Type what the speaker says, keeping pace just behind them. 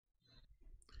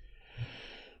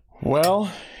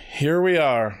Well, here we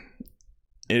are.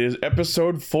 It is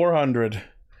episode 400.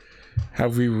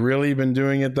 Have we really been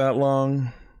doing it that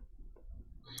long?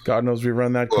 God knows we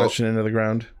run that question into the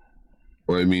ground.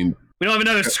 Well, I mean, we don't have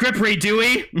another script read, do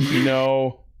we?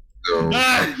 No.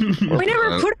 no, We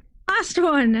never put the last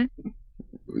one.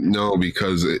 no,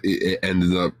 because it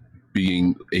ended up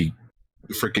being a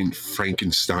freaking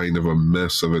Frankenstein of a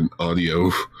mess of an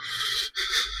audio.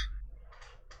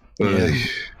 Yeah.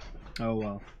 Oh,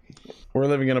 well. We're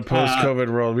living in a post-COVID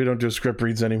world. We don't do script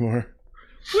reads anymore.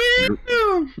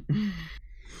 Woo!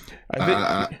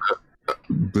 I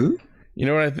think, you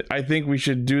know what? I think we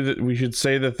should do that. We should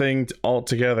say the thing all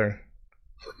together.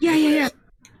 Yeah.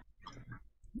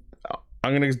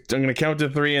 I'm gonna count to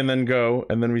 3 and then go,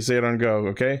 and then we say it on go.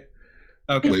 Okay?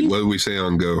 Okay. Wait, what do we say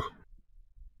on go?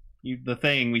 The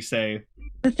thing we say.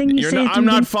 The thing you say. I'm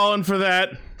not falling for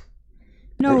that.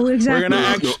 No, exactly. We're gonna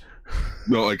act.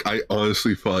 No, like I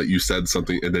honestly thought you said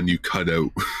something and then you cut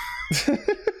out.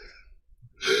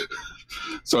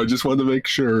 So I just wanted to make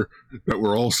sure that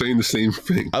we're all saying the same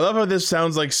thing. I love how this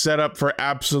sounds like set up for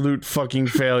absolute fucking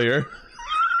failure.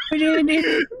 We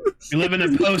live in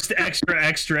a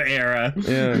post-extra era.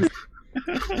 Yeah.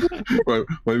 But,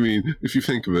 I mean, if you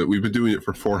think of it, we've been doing it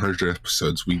for 400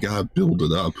 episodes. We gotta build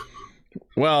it up.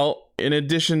 Well, in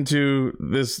addition to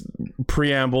this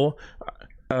preamble,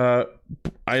 I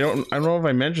don't know if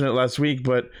I mentioned it last week,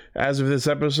 but as of this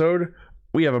episode,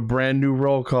 we have a brand new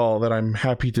roll call that I'm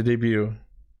happy to debut.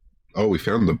 Oh, we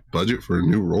found the budget for a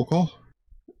new roll call?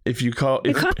 If you call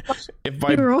if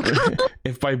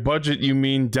by budget you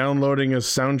mean downloading a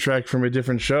soundtrack from a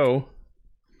different show,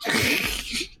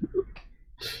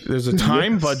 there's a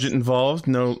time budget involved,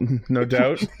 no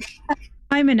doubt.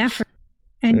 I'm an effort,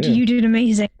 and Yeah. you did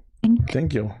amazing.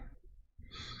 Thank you.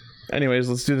 Anyways,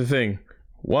 let's do the thing.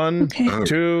 1, Okay.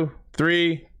 2,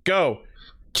 3, go.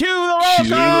 Cue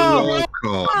the roll call! Roll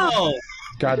call. Oh!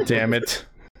 God damn it.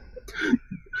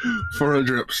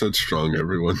 400 episodes strong,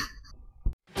 everyone.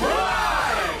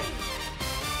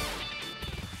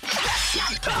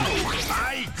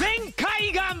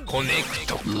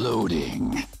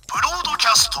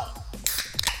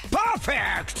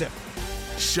 Perfect!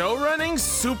 Show running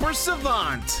super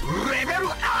savant.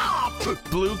 Level up!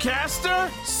 Bluecaster,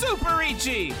 super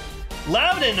Ichi.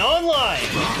 Loudon Online!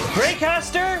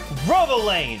 Greycaster,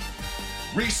 Robolane!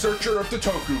 Researcher of the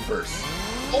Tokuverse,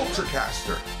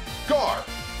 Ultracaster, Gar,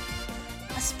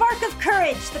 A Spark of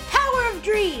Courage, The Power of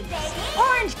Dreams,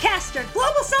 Orange Caster,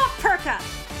 Globalsoft Perka,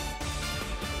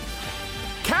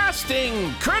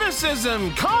 Casting,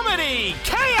 criticism, comedy,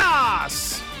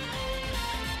 chaos.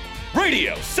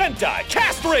 Radio Sentai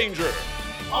Cast Ranger!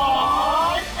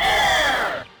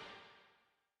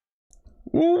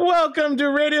 Welcome to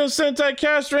Radio Sentai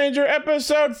Cast Ranger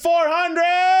episode 400!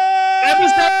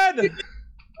 Episode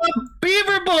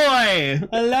Beaver Boy!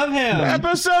 I love him.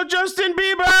 Episode Justin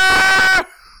Bieber!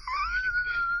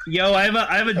 Yo, I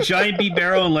have a giant beat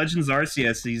barrel in Legends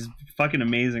Arceus. He's fucking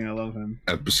amazing. I love him.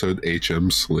 Episode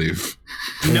HM Slave.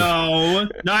 No,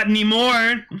 not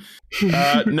anymore.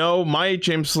 No, my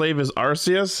James Slave is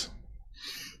Arceus.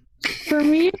 For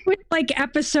me, it was like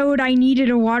episode I needed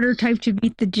a water type to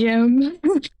beat the gym.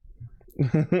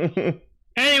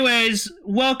 Anyways,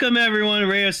 welcome everyone to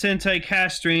Radio Sentai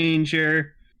Cast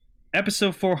Ranger,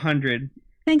 episode 400.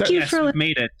 Thank you Yes, for we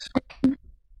made it.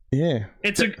 Yeah.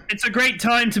 It's a great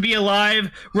time to be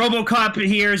alive. RoboCop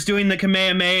here is doing the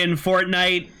Kamehameha in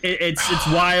Fortnite. It's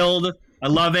wild. I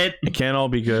love it. It can't all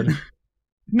be good.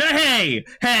 No, hey,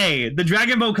 the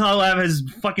Dragon Ball collab has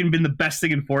fucking been the best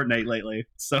thing in Fortnite lately.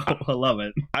 So I love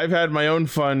it. I've had my own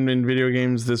fun in video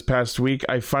games this past week.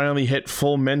 I finally hit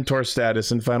full mentor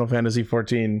status in Final Fantasy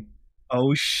XIV.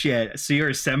 Oh shit! So you're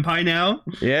a senpai now?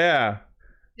 Yeah.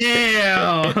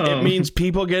 Yeah. It means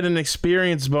people get an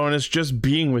experience bonus just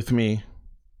being with me.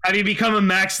 Have you become a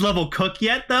max level cook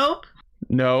yet, though?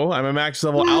 No, I'm a max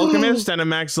level alchemist and a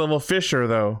max level fisher,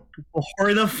 though. Well,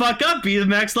 hurry the fuck up, be the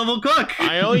max level cook.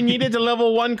 I only needed to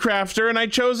level 1 crafter, and I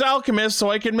chose alchemist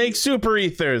so I could make super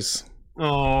ethers.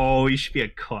 Oh, you should be a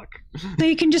cook. So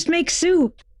you can just make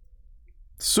soup.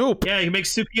 Soup. Yeah, you can make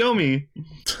Tsukiyomi.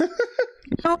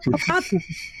 No, not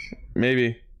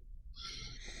Maybe.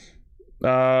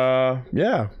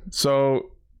 Yeah.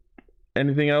 So,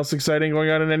 anything else exciting going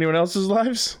on in anyone else's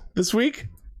lives this week?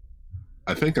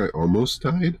 I think I almost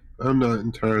died. I'm not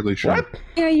entirely sure. What?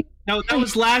 yeah, No, that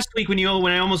was last week when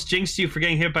I almost jinxed you for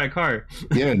getting hit by a car.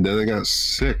 Yeah, and then I got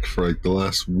sick for like the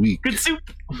last week. Good soup.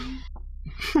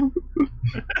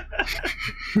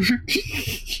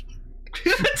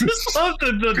 Just love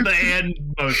the hand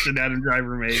motion Adam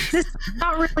Driver made. This is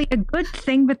not really a good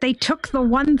thing, but they took the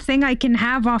one thing I can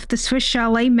have off the Swiss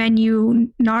Chalet menu,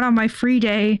 not on my free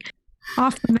day,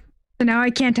 off the menu. So now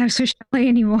I can't have Swiss Chalet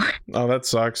anymore. Oh, that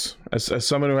sucks. As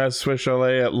someone who has Swiss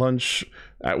Chalet at lunch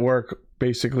at work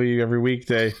basically every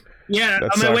weekday. Yeah, that on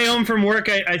my sucks. way home from work,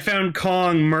 I found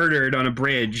Kong murdered on a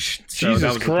bridge. So that Jesus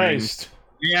was the thing. Christ.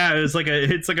 Yeah, it's like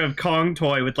a Kong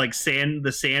toy with like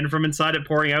the sand from inside it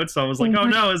pouring out. So I was like, oh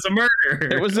no, it's a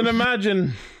murder. It was an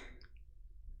Imagine.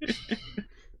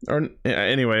 Or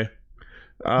anyway.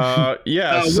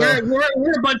 Yeah, so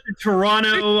we're a bunch of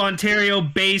Toronto,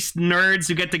 Ontario-based nerds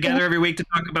who get together every week to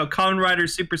talk about Kamen Rider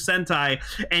Super Sentai,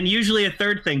 and usually a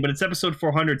third thing, but it's episode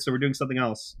 400, so we're doing something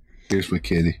else. Here's my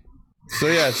kitty. so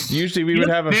yes, usually we would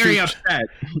have a Very feature, upset.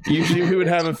 usually we would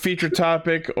have a feature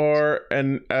topic or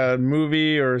a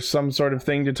movie or some sort of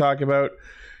thing to talk about.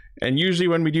 And usually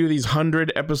when we do these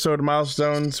 100 episode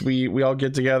milestones, we all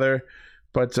get together,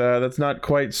 but that's not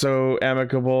quite so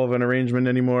amicable of an arrangement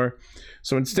anymore.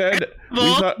 So instead,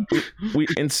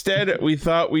 we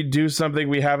thought we'd do something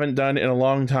we haven't done in a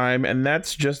long time, and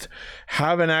that's just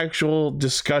have an actual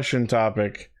discussion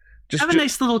topic. Just Have a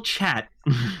nice little chat.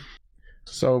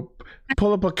 so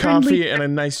pull up a coffee and a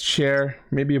nice chair,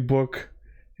 maybe a book.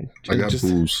 I got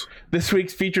booze. This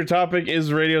week's feature topic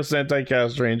is Radio Sentai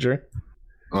Cast Ranger.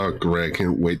 Oh, great. I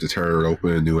can't wait to tear it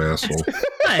open a new asshole.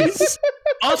 Nice.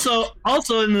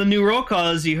 Also in the new roll call,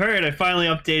 as you heard, I finally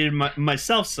updated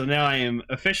myself, so now I am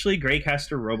officially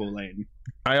Greycaster Robolane.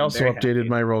 I also very updated happy.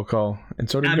 my roll call, and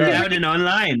so did I'm God. out and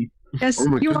online. Yes, Oh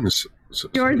my you goodness. So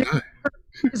You're did the- I.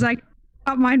 because I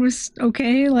thought mine was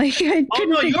okay. Like I Oh couldn't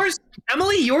no, think- yours,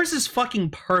 Emily, yours is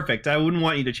fucking perfect. I wouldn't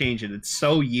want you to change it. It's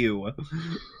so you.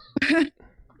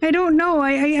 I don't know.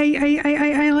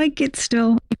 I like it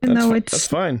still, even though That's it's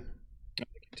fine.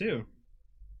 Too.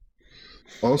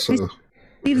 Also,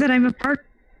 believe that I'm a part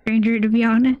stranger, to be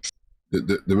honest.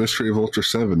 the Mystery of Ultra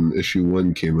 7 issue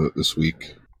 1 came out this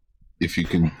week. If you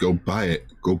can go buy it,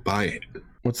 go buy it.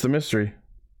 What's the mystery?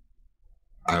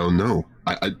 I don't know.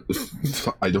 I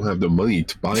don't have the money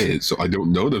to buy it, so I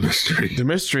don't know the mystery. The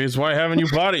mystery is why haven't you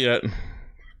bought it yet?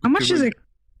 How much is it?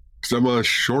 Because I'm on a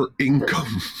short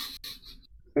income.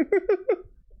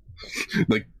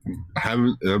 Like,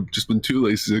 I've just been too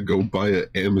lazy to go buy an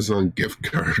Amazon gift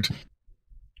card.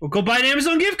 Well, go buy an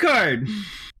Amazon gift card.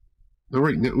 All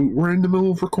right, now we're in the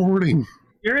middle of recording.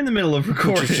 You're in the middle of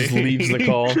recording. Just leaves the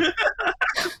call.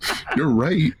 You're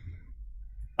right.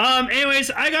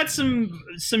 Anyways, I got some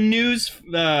news.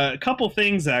 A couple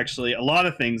things actually. A lot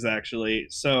of things actually.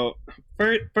 So,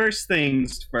 first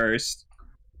things first.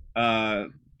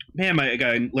 Man, I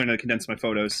gotta learn how to condense my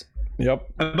photos. Yep.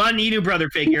 I bought an Inu Brother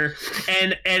figure,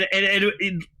 and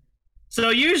so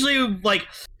usually, like,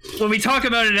 when we talk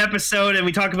about an episode and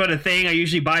we talk about a thing, I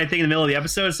usually buy a thing in the middle of the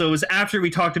episode. So it was after we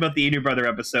talked about the Inu Brother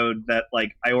episode that,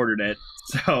 like, I ordered it.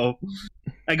 So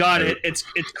I got it. It's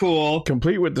cool.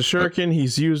 Complete with the shuriken,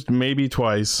 he's used maybe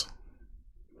twice.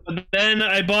 But then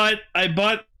I bought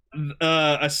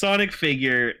a Sonic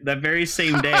figure that very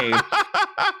same day.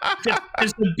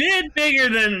 just a bit bigger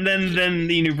than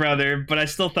the Inu Brother, but I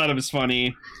still thought it was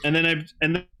funny. And then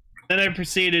I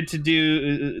proceeded to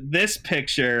do this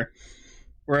picture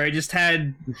where I just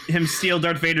had him steal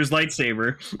Darth Vader's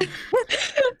lightsaber.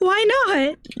 Why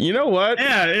not? You know what?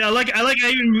 Yeah,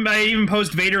 I even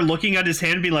post Vader looking at his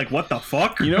hand and be like, "What the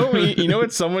fuck?" You know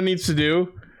what someone needs to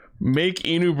do? Make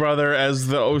Inu Brother as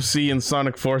the OC in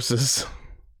Sonic Forces.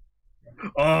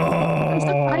 Oh, I'm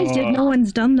surprised that no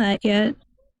one's done that yet.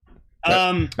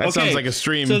 That okay. sounds like a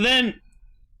stream. So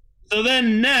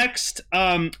then next,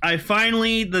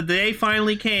 the day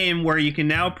finally came where you can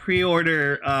now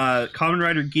pre-order Kamen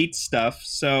Rider Geet stuff.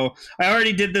 So I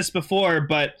already did this before,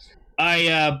 but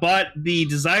I bought the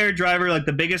Desire Driver, like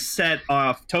the biggest set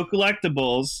off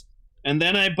Tocollectibles, and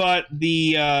then I bought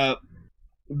the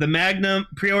Magnum,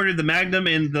 pre-ordered the Magnum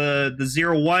and the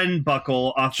 01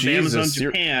 buckle off of Amazon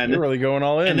Japan. You're really going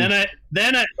all in. And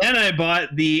then I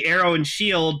bought the Arrow and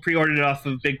Shield, pre-ordered it off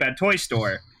of Big Bad Toy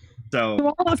Store. So You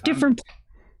all have different.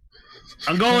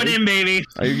 I'm going in, baby.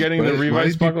 Are you getting the Why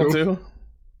Revice did you buckle go- too?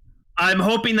 I'm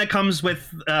hoping that comes with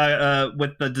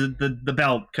the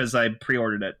belt because I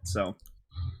pre-ordered it. So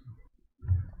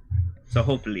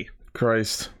hopefully.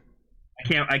 Christ.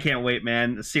 I can't wait,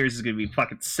 man. The series is gonna be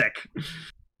fucking sick.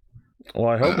 Well,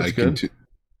 I hope it's good.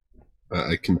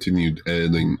 I continued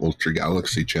editing Ultra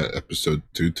Galaxy Chat episode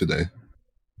 2 today.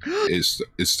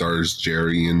 It stars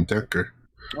Jerry and Decker,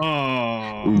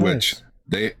 Oh, in which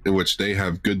they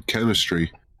have good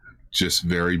chemistry, just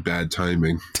very bad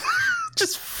timing.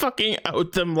 Just fucking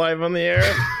out them live on the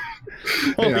air.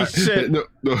 Holy shit. No,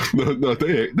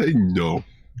 they know.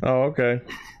 Oh, okay.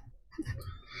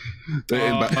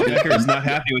 Becker's not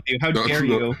happy with you. How dare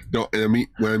you? No, and I mean,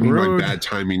 when I mean Rude. by bad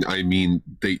timing, I mean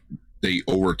they they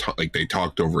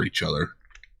talked over each other.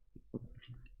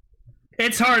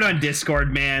 It's hard on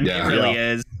Discord, man. Yeah. It really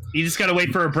is. You just gotta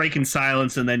wait for a break in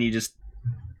silence, and then you just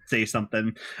say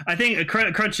something. I think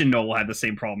Crunch and Noel had the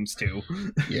same problems too.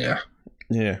 Yeah.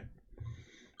 Yeah.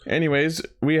 Anyways,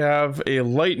 we have a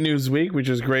light news week, which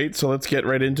is great. So let's get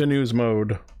right into news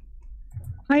mode.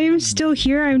 I am still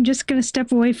here. I'm just gonna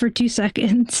step away for 2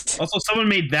 seconds. Also, someone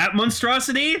made that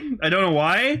monstrosity. I don't know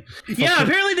why. Yeah,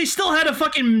 apparently they still had a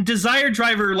fucking Desire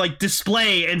driver like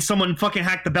display, and someone fucking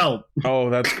hacked the belt. Oh,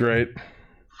 that's great.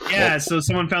 Yeah, so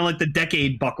someone found like the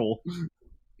decade buckle.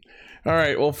 All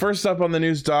right. Well, first up on the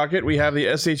news docket, we have the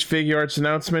SH Figuarts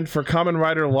announcement for Kamen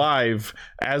Rider Live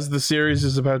as the series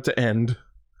is about to end.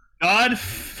 God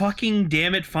fucking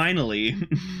damn it! Finally.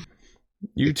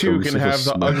 You too can have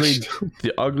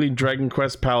the ugly Dragon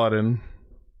Quest Paladin.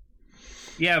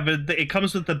 Yeah, but it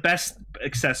comes with the best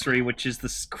accessory, which is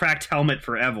this cracked helmet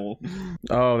for Evil.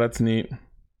 Oh, that's neat.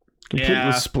 Complete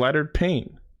with splattered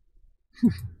paint.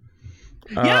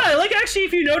 Yeah, like actually,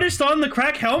 if you noticed on the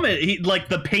crack helmet,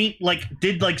 the paint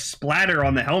did splatter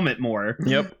on the helmet more.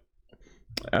 Yep.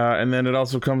 And then it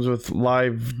also comes with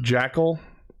live Jackal.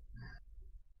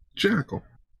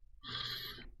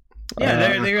 Yeah,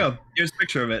 there you go. Here's a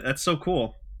picture of it. That's so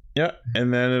cool. Yeah,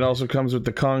 and then it also comes with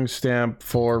the Kong stamp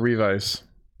for Revice.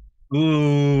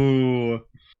 Ooh.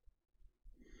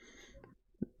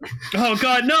 Oh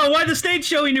god, no! Why the stage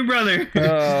showing your brother?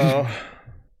 Oh.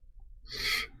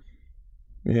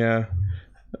 Yeah.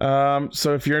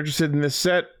 So if you're interested in this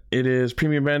set, it is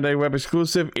Premium Bandai Web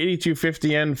exclusive,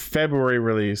 8250N February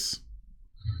release.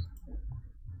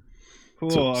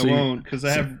 Cool, I won't, because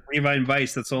I have Revive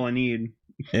Vice, that's all I need.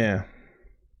 Yeah.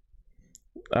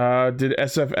 Did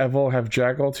SF Evil have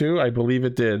Jackal too? I believe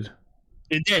it did.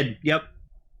 It did, yep.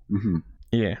 Mm-hmm.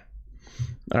 Yeah.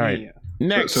 All right. Yeah.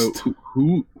 Next. So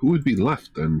who would be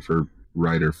left then for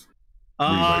Rider?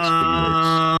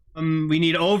 We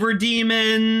need Over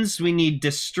Demons, we need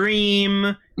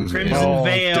Destream, Crimson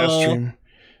Veil. Deathstream.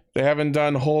 They haven't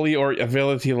done Holy or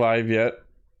Ability Live yet.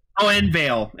 Oh, and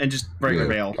Veil, and just regular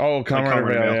Veil. Oh, Kamen Rider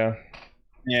Veil, yeah.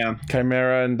 Yeah.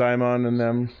 Chimera and Daimon and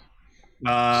them.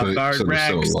 Guard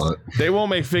Rex. They won't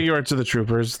make figure arts of the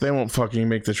Troopers. They won't fucking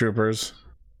make the Troopers.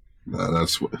 No,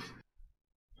 that's what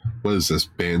is this,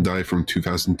 Bandai from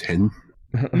 2010?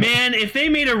 Man, if they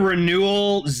made a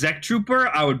renewal Zek Trooper,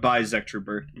 I would buy Zek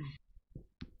Trooper.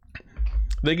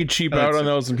 They could cheap out on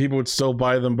those and people would still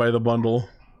buy them by the bundle.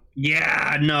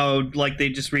 Yeah, no, like they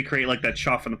just recreate like that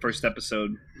shot from the first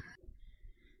episode.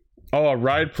 Oh, a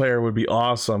ride player would be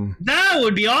awesome. That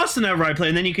would be awesome to have ride player,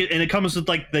 and then you could, and it comes with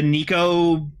like the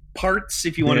Nico parts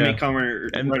if you want to make Rider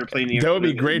play. That would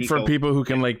be great for people who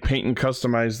can like paint and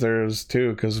customize theirs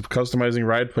too, because customizing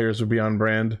ride players would be on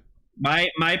brand.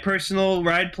 My personal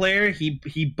ride player,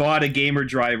 he bought a gamer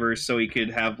driver so he could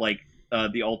have like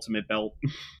the ultimate belt,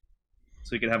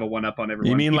 so he could have a 1-up on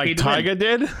everyone. You mean like Taiga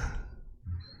did?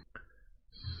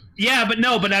 Yeah, but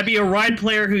that'd be a ride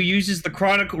player who uses the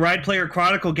ride player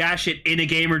Chronicle Gashet in a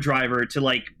gamer driver to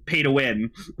like pay to win.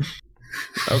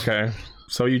 Okay,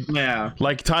 so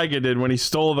like Taiga did when he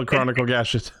stole the Chronicle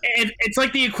Gashet. It's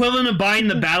like the equivalent of buying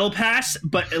the battle pass,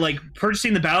 but like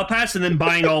purchasing the battle pass and then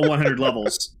buying all 100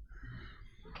 levels.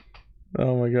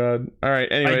 Oh my god. All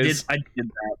right, anyways. I did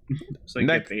that. So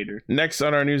next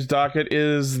on our news docket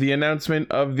is the announcement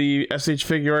of the SH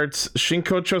Figuarts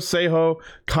Shinkocho Seiho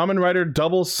Kamen Rider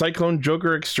Double Cyclone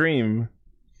Joker Extreme.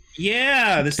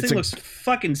 Yeah, this thing looks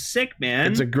fucking sick,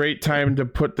 man. It's a great time to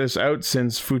put this out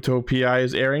since Futo PI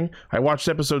is airing. I watched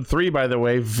episode 3, by the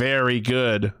way. Very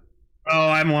good. Oh,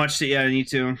 I haven't watched it yet. I need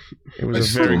to. It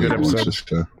was a very good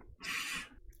episode.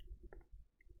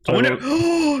 I wonder,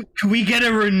 can we get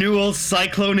a renewal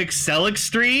Cyclone Excel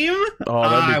Extreme? Oh,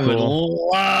 that'd be cool.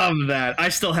 I would love that. I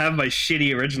still have my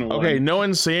shitty original one. Okay, no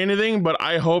one say anything, but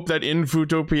I hope that in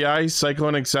Futo PI,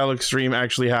 Cyclone Excel Extreme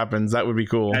actually happens. That would be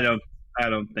cool. I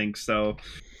don't think so.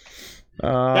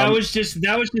 That was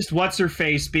just what's her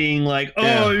face being like,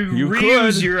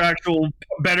 Ryu's your actual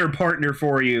better partner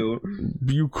for you.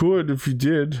 You could if you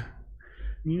did.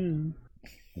 Yeah.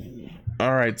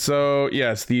 All right, so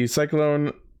yes, the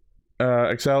Cyclone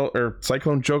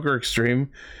Cyclone Joker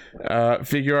Extreme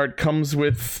figure art comes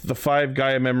with the 5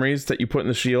 Gaia memories that you put in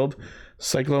the shield.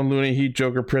 Cyclone Luna Heat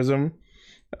Joker Prism,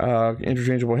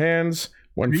 interchangeable hands,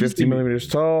 150 millimeters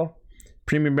tall,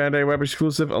 Premium Bandai Web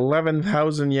exclusive,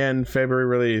 11,000 yen February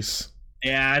release.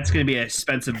 Yeah, it's gonna be an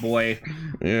expensive boy.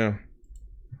 Yeah.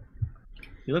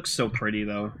 He looks so pretty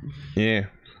though. Yeah.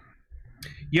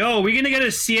 Yo, are we gonna get a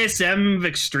CSM of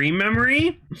Extreme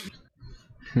Memory?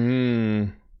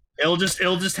 It'll just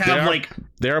have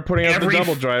they are putting out the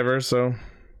double driver, so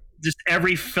just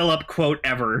every Philip quote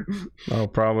ever. Oh,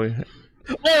 probably.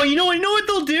 Oh, you know what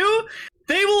they'll do?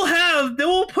 They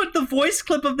will put the voice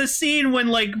clip of the scene when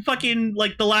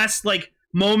the last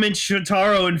moment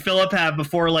Shotaro and Philip have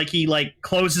before he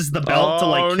closes the belt to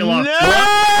kill off.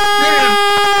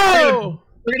 No!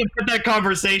 We're gonna put that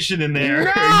conversation in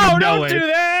there. No, don't do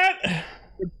that.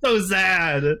 It's so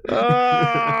sad.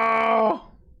 Oh.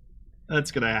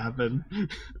 That's gonna happen.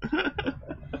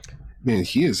 Man,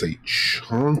 he is a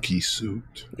chunky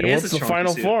suit. Yeah, what's the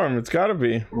final form? It's got to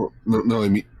be. Well, no, I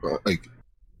mean I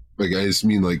just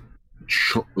mean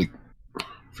freaking.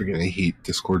 I hate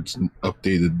Discord's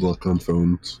updated look on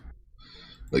phones.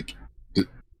 I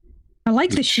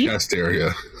like the sheep chest area.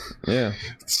 Yeah,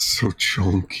 it's so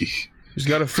chunky. He's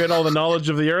got to fit all the knowledge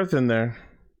of the earth in there.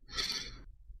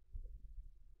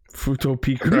 Futo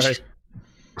P cry.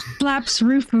 Flaps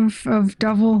roof of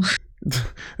double.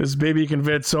 This baby can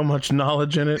fit so much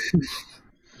knowledge in it.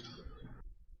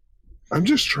 I'm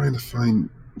just trying to find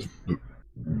the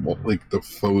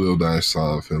photo that I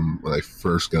saw of him when I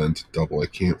first got into double. I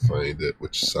can't find it,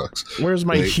 which sucks. Where's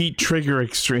my heat trigger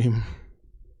extreme?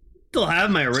 Still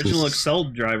have my original Excel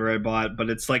driver I bought, but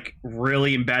it's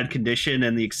really in bad condition,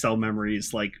 and the Excel memory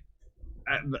is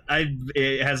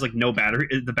it has no battery.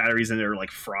 The batteries in it are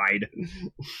fried.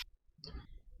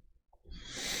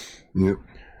 Yep.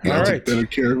 All right. Take better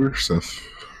care of your stuff.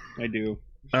 I do.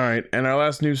 All right, and our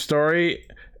last news story.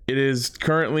 It is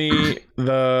currently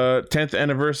the 10th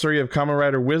anniversary of Kamen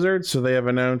Rider Wizard, so they have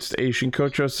announced a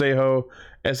Shinkocho Seiho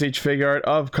SH figure art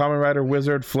of Kamen Rider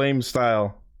Wizard Flame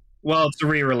Style. Well, it's a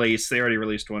re-release. They already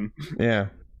released one. Yeah.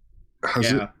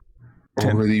 Has it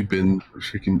already been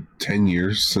freaking 10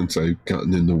 years since I've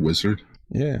gotten into Wizard?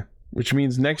 Yeah. Which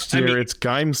means next year it's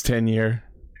Gaim's 10 year.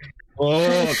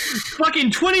 Oh, fucking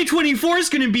 2024 is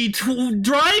going to be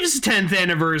Drive's 10th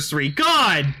anniversary.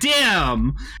 God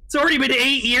damn. It's already been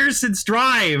 8 years since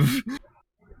Drive.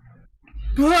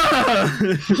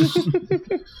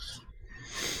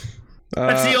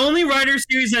 That's the only Rider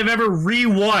series I've ever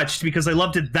rewatched because I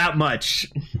loved it that much.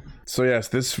 So yes,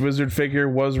 this Wizard figure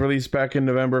was released back in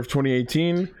November of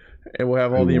 2018. It will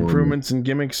have all the improvements and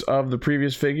gimmicks of the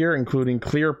previous figure, including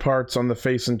clear parts on the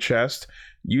face and chest,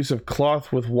 use of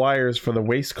cloth with wires for the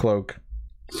waist cloak.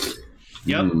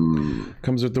 Yep.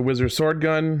 Comes with the Wizard sword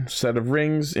gun, set of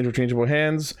rings, interchangeable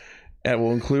hands, and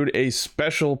will include a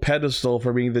special pedestal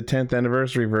for being the 10th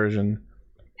anniversary version.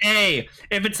 Hey,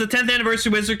 if it's the 10th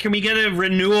anniversary Wizard, can we get a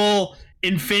renewal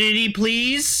Infinity,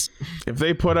 please? If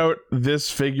they put out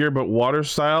this figure but water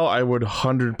style, I would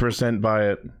 100% buy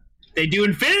it. They do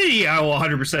Infinity, I will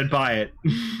 100% buy it.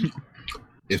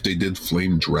 If they did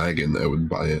Flame Dragon, I would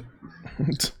buy it.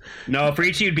 No, for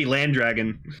each, it would be Land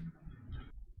Dragon.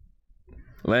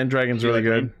 Land Dragon's really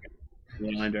good.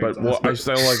 Yeah, Land but awesome. I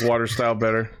still like water style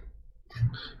better.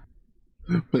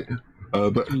 But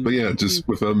yeah, just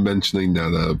without mentioning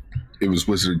that it was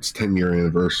Wizard's 10-year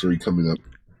anniversary coming up.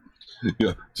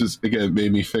 Yeah, just again it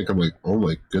made me think. I'm like, oh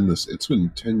my goodness, it's been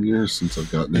 10 years since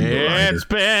I've gotten into Rider. It's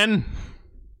been.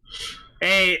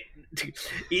 Hey,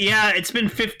 yeah, it's been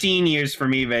 15 years for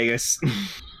me, Vegas.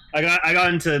 I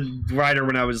got into Rider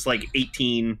when I was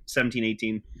 17,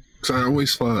 18. Because I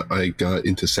always thought I got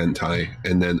into Sentai,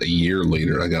 and then a year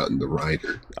later I got into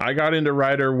Rider. I got into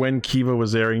Rider when Kiva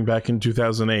was airing back in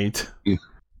 2008. Yeah,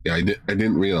 I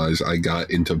didn't realize I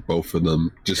got into both of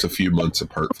them just a few months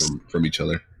apart from each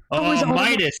other. Oh,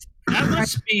 Midas, that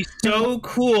must be so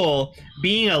cool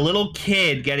being a little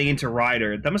kid getting into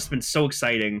Rider. That must have been so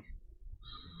exciting.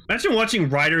 Imagine watching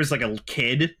Rider as a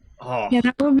kid. Oh. Yeah,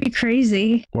 that would be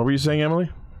crazy. What were you saying, Emily?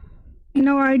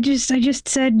 No, I just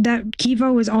said that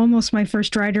Kiva was almost my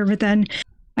first Rider, but then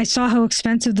I saw how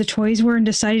expensive the toys were and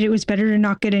decided it was better to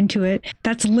not get into it.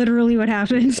 That's literally what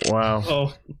happened. Wow.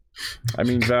 Oh. I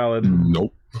mean, valid.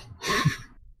 Nope.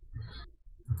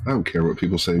 I don't care what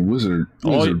people say. Wizard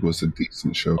was a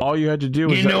decent show. All you had to do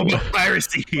was... You know about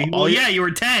piracy. Well, yeah, you were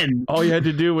 10. All you had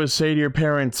to do was say to your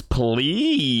parents,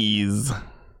 please.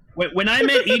 When I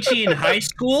met Ichi in high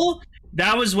school,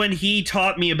 that was when he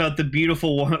taught me about the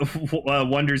beautiful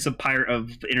wonders of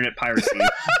internet piracy.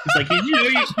 It's like, did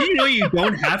you know you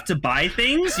don't have to buy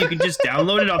things? You can just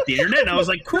download it off the internet. And I was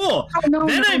like, cool.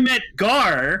 Then I met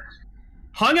Gar,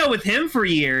 hung out with him for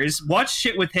years, watched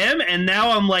shit with him, and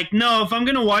now I'm like, no, if I'm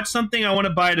going to watch something, I want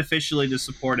to buy it officially to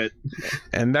support it.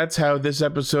 And that's how this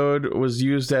episode was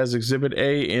used as Exhibit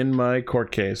A in my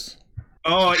court case.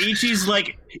 Oh,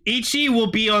 Ichi will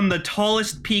be on the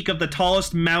tallest peak of the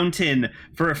tallest mountain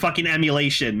for a fucking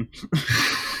emulation.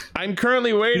 I'm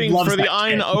currently waiting loves for the that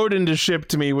Ein shit. Odin to ship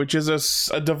to me, which is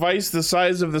a device the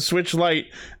size of the Switch Lite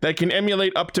that can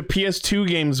emulate up to PS2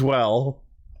 games well.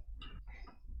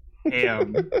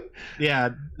 Damn. Yeah,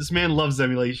 this man loves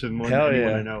emulation more Hell than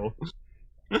anyone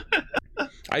yeah.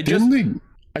 I know.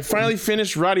 I finally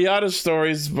finished Radiata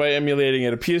Stories by emulating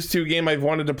it, a PS2 game I've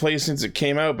wanted to play since it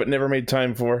came out but never made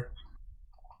time for.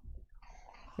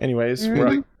 Anyways,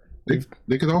 Yeah,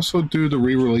 they could also do the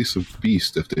re-release of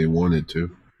Beast if they wanted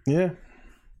to. yeah.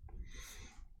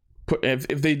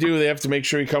 If they do, they have to make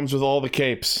sure he comes with all the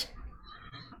capes.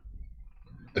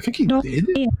 I think he No. did.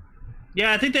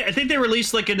 Yeah, I think they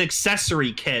released like an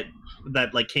accessory kit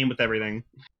that like came with everything.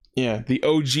 Yeah, the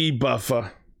OG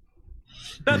buffer,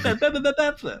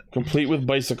 complete with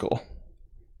bicycle.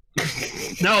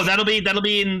 No, that'll be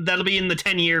in the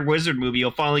 10-year Wizard movie.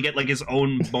 He'll finally get like his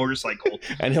own motorcycle.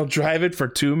 And he'll drive it for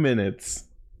 2 minutes.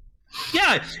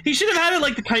 Yeah, he should have had it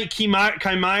like the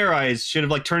Chimera Eyes should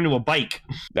have like turned into a bike.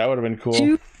 That would have been cool.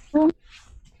 2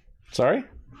 Sorry?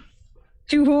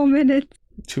 whole minutes.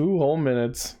 2 whole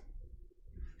minutes.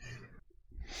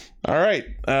 All right.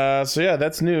 So yeah,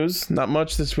 that's news. Not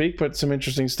much this week, but some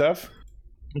interesting stuff.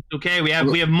 Okay, we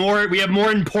have more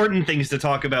important things to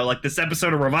talk about, like this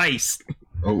episode of Revice.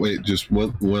 Oh wait, just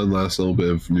one last little bit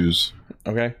of news.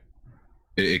 Okay.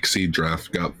 Exceed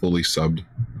Draft got fully subbed.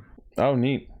 Oh,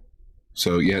 neat.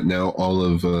 So yeah, now all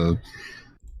of the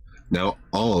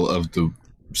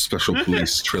Special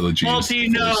Police trilogy. is fully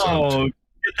no, subbed.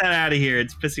 get that out of here.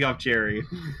 It's pissing off Jerry.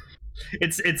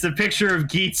 It's a picture of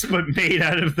Geets, but made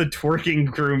out of the twerking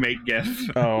crewmate gif.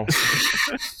 Oh.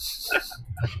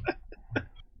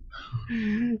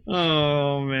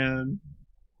 Oh man.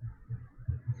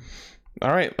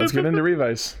 All right, let's get into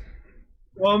Revice.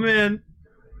 Oh man.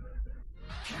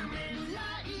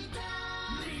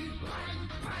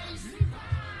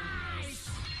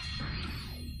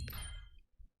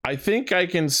 I think I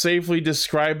can safely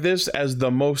describe this as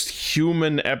the most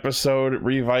human episode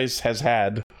Revice has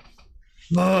had.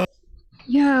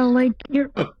 Yeah, like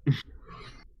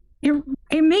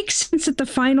it makes sense that the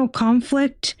final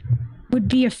conflict would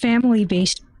be a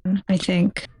family-based one, I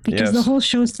think, because Yes. the whole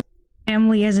show's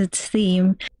family as its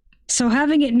theme. So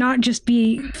having it not just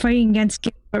be fighting against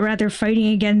guilt, but rather fighting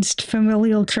against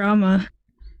familial trauma.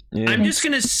 Yeah. I'm just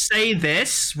gonna say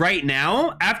this right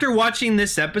now. After watching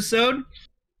this episode,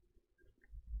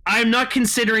 I'm not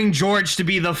considering George to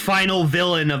be the final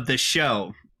villain of the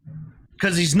show.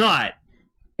 Because he's not.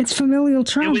 It's familial It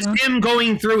trauma. was him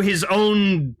going through his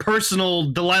own personal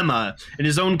dilemma and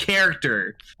his own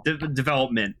character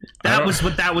development. That was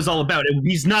what that was all about.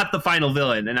 He's not the final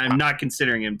villain, and I'm not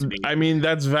considering him to be. I mean,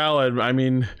 that's valid. I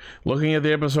mean, looking at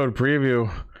the episode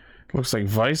preview, looks like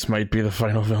Vice might be the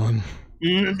final villain.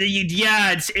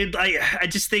 Yeah,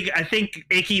 I think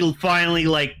Icky finally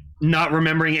like not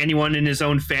remembering anyone in his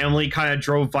own family kind of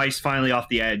drove Vice finally off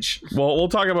the edge. Well, we'll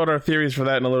talk about our theories for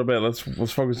that in a little bit. Let's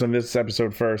focus on this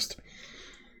episode first.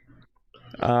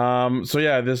 So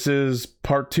yeah, this is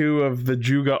part 2 of the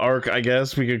Juga arc, I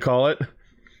guess we could call it.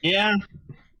 Yeah.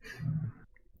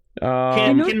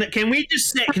 Um, Can we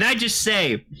just say? Can I just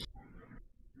say?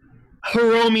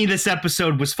 Hiromi this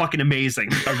episode was fucking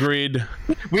amazing. Agreed.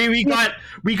 We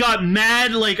got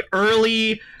mad like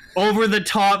early over the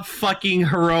top fucking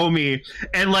Hiromi,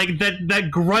 and like that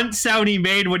grunt sound he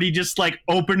made when he just like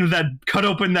cut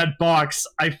open that box,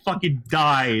 I fucking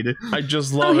died. I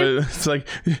just love it. It's like,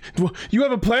 you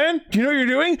have a plan? Do you know what you're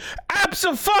doing?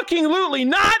 Abso-fucking-lutely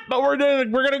not, but we're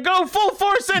gonna go full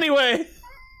force anyway.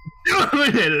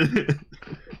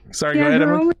 Sorry, go ahead,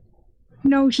 Emily.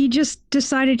 No, he just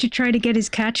decided to try to get his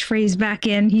catchphrase back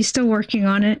in. He's still working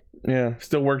on it. Yeah,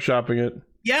 still workshopping it.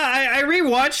 Yeah, I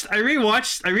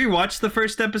rewatched the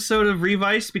first episode of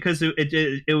Revice because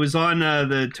it was on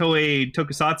the Toei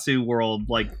Tokusatsu World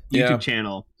like YouTube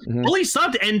channel. Mhm. Fully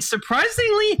subbed, and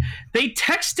surprisingly, they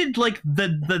texted like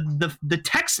the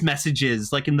text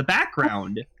messages like in the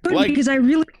background. Good, Like- because I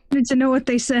really wanted to know what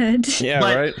they said. Yeah,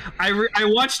 But right? I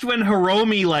watched when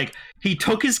Hiromi like he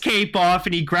took his cape off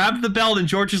and he grabbed the belt, and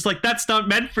George is like, "That's not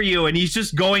meant for you," and he's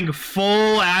just going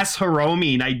full ass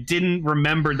Hiromi, and I didn't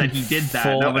remember that he did that.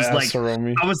 And I was like,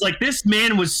 Hiromi. I was like, this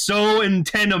man was so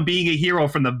intent on being a hero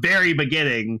from the very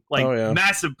beginning. Like, Oh, yeah.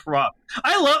 massive prop.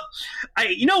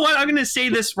 You know what? I'm going to say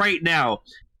this right now.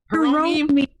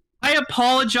 Hiromi, I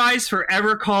apologize for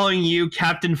ever calling you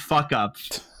Captain Fuck Up.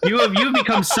 You've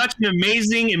become such an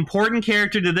amazing, important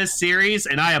character to this series,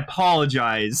 and I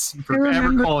apologize for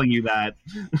ever calling you that.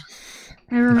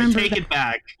 I remember. I take it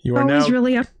back. You are I was now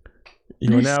really up.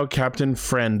 You are now Captain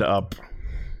Friend Up.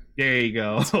 There you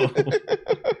go.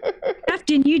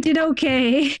 Captain, you did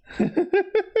okay.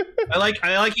 I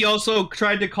like he also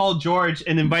tried to call George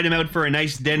and invite him out for a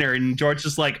nice dinner, and George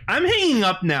is like, I'm hanging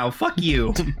up now. Fuck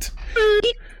you.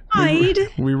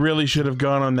 We really should have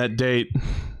gone on that date.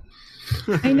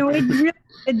 I know it really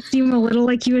did seem a little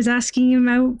like he was asking him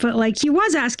out, but like he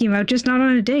was asking him out, just not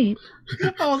on a date.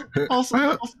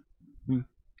 Also,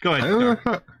 go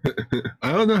ahead.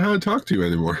 I don't know how to talk to you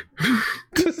anymore.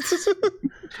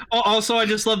 Also, I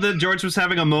just love that George was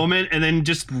having a moment, and then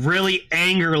just really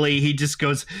angrily, he just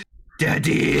goes,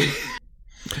 "Daddy,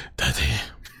 Daddy.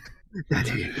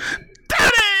 Daddy,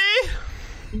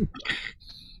 Daddy!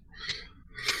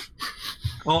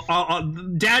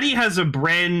 Daddy has a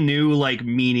brand new like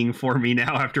meaning for me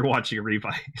now after watching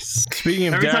Revice. Speaking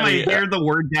of Every Daddy, time I hear the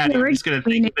word Daddy, I'm just gonna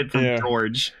think of it from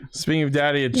George. Speaking of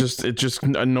Daddy, it just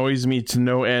annoys me to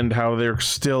no end how they're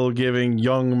still giving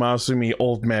young Masumi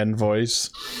old man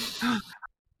voice.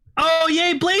 Oh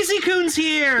yay, Blazy-Coon's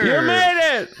here! You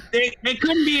made it! It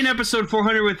couldn't be an episode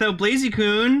 400 without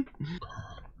Blazy-Coon.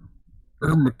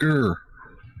 McGurr.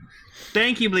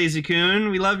 Thank you, Blazy-Coon.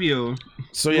 We love you.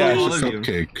 So yeah,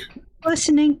 cupcake.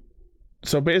 Listening.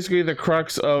 So basically, the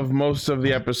crux of most of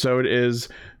the episode is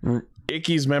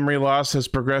Ikki's memory loss has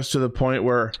progressed to the point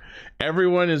where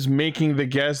everyone is making the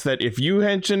guess that if you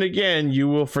henshin again, you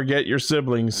will forget your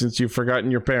siblings since you've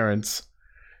forgotten your parents.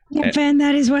 Yep, and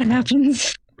that is what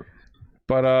happens.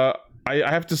 But I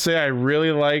have to say, I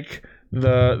really like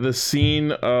the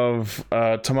scene of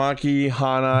Tamaki,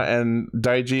 Hana, and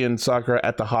Daiji and Sakura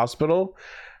at the hospital,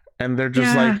 and they're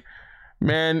just like,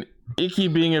 man, Ikki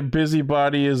being a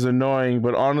busybody is annoying,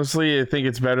 but honestly, I think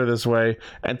it's better this way.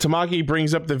 And Tamaki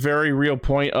brings up the very real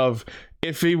point of,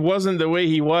 if he wasn't the way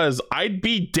he was, I'd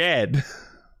be dead.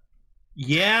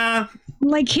 Yeah.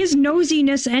 Like, his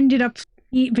nosiness ended up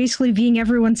basically being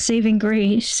everyone's saving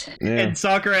grace. Yeah. And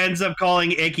Sakura ends up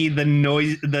calling Ikki the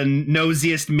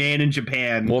nosiest man in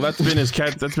Japan. Well, that's been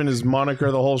his moniker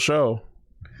the whole show.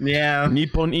 Yeah.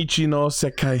 Nippon Ichi no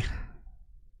Sekai.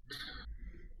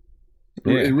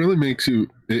 Yeah. It really makes you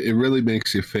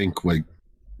think, like,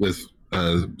 with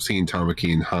seeing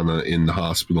Tamaki and Hana in the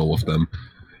hospital with them,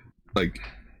 like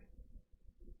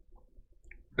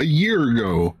a year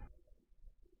ago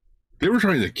they were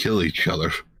trying to kill each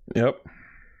other. Yep.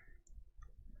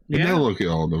 And now look at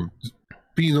all of them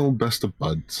being old best of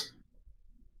buds.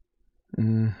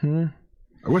 Mm-hmm.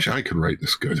 I wish I could write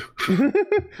this good. You're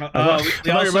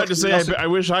about to say, I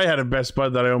wish I had a best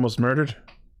bud that I almost murdered.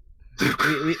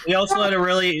 We also had a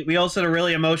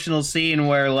really emotional scene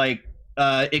where like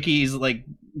Ikki's like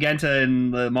Genta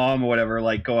and the mom or whatever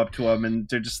like go up to him and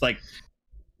they're just like,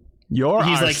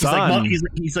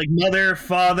 he's like mother,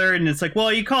 father, and it's like,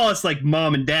 well, you call us like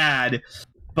mom and dad,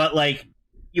 but like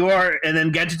you are, and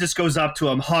then Genta just goes up to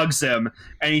him, hugs him,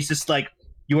 and he's just like,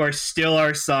 you are still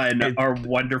our son, our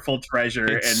wonderful treasure,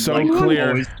 and so like clear. I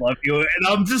always love you. And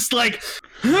I'm just like,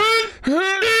 I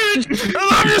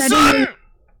love you, son!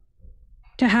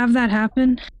 To have that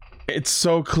happen. It's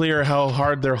so clear how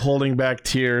hard they're holding back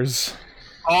tears.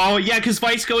 Oh yeah, because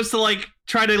Vice goes to like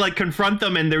try to like confront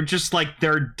them, and they're just like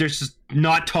they're just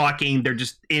not talking. They're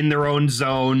just in their own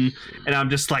zone, and I'm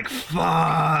just like,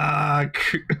 fuck.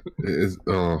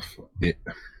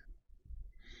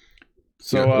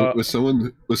 So with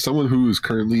someone who is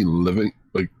currently living,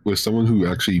 like with someone who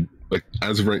actually, like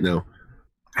as of right now,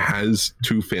 has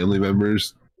two family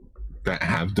members that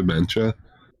have dementia,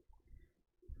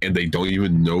 and they don't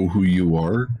even know who you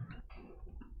are,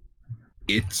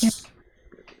 it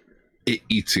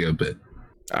eats you a bit.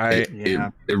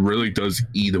 It really does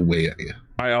eat away at you.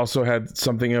 I also had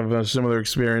something of a similar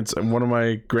experience. And one of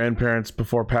my grandparents,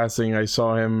 before passing, I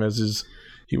saw him as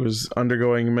he was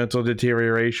undergoing mental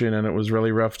deterioration, and it was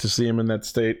really rough to see him in that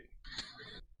state.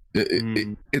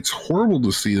 It's horrible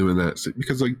to see them in that state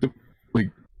because like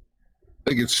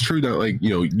it's true that like, you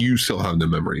know, you still have the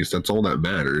memories. That's all that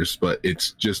matters. But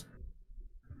it's just,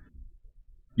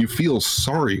 you feel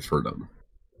sorry for them.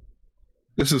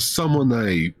 This is someone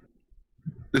that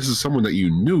you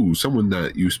knew, someone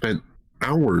that you spent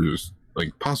hours,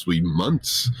 like possibly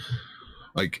months,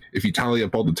 like if you tally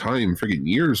up all the time, freaking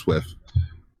years with,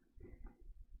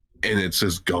 and it's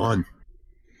just gone.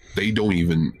 They don't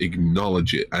even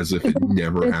acknowledge it as if it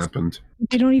never happened.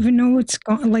 They don't even know it's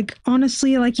gone. Like,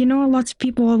 honestly, like, you know, lots of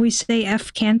people always say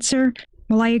F cancer.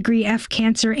 Well, I agree, F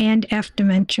cancer and F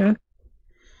dementia.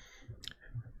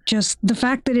 Just the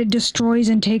fact that it destroys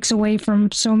and takes away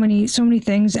from so many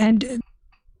things. And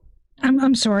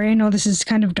I'm sorry, I know this is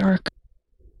kind of dark.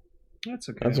 That's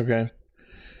okay. That's okay.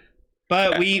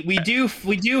 But we do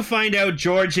find out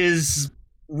George's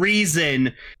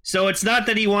reason. So it's not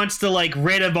that he wants to like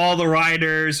rid of all the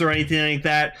riders or anything like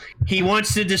that. He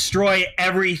wants to destroy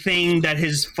everything that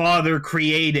his father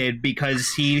created because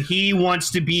he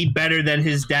wants to be better than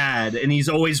his dad, and he's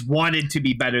always wanted to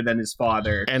be better than his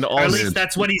father. And or at also, least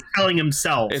that's what he's telling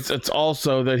himself. it's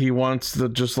also that he wants to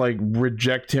just like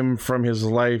reject him from his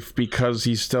life because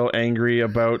he's still angry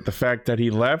about the fact that he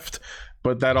left.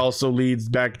 But that also leads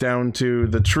back down to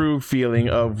the true feeling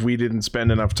of we didn't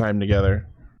spend enough time together.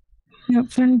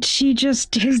 Yep, and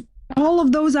all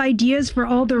of those ideas for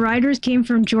all the riders came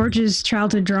from George's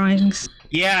childhood drawings.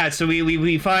 Yeah, so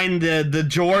we find the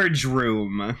George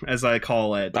room, as I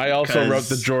call it. I also wrote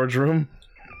the George room.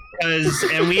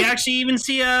 And we actually even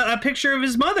see a picture of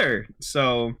his mother.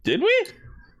 So did we?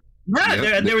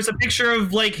 Yeah, there was a picture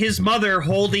of like his mother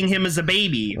holding him as a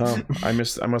baby. Oh, I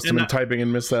must have been typing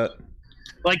and missed that.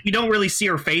 Like, we don't really see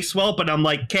her face well, but I'm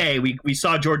like, okay, we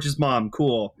saw George's mom.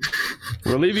 Cool.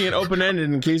 We're leaving it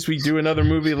open-ended in case we do another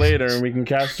movie later and we can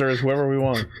cast her as whoever we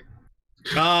want.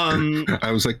 I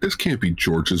was like, this can't be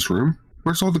George's room.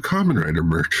 Where's all the Kamen Rider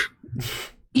merch?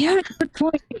 Yeah, good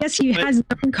point. I guess he has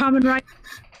no Kamen Rider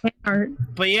art.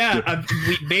 But yeah,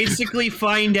 we basically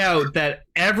find out that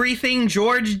everything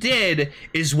George did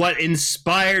is what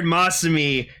inspired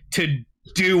Masumi to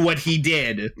do what he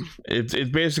did. It's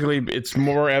basically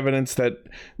more evidence that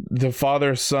the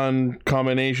father-son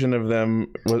combination of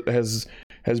them has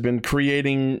been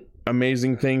creating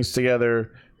amazing things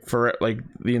together for like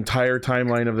the entire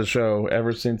timeline of the show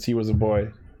ever since he was a boy.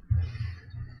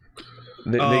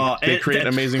 They create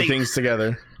amazing things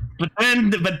together.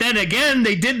 But then again,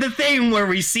 they did the thing where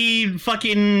we see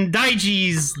fucking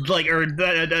Daiji's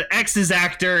the X's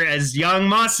actor as young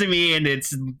Masumi, and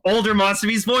it's older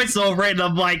Masumi's voiceover, and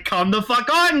I'm like, come the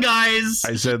fuck on, guys.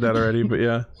 I said that already, but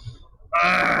yeah.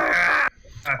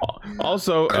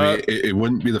 Also, I mean, it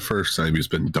wouldn't be the first time he's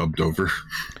been dubbed over.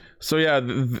 So yeah,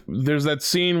 there's that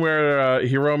scene where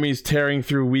Hiromi's tearing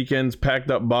through Weekend's packed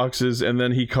up boxes, and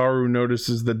then Hikaru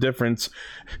notices the difference,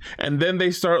 and then they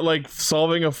start like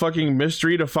solving a fucking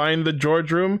mystery to find the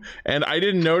George room, and I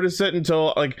didn't notice it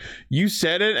until like you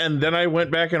said it, and then I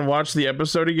went back and watched the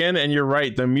episode again, and you're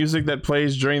right, the music that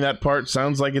plays during that part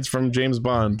sounds like it's from James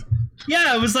Bond.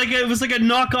 Yeah, it was like a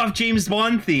knockoff James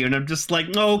Bond theme, and I'm just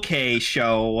like, okay,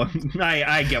 show,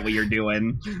 I get what you're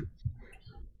doing.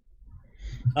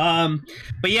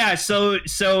 But yeah, so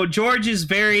George is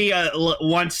very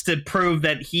wants to prove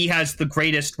that he has the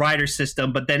greatest rider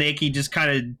system, but then Ikki just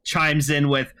kind of chimes in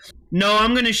with, no,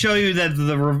 I'm going to show you that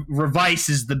the Revice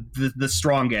is the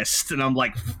strongest. And I'm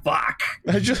like, fuck.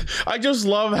 I just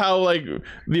love how like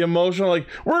the emotional, like,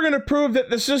 we're going to prove that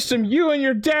the system you and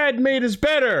your dad made is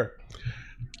better,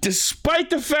 despite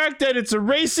the fact that it's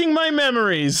erasing my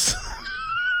memories.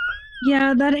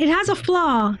 Yeah, that it has a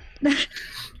flaw.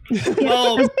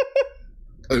 Well,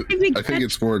 I think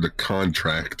it's more the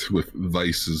contract with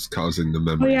Vices causing the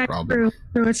memory problem.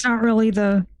 True. It's not really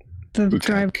the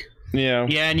drive. Yeah,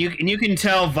 and you can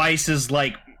tell Vice is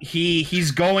like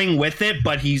he's going with it,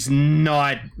 but he's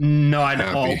not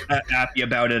all happy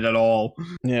about it at all.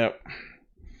 Yeah.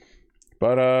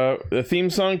 But the theme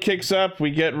song kicks up.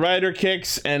 We get rider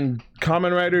kicks, and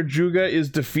Kamen Rider Juga is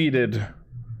defeated.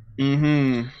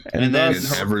 Mm-hmm. And then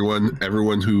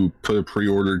everyone who put a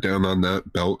pre-order down on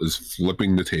that belt is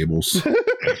flipping the tables.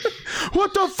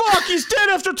 What the fuck? He's dead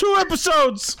after 2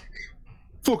 episodes.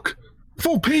 Fuck.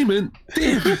 Full payment.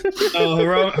 Damn. So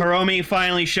Hiromi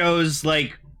finally shows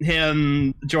like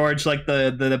him, George, like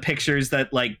the pictures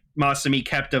that like Masumi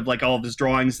kept of like all of his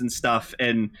drawings and stuff,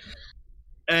 and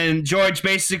George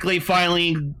basically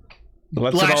finally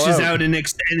lashes out and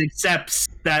accepts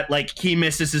that like he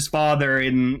misses his father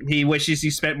and he wishes he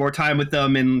spent more time with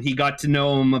them and he got to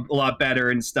know him a lot better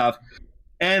and stuff.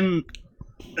 And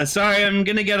sorry, I'm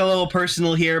gonna get a little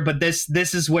personal here, but this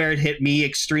is where it hit me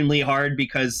extremely hard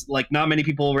because like not many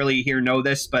people really here know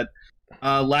this, but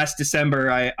last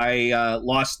December I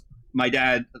lost my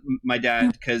dad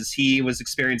because he was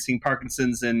experiencing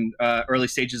Parkinson's and early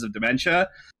stages of dementia.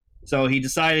 So he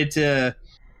decided to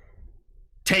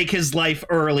take his life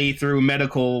early through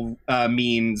medical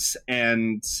means,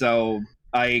 and so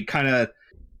I kind of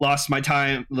lost my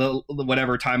time,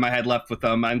 whatever time I had left with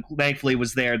them. I thankfully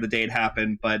was there the day it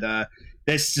happened, but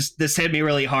this hit me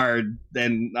really hard,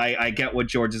 and I get what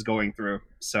George is going through.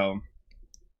 So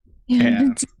yeah.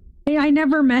 I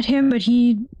never met him, but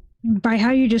by how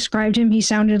you described him, he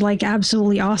sounded like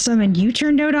absolutely awesome, and you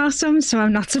turned out awesome, so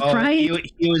I'm not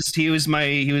surprised. He was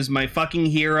my fucking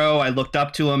hero. I looked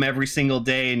up to him every single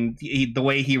day, and the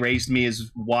way he raised me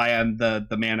is why I'm the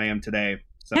man I am today.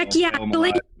 So, Heck yeah, I owe him a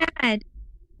Delaney's lot. dad.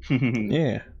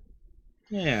 Yeah.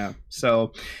 Yeah.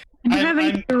 So I do I'm- have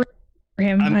anything to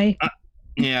remember him. I'm-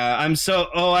 yeah, I'm so.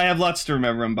 Oh, I have lots to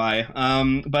remember him by.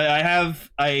 But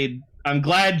I'm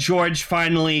glad George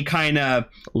finally kind of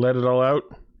Let it all out.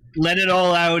 let it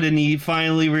all out, and he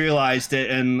finally realized it.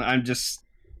 And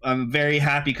I'm very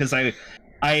happy because I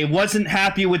wasn't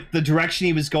happy with the direction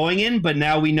he was going in, but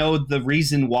now we know the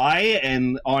reason why.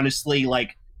 And honestly,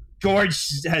 like,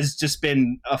 George has just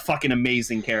been a fucking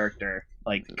amazing character.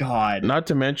 Like, God. Not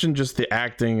to mention, just the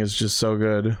acting is just so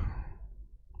good.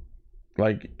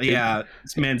 Like, Yeah,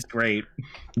 this man's great.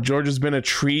 George has been a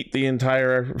treat the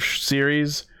entire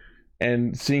series,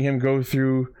 and seeing him go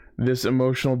through this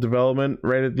emotional development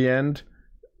right at the end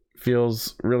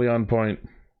feels really on point.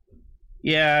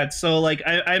 Yeah, so like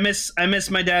I miss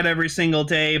my dad every single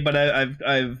day, but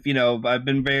I've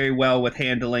been very well with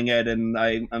handling it, and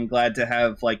I'm glad to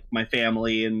have like my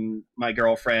family and my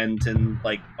girlfriend and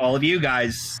like all of you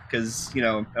guys, because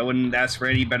I wouldn't ask for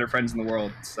any better friends in the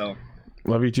world. So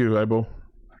Love you too, Ibo.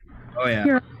 oh yeah,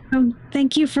 You're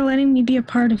thank you for letting me be a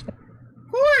part of it.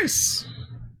 of course.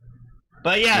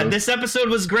 But yeah, this episode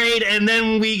was great, and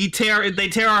then they tear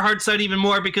our hearts out even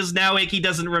more because now Icky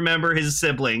doesn't remember his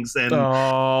siblings, and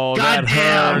Oh, God that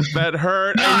damn. hurt. That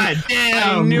hurt. God I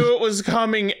damn. knew it was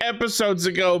coming episodes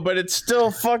ago, but it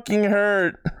still fucking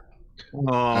hurt.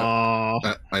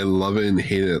 Aww. I love it and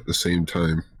hate it at the same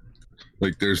time.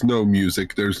 Like, there's no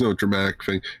music, there's no dramatic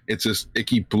thing. It's just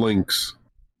Icky blinks.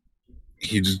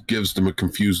 He just gives them a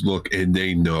confused look, and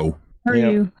they know. How are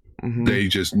Yep. you? Mhm. They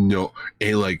just know.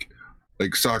 And like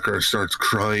Sakura starts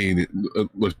crying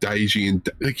with Daiji, and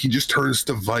like he just turns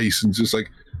to Vice and just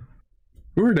like,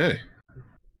 who are they?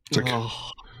 It's like,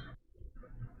 oh,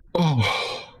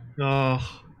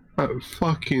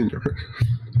 fucking.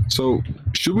 So,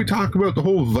 should we talk about the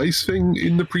whole Vice thing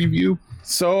in the preview?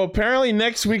 So apparently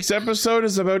next week's episode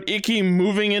is about Icky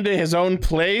moving into his own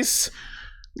place.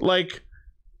 Like,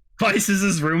 Vice is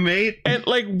his roommate. and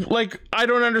like I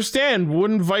don't understand.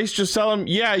 Wouldn't Vice just tell him,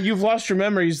 yeah, you've lost your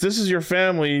memories, this is your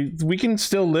family, we can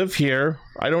still live here.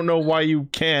 I don't know why you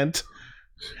can't.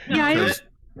 Yeah, I don't.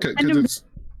 Because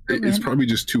it's probably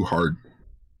just too hard.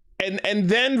 And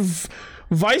then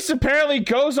Vice apparently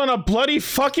goes on a bloody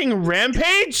fucking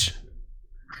rampage?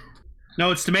 No,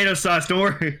 it's tomato sauce. Don't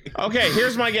worry. Okay,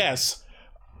 here's my guess.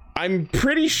 I'm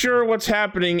pretty sure what's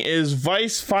happening is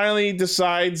Vice finally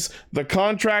decides the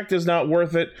contract is not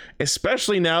worth it,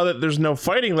 especially now that there's no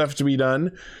fighting left to be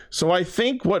done. So I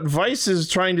think what Vice is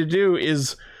trying to do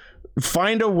is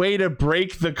find a way to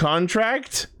break the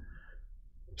contract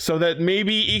so that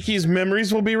maybe Iki's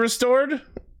memories will be restored.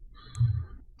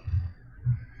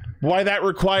 Why that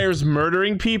requires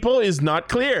murdering people is not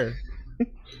clear.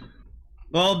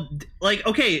 Well, like,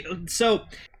 okay, so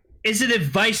is it if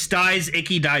Vice dies,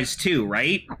 Icky dies too,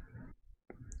 right?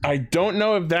 I don't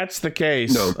know if that's the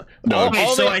case. No, All they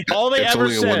it's ever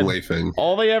only a said, one-way thing.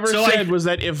 all they ever So said was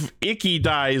that if Icky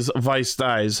dies, Vice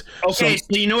dies. Okay, so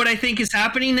you know what I think is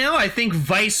happening now? I think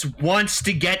Vice wants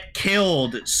to get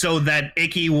killed so that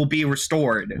Icky will be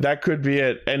restored. That could be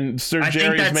it. And Sir I think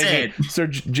Jerry's that's making it. Sir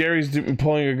Jerry's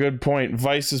pulling a good point.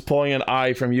 Vice is pulling an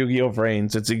eye from Yu-Gi-Oh!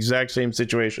 Vrains. It's the exact same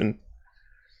situation.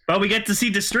 But we get to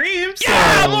see the stream. So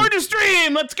Yeah, more to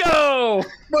stream. Let's go.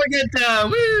 More get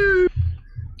woo!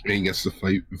 And he gets to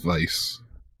fight Vice.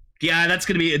 Yeah, that's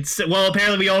gonna be. Well,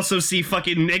 apparently we also see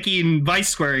fucking Icky and Vice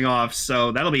squaring off,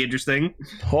 so that'll be interesting.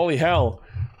 Holy hell!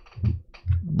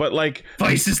 But like,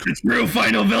 Vice is the true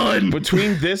final villain.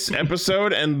 between this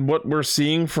episode and what we're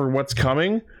seeing for what's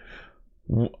coming,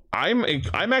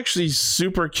 I'm actually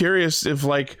super curious if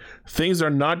like things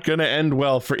are not gonna end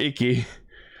well for Icky.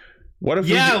 What if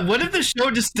What if the show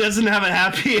just doesn't have a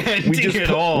happy ending at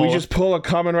all? we just pull a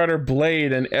Kamen Rider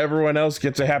Blade and everyone else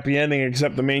gets a happy ending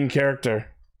except the main character?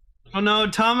 Oh no,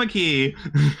 Tamaki!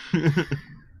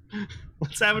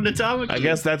 What's happened to Tamaki? I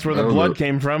guess that's where the I don't blood know.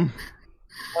 came from.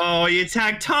 Oh, you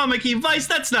attacked Tamaki, Vice.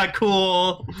 That's not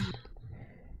cool.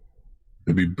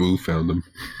 Maybe Boo found him.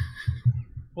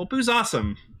 Well, Boo's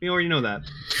awesome. We already know that.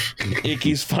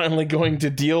 Icky's finally going to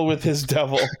deal with his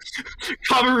devil.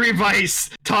 Kamen Vice.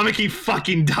 Tamaki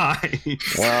fucking dies.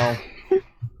 Wow.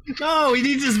 No, we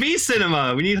need this V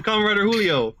cinema. We need Kamen Rider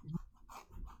Julio.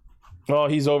 Oh,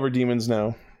 he's over demons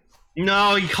now.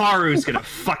 No, Hikaru's gonna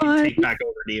fucking take back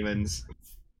over demons.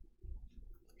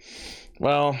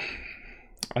 Well,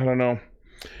 I don't know.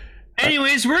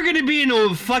 Anyways, we're gonna be in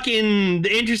a fucking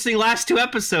interesting last 2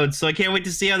 episodes, so I can't wait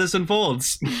to see how this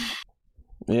unfolds.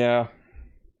 Yeah.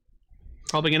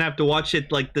 Probably gonna have to watch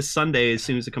it like this Sunday as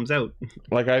soon as it comes out.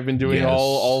 Like I've been doing Yes.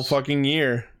 all fucking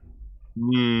year.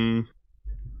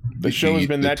 The show has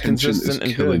been that tension consistent is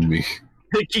and killing good. me.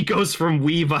 He goes from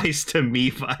Wee Vice to Me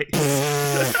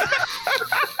Vice.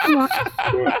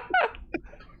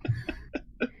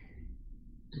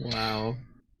 Wow.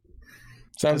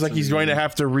 Sounds like he's going to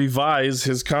have to revise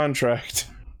his contract.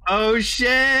 Oh shit!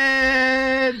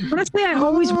 Honestly, I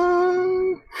always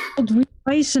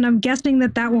replace, and I'm guessing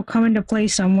that will come into play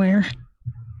somewhere.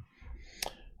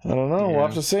 I don't know. Yeah. We'll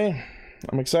have to see.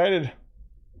 I'm excited.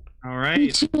 All Me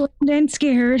right. too, and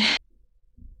scared.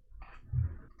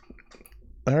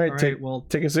 All right, All take right, well-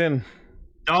 take us in.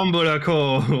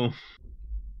 Domburako.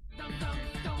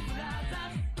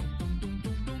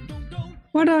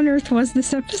 What on earth was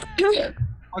this episode?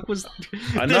 What was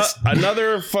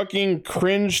Another fucking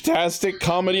cringe-tastic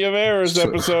comedy of errors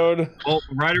episode. Well,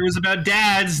 Rider was about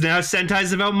dads. Now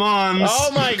Sentai's about moms.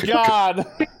 Oh my god!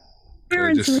 Can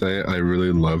I just say I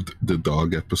really loved the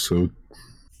dog episode.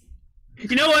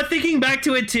 You know what? Thinking back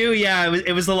to it too, yeah,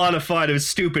 it was a lot of fun. It was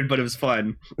stupid, but it was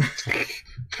fun.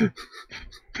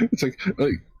 It's like,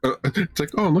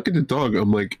 oh, look at the dog.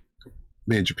 I'm like,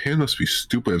 man, Japan must be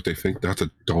stupid if they think that's a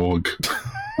dog.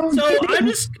 So I'm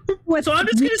just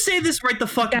gonna say this right the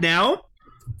fuck now.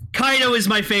 Kaido is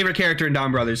my favorite character in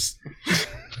Dom Brothers.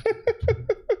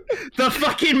 The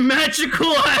fucking magical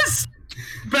ass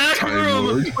back Time room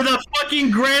Lord. with a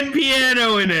fucking grand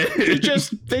piano in it.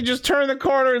 They just turn the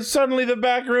corner and suddenly the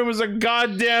back room is a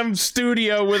goddamn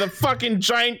studio with a fucking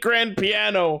giant grand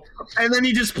piano. And then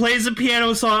he just plays a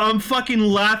piano song. I'm fucking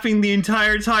laughing the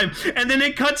entire time. And then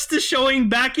it cuts to showing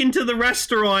back into the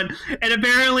restaurant, and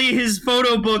apparently his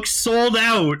photo book sold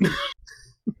out.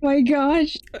 Oh my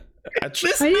gosh.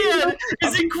 This man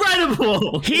is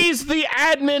incredible. He's the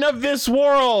admin of this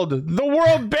world. The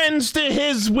world bends to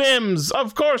his whims.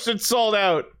 Of course it's sold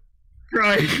out.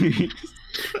 Right.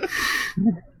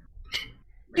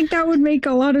 I think that would make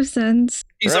a lot of sense.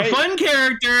 He's Right? a fun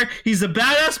character. He's a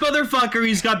badass motherfucker.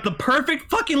 He's got the perfect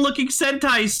fucking looking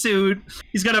Sentai suit.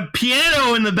 He's got a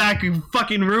piano in the back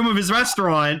fucking room of his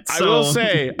restaurant. So.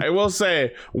 I will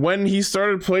say, when he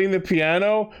started playing the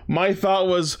piano, my thought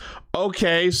was,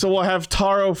 okay, so we'll have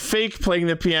Taro fake playing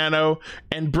the piano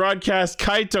and broadcast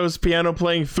Kaito's piano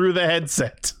playing through the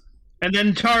headset. And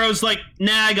then Taro's like,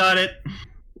 nah, I got it.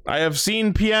 I have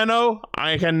seen piano.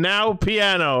 I can now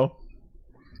piano.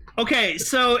 Okay,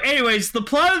 so anyways, the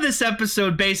plot of this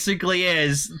episode basically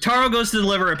is Taro goes to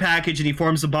deliver a package and he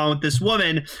forms a bond with this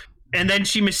woman, and then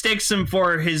she mistakes him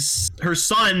for her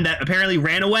son that apparently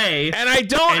ran away. And I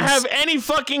don't have any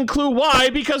fucking clue why,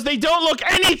 because they don't look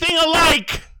anything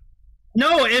alike.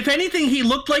 No, if anything, he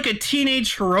looked like a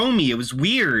teenage Hiromi. It was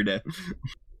weird.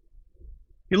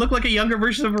 He looked like a younger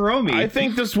version of Hiromi. I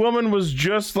think this woman was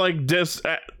just like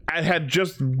had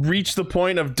just reached the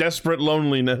point of desperate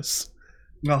loneliness.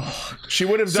 Oh. She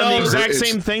would have done the So- exact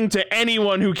same thing to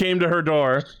anyone who came to her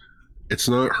door. It's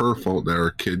not her fault that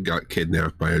her kid got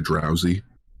kidnapped by a drowsy.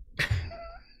 Or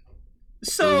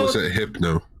So was it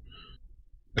Hypno?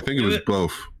 I think it was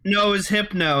both. no, it was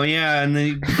Hypno, yeah, and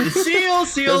the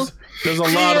seal. There's a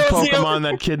lot of Seal. Pokemon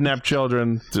that kidnap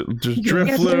children. There's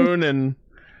Drifloon and...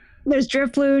 There's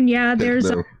Drifloon, yeah, there's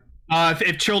Hypno.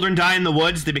 If children die in the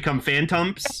woods, they become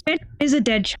phantoms. it is a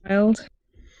dead child.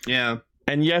 Yeah.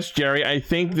 And yes, Jerry, I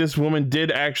think this woman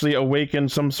did actually awaken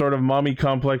some sort of mommy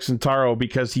complex in Taro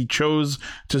because he chose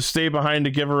to stay behind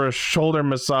to give her a shoulder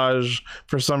massage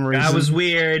for some reason.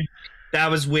 That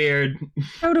was weird.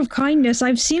 Out of kindness,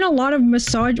 I've seen a lot of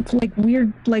massage, like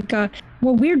weird, like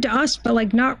weird to us, but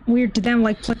like not weird to them,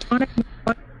 like platonic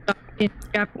massage in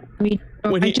Japanese.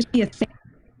 So When it he- might just be a thing.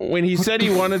 When he said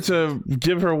he wanted to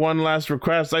give her one last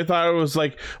request, I thought it was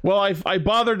like, well, I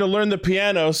bothered to learn the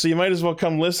piano, so you might as well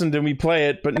come listen to me play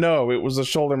it. But no, it was a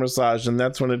shoulder massage, and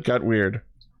that's when it got weird.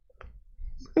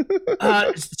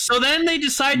 So then they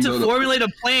decide to formulate a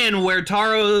plan where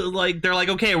Taro, like, they're like,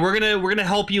 okay, we're gonna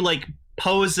help you, like,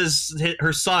 pose as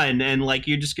her son, and like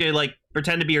you're just gonna like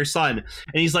pretend to be her son.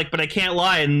 And he's like, but I can't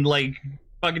lie, and like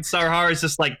fucking Sarahara is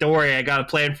just like, don't worry, I got a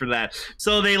plan for that.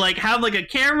 So they like have like a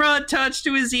camera attached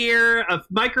to his ear, a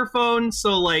microphone,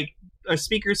 so like a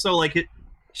speaker, so like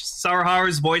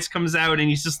Sarahara's voice comes out, and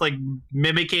he's just like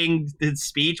mimicking his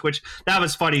speech, which that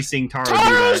was funny seeing Taro do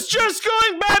Taro's that. just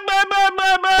going blah blah blah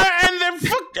blah blah, and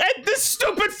this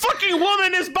stupid fucking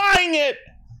woman is buying it.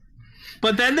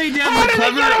 But then they did How the did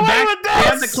they clever get away with they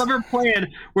have the this? clever plan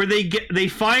where they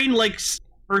find like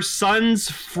her son's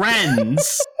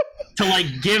friends to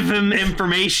like give him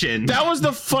information. That was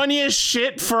the funniest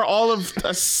shit for all of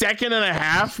a second and a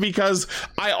half, because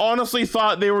I honestly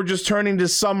thought they were just turning to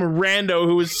some rando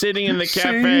who was sitting in the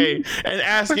cafe and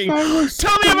asking,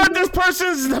 tell me about this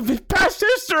person's past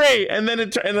history. And then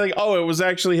it was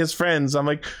actually his friends. I'm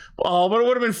like, oh, but it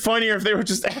would have been funnier if they were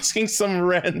just asking some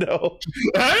rando.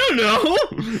 I don't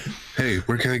know. Hey,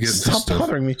 where can I get this Stop stuff?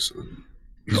 bothering me.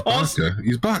 He's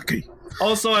Baki.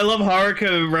 Also, I love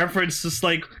Haruka reference just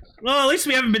like, well, at least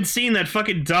we haven't been seeing that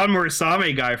fucking Don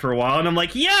Murasame guy for a while. And I'm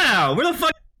like, yeah, where the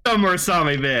fuck has Don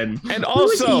Murasame been? And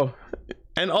also,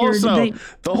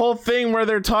 the whole thing where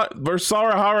where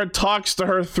Sarahara talks to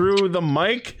her through the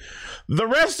mic, the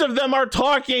rest of them are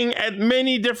talking at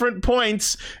many different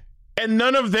points, and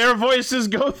none of their voices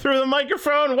go through the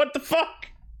microphone. What the fuck?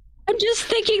 I'm just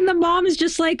thinking the mom is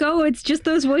just like, oh, it's just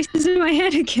those voices in my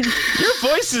head again. Your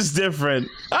voice is different.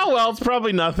 Oh well, it's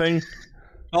probably nothing.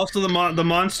 Also, the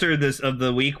monster of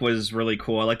the week was really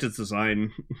cool. I liked its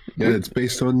design. Yeah, it's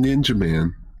based on Ninja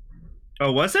Man.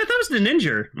 Oh, was that? That was the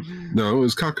Ninja. No, it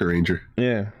was Cocker Ranger.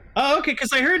 Yeah. Oh, okay.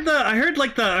 Because I heard the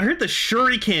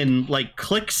shuriken like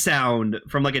click sound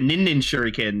from like a Ninja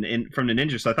shuriken from the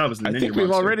Ninja. So I thought it was the Ninja. I think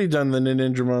we've already done the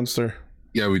Ninja monster.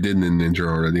 Yeah, we did Ninja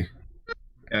already.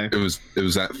 Okay. It was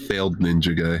that failed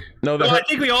ninja guy. No, I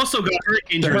think we also got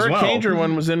Hurricane the as well. Hurricane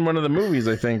one was in one of the movies,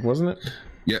 I think, wasn't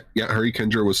it? Yeah, Hurricane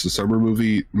was the summer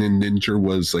movie. Ninja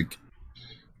was like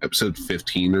episode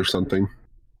 15 or something.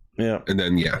 Yeah. And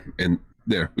then and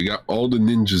there we got all the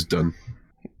ninjas done.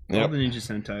 All the Ninja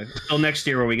Sentai. Till next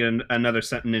year, where we get another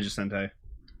Ninja Sentai.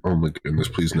 Oh my goodness!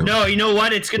 Please no. No, you know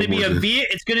what? It's gonna be a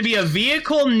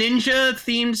vehicle ninja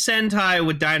themed Sentai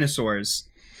with dinosaurs.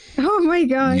 Oh my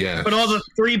god. Yeah. Put all the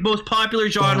three most popular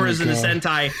genres in the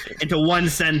Sentai into one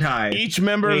Sentai. Each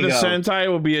member of the Sentai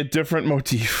will be a different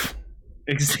motif.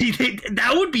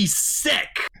 That would be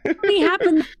sick. What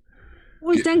happened?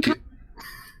 Was Zenkai?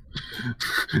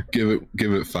 Give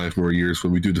it 5 more years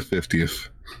when we do the 50th.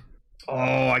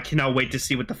 Oh, I cannot wait to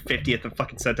see what the 50th of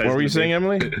fucking Sentai is. What were you saying,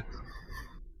 Emily?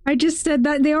 I just said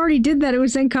that they already did that. It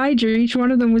was Zenkaiger. Each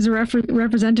one of them was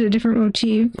represented a different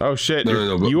motif. Oh shit!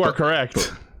 No, you are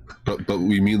correct. But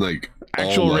we mean like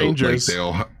actual all rangers.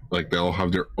 Like they all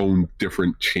have their own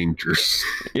different changers.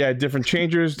 Yeah, different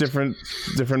changers, different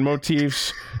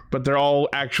motifs, but they're all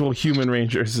actual human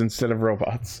rangers instead of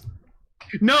robots.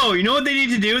 No, you know what they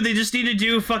need to do? They just need to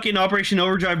do fucking Operation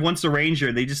Overdrive once a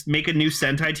Ranger. They just make a new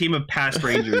Sentai team of past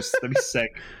Rangers. That'd be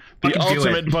sick. The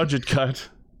ultimate budget cut.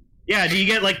 Yeah, do you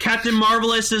get like Captain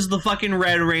Marvelous as the fucking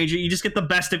Red Ranger? You just get the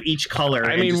best of each color.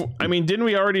 I mean, didn't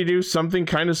we already do something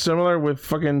kind of similar with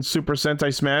fucking Super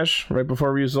Sentai Smash right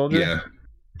before Ryu's Soldier? Yeah.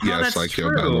 Yeah, that's Psycho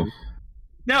true. Battle.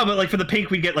 No, but like for the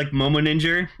pink, we'd get like Momo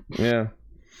Ninja. Yeah.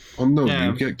 Oh no,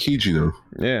 you get Kijino.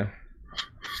 Yeah.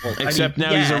 Well, except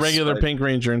now he's a regular Pink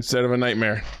Ranger instead of a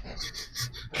nightmare.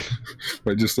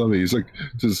 I just love it. He's like,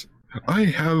 I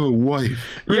have a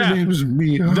wife. Her name's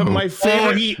Mio. My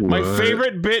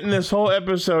favorite bit in this whole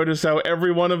episode is how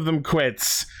every one of them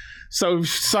quits. So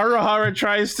Sarahara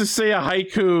tries to say a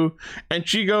haiku, and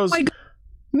she goes,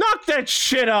 knock that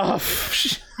shit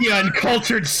off. You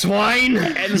uncultured swine.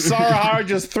 And Sarahara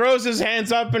just throws his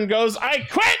hands up and goes, I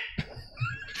quit!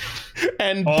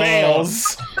 And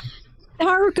bails.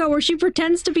 Haruka, where she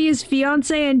pretends to be his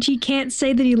fiance and she can't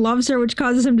say that he loves her, which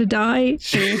causes him to die.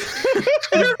 Her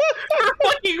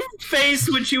fucking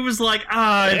face when she was like,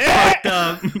 it's fucked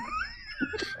up.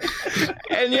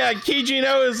 And yeah,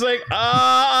 Kijino is like,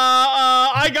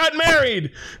 I got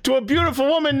married to a beautiful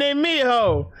woman named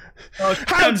Miho.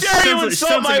 How dare you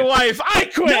insult my wife?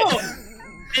 I quit.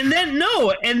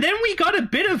 No. And then we got a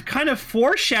bit of kind of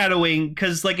foreshadowing,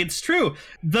 because like it's true.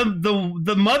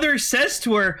 The mother says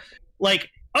to her,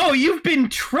 like, oh, you've been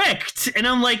tricked. And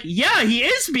I'm like, yeah, he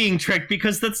is being tricked,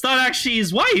 because that's not actually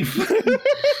his wife.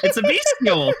 It's a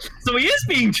bestial. So he is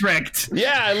being tricked.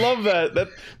 Yeah, I love that.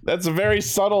 That's a very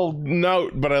subtle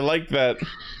note, but I like that.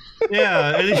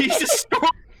 Yeah, and he just stormed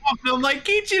off, and I'm like,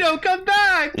 Kichiro, come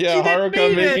back. Yeah,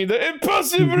 Haruka making the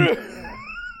impossible.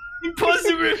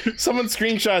 Impossible. Someone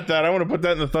screenshot that. I want to put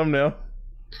that in the thumbnail.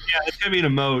 Yeah, it's gonna be an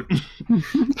emote.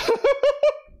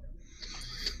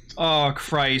 Oh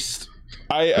Christ!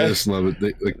 I just love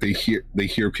it. They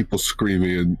hear people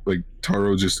screaming, and like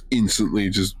Taro just instantly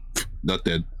just not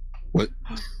dead. What?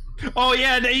 Oh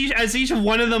yeah, as each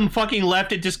one of them fucking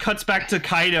left, it just cuts back to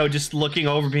Kaido just looking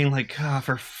over, being like,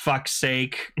 for fuck's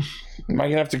sake. Am I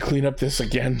gonna have to clean up this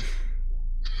again?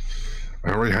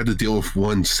 I already had to deal with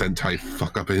one Sentai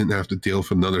fuck up. I didn't have to deal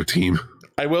with another team.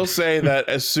 I will say that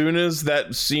as soon as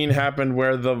that scene happened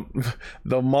where the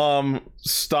mom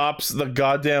stops the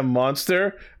goddamn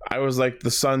monster, I was like,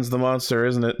 the son's the monster,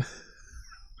 isn't it?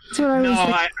 That's what I was No,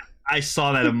 thinking. I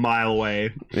saw that a mile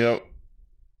away. Yep.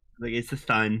 Like, it's the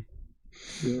son.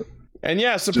 And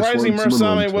yeah, surprisingly, want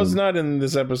someone Murasame on was time. not in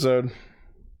this episode.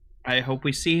 I hope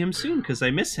we see him soon because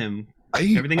I miss him.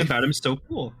 I Everything about him is so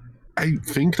cool.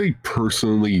 think they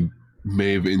personally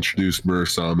may have introduced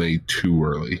Murasame too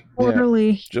early.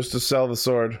 Orderly. Just to sell the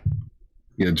sword.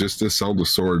 Yeah, just to sell the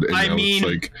sword, and I now mean, it's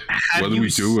like, Have what do you we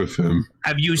do with him?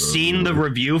 Have you seen the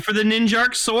review for the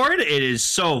Ninjark sword? It is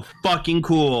so fucking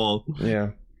cool.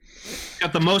 Yeah.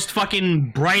 Got the most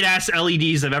fucking bright ass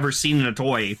LEDs I've ever seen in a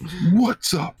toy.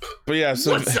 What's up? But yeah,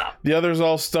 so What's up? the others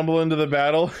all stumble into the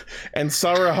battle, and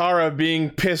Sarahara,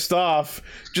 being pissed off,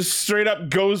 just straight up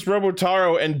goes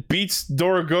Robotaro and beats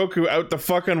Dorogoku out the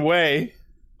fucking way.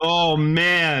 Oh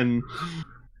man.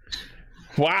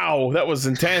 Wow, that was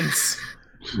intense.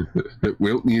 We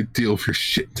don't need to deal for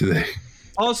shit today.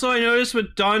 Also, I noticed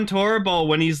with Don Toribal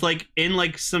when he's like in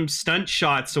like some stunt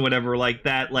shots or whatever like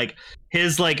that, like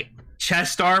his like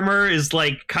chest armor is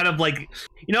like kind of like,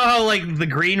 you know how like the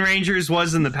Green Rangers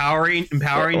was in the Power Or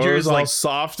it Rangers, was all like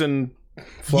soft and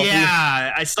fluffy.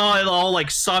 yeah, I saw it all like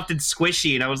soft and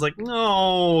squishy, and I was like,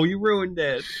 no, you ruined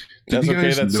it. That's Did you okay,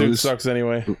 guys that suit notice sucks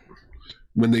anyway.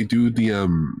 when they do the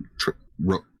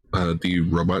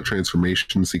robot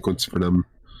transformation sequence for them?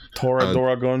 Tora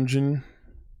Gonjin.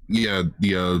 Yeah,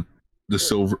 the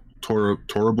silver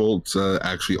Tora bolts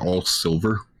actually all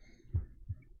silver.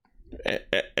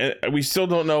 We still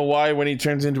don't know why when he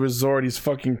turns into his Zord he's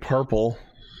fucking purple.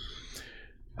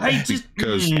 I just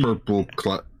Because purple.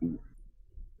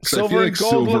 Silver and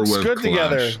gold looks would've good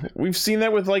together. clashed. We've seen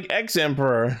that with like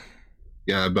X-Emperor.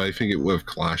 Yeah, but I think it would have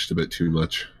clashed a bit too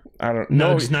much. I don't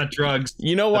know. no, it's not drugs.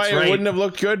 You know why That's it right. wouldn't have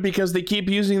looked good? Because they keep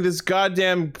using this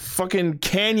goddamn fucking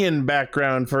canyon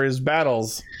background for his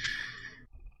battles.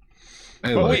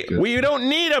 I But like it. we don't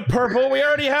need a purple. We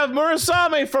already have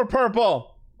Murasame for purple.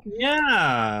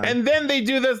 Yeah. And then they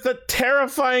do the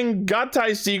terrifying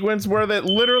Gatai sequence where they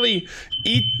literally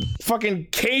fucking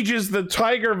cages the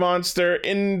tiger monster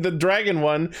in the dragon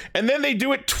one, and then they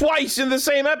do it twice in the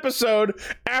same episode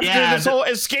after this whole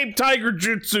escape tiger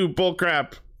jutsu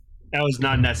bullcrap. That was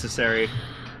not necessary.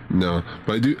 No,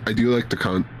 but I do like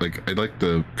I like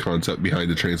the concept behind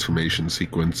the transformation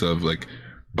sequence of like,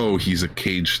 oh, he's a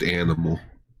caged animal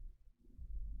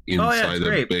inside a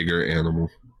great. bigger animal.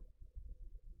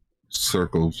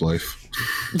 Circle of life.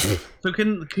 So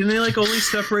can they like only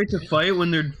separate to fight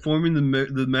when they're forming the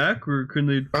mech, or can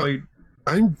they fight?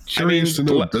 I'm curious to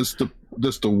know, le-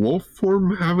 does the wolf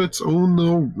form have its own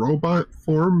though robot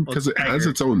form? Because it has tiger.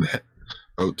 its own head.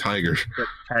 Oh, tiger.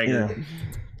 Tiger.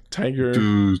 Tiger.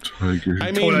 Dude, tiger. I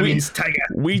What mean, that we, means tiger.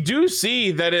 we do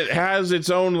see that it has its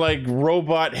own like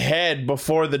robot head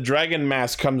before the dragon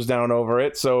mask comes down over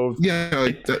it. So yeah,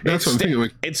 like, that's what I'm thinking.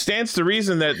 Like, it stands to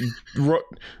reason that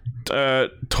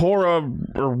Tora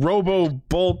or Robo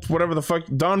Bolt, whatever the fuck,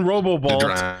 Don Robo the Bolt.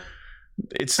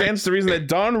 It stands to reason that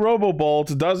Don Robo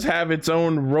Bolt does have its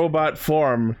own robot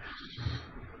form.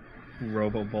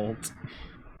 Robobolt.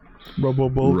 Robo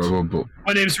Bolt. Robo.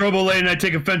 My name's Robolane, and I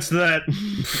take offense to that.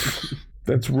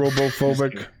 That's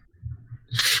robophobic.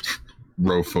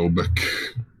 Rophobic.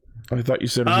 I thought you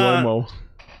said Uh, Romo.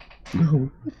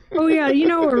 No. Oh yeah, you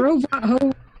know a robot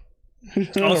hoe.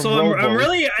 Also, Robo.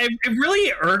 it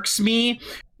really irks me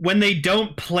when they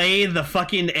don't play the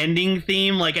fucking ending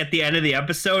theme like at the end of the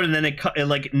episode, and then it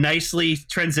like nicely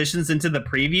transitions into the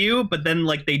preview, but then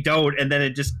like they don't, and then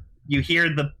it just you hear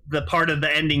the part of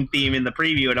the ending theme in the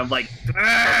preview, and I'm like,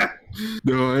 ah!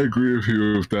 No, I agree with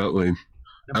you with that, Lane.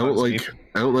 That I don't bugs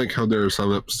me. like how there are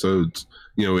some episodes,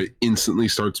 you know, it instantly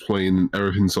starts playing and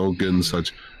everything's all good and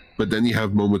such, but then you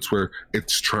have moments where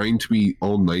it's trying to be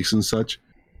all nice and such,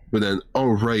 but then,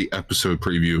 oh right, episode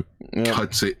preview, Yeah.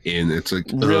 cuts it in. It's like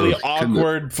Really ugh, couldn't it-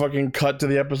 awkward fucking cut to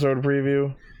the episode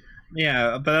preview.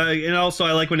 Yeah, but and also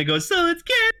I like when it goes, so let's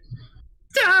get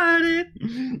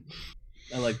started.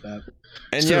 I like that.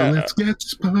 And So yeah, let's get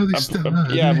this party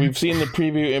started. yeah, we've seen the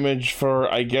preview image for,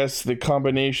 I guess, the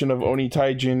combination of Oni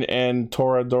Taijin and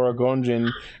Tora Dorogonjin,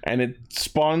 and it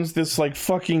spawns this like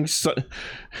fucking.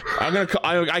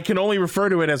 I can only refer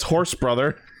to it as Horse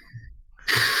Brother.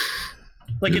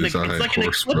 Like It is a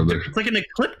horse, brother. It's like an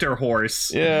ecliptor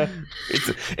horse. Yeah,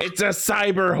 it's a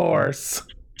cyber horse.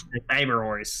 A cyber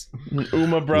horse.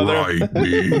 Uma brother. Ride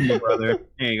me. Brother.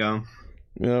 There you go.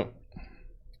 Yep.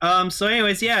 So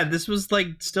anyways, yeah, this was like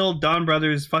still Don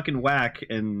Brothers fucking whack,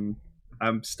 and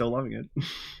I'm still loving it.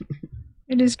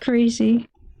 It is crazy.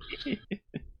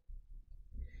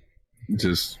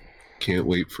 just can't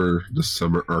wait for the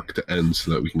summer arc to end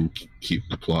so that we can keep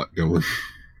the plot going.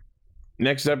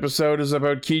 Next episode is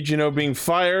about Kijino being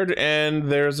fired,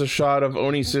 and there's a shot of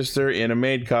Oni's sister in a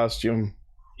maid costume.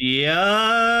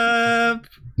 Yep.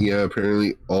 Yeah,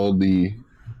 apparently all the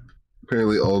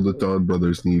Dawn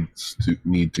brothers need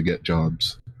to get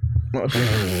jobs.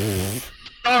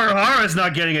 Hara's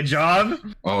not getting a job.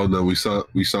 Oh no, we saw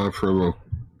a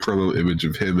promo image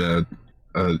of him at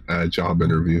a job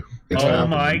interview. It's happening.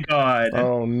 My god.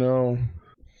 Oh no.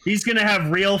 He's gonna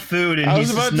have real food, and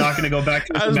he's just not gonna go back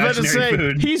to his imaginary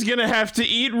food. He's gonna have to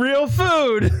eat real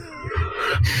food.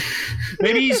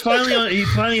 Maybe he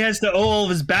finally has to owe all of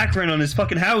his back rent on his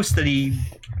fucking house that he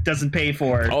doesn't pay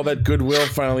for. All that goodwill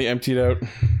finally emptied out.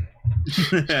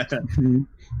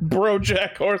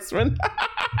 BoJack Horseman.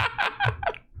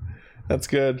 That's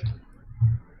good.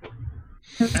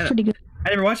 That's pretty good. I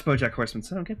never watched BoJack Horseman,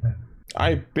 so I don't get that.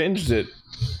 I binged it.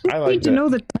 I need like to it. know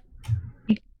that.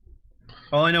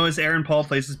 All I know is Aaron Paul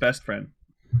plays his best friend.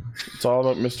 It's all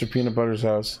about Mr. Peanut Butter's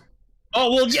house.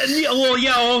 Oh well,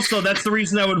 yeah. Also, that's the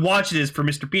reason I would watch it is for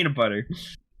Mr. Peanut Butter.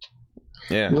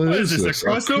 Yeah. What is this, a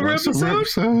crossover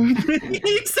episode?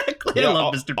 Exactly. Yeah, I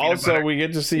love Mr. Peanut also, Butter. we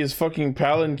get to see his fucking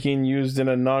palanquin used in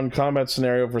a non-combat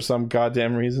scenario for some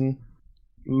goddamn reason.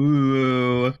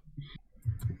 Ooh.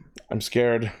 I'm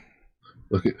scared.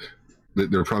 Look at,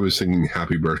 they're probably singing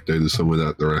 "Happy Birthday" to someone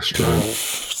at the restaurant.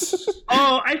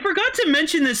 Oh, I forgot to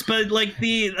mention this, but like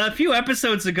a few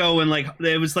episodes ago, when like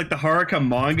it was like the Haruka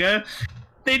manga,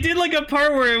 they did like a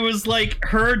part where it was like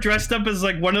her dressed up as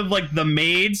like one of like the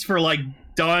maids for like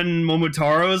Don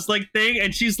Momotaro's like thing,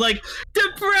 and she's like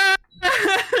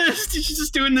depressed. She's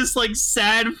just doing this like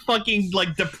sad fucking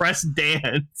like depressed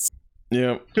dance.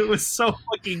 Yeah. It was so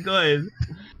fucking good.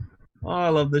 Oh, I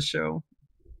love this show.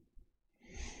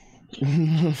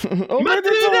 Oh,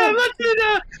 Matsuda!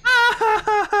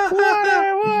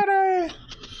 Water!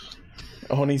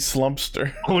 Oni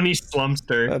Slumpster. Oni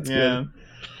Slumpster. That's yeah.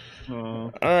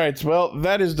 good. Alright, well,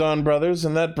 that is Dawn Brothers,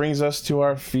 and that brings us to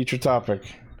our feature topic.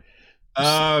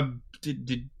 Shooting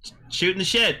the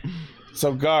shit.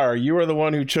 So, Gar, you are the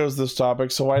one who chose this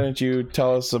topic, so why don't you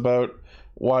tell us about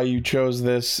why you chose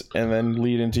this and then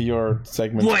lead into your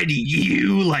segment? Why do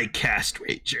you like Cast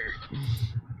Ranger?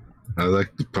 I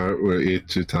like the part where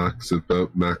Ichi talks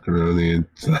about macaroni and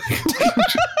I like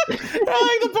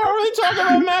the part where they talk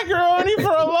about macaroni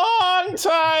for a long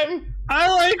time. I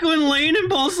like when Lane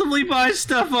impulsively buys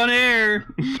stuff on air.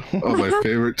 Oh, my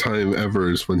favorite time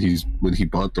ever is when he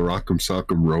bought the Rock'em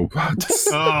Sock'em robots.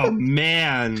 Oh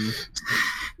man!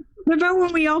 What about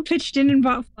when we all pitched in and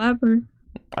bought Flapper?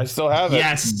 I still have it.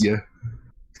 Yes. Yeah.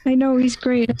 I know he's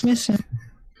great. I miss him.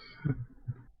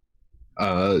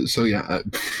 So yeah.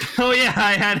 Oh yeah,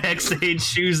 I had X-Age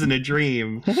shoes in a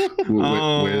dream.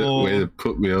 Way to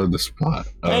put me on the spot.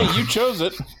 Hey, you chose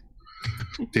it.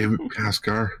 Damn it,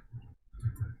 Kaskar.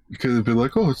 You could have been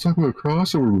like, oh, let's talk about a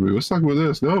crossover movie. Let's talk about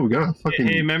this. No, we got fucking.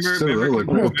 Hey, remember like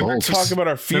real adults. Talk about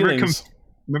our feelings.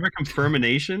 Remember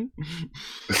Confirmation?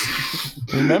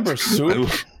 Remember Soup?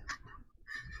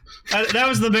 That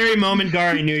was the very moment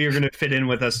Gary knew you were going to fit in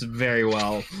with us very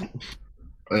well.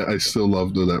 I still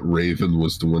love though that Raven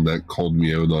was the one that called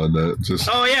me out on that. Just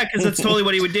oh yeah, because that's totally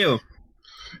what he would do.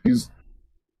 He's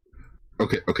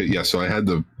okay. Yeah, so I had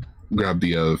to grab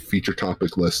the feature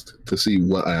topic list to see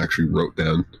what I actually wrote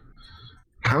down.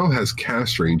 How has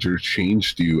Cast Ranger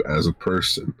changed you as a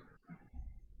person?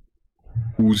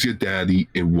 Who's your daddy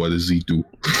and what does he do?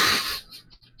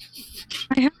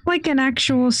 I have like an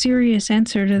actual serious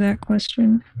answer to that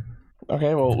question.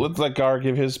 Okay, well, let's let Gar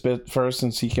give his bit first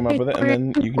since he came up with it,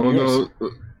 and then you can do yours.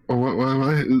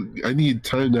 I need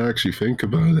time to actually think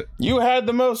about it. You had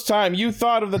the most time. You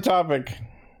thought of the topic.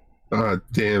 Ah,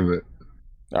 damn it.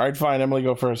 All right, fine. Emily,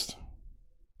 go first.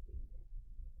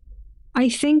 I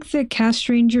think that Cast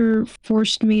Ranger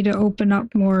forced me to open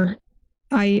up more.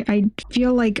 I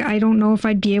feel like I don't know if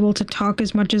I'd be able to talk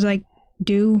as much as I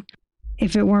do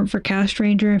if it weren't for Cast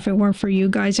Ranger, if it weren't for you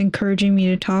guys encouraging me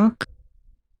to talk.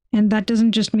 And that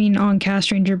doesn't just mean on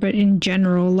Cast Ranger, but in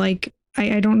general. Like,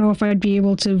 I don't know if I'd be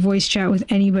able to voice chat with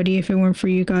anybody if it weren't for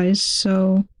you guys.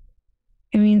 So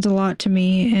it means a lot to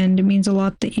me, and it means a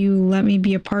lot that you let me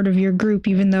be a part of your group,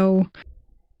 even though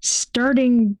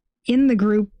starting in the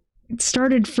group, it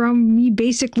started from me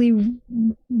basically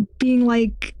being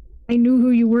like, I knew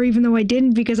who you were even though I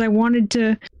didn't, because I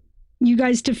wanted you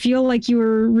guys to feel like you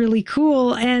were really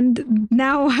cool, and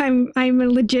now I'm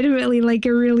legitimately like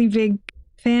a really big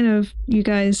fan of you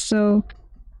guys. So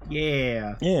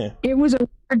Yeah. Yeah. It was a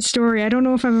weird story. I don't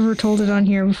know if I've ever told it on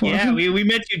here before. Yeah, we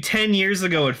met you 10 years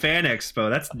ago at Fan Expo.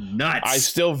 That's nuts. I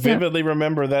still vividly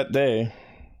remember that day.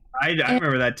 I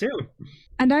remember that too.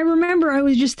 And I remember I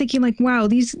was just thinking like, wow,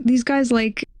 these guys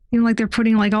like, you know, like they're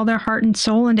putting like all their heart and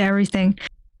soul into everything.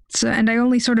 So, and I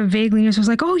only sort of vaguely was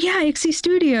like, oh yeah, Ixie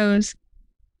Studios.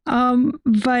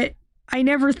 But I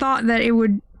never thought that it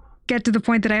would get to the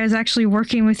point that I was actually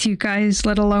working with you guys,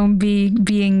 let alone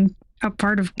being a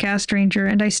part of Cast Ranger.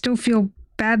 And I still feel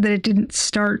bad that it didn't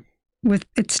start with,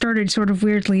 it started sort of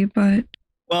weirdly, but.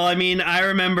 Well, I mean, I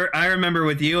remember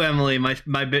with you, Emily, my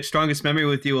strongest memory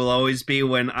with you will always be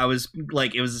when I was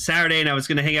like, it was a Saturday and I was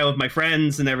going to hang out with my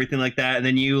friends and everything like that. And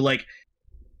then you like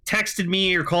texted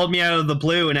me or called me out of the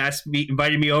blue and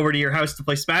invited me over to your house to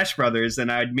play Smash Brothers.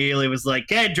 And I immediately was like,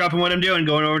 hey, dropping what I'm doing,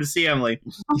 going over to see Emily.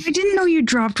 Oh, I didn't know you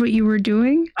dropped what you were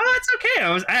doing. Oh, it's okay.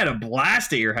 I had a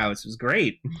blast at your house. It was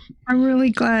great. I'm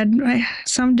really glad.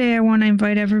 Someday I want to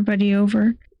invite everybody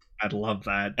over. I'd love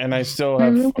that. And I still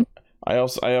have... I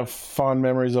have fond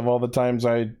memories of all the times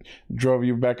I drove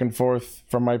you back and forth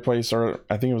from my place, or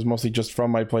I think it was mostly just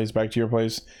from my place back to your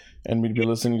place, and we'd be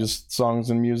listening to songs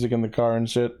and music in the car and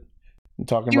shit, and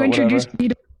talking about whatever. You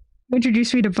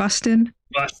introduced me to Bustin.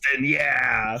 Bustin',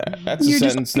 yeah. That's a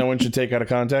sentence no one should take out of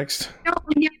context. No,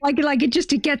 yeah, like it gets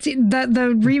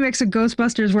the remix of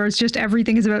Ghostbusters where it's just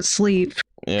everything is about sleep.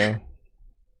 Yeah.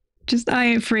 Just I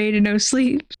ain't afraid of no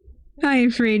sleep. I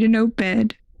ain't afraid of no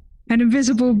bed. An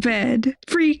invisible bed.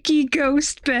 Freaky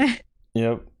ghost bed.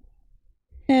 Yep.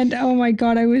 And oh my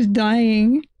god, I was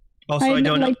dying. Also,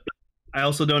 I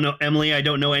also don't know, Emily, I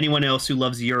don't know anyone else who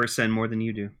loves Urisen more than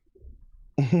you do.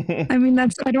 I mean,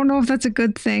 I don't know if that's a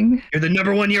good thing. You're the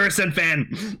number one Urisen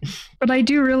fan. But I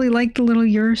do really like the little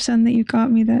Urisen that you got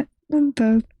me, that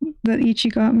Ichi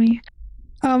got me.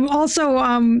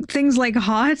 Also, things like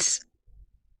Hot,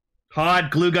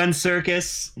 Glue Gun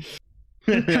Circus.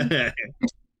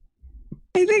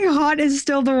 I think Hot is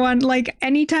still the one. Like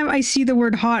anytime I see the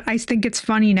word hot, I think it's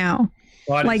funny now.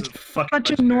 Hot like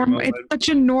such a normal. It's such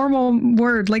a normal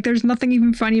word. Like there's nothing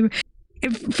even funny.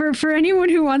 For anyone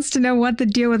who wants to know what the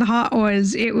deal with Hot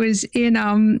was, it was in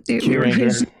it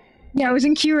was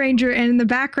in Q Ranger, and in the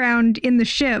background in the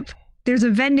ship, there's a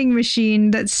vending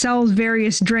machine that sells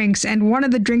various drinks, and one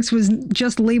of the drinks was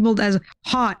just labeled as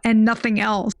hot and nothing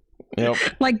else. Yep.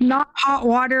 Like not hot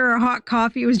water or hot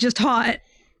coffee. It was just hot.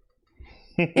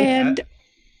 And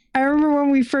I remember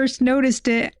when we first noticed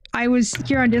it, I was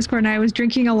here on Discord and I was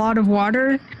drinking a lot of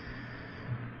water.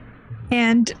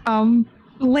 And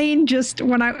Lane just,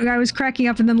 when I was cracking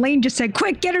up, and then Lane just said,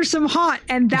 quick, get her some hot.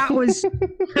 And that was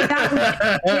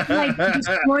it, like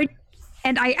destroyed.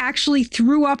 And I actually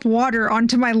threw up water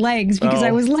onto my legs because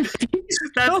I was laughing.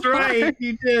 That's right,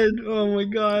 you did. Oh my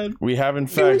god. We have in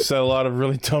fact said a lot of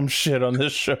really dumb shit on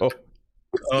this show.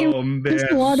 Oh man,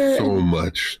 so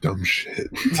much dumb shit.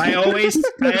 I always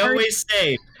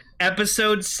say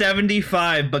episode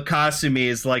 75 Bakasumi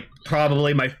is like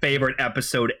probably my favorite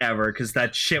episode ever because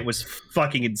that shit was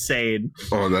fucking insane.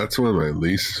 Oh, that's one of my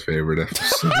least favorite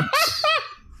episodes.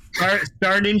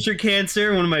 Star Ninja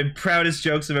Cancer, one of my proudest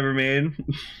jokes I've ever made.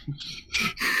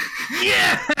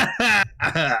 Yeah,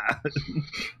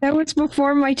 that was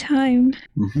before my time.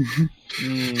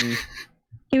 It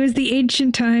was the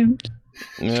ancient time.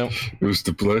 Yeah, it was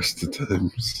the blessed of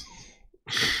times.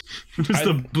 It was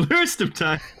the blurst of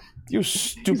time. You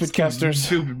stupid casters.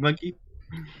 Stupid monkey.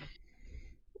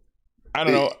 I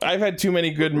don't know. I've had too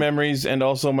many good memories, and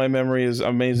also my memory is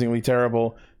amazingly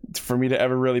terrible for me to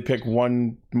ever really pick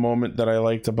one moment that I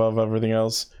liked above everything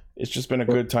else. It's just been a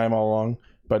good time all along,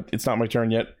 but it's not my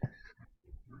turn yet.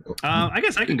 I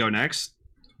guess I can go next.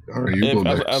 All right, you go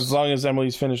next. As long as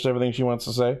Emily's finished everything she wants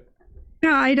to say.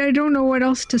 Yeah, I don't know what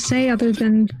else to say other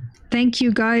than thank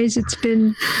you guys. It's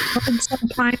been some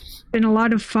time. It's been a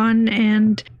lot of fun,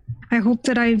 and I hope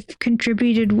that I've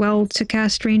contributed well to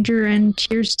Cast Ranger, and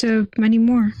cheers to many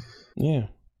more. Yeah.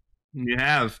 You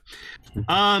have.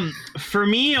 For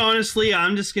me, honestly,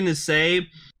 I'm just gonna say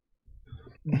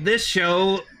this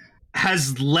show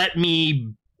has let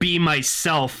me be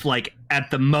myself, like, at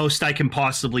the most I can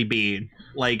possibly be.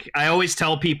 Like, I always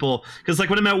tell people, because like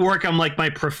when I'm at work, I'm like my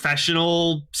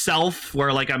professional self,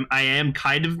 where like I am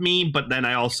kind of me, but then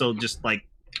I also just like,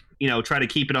 you know, try to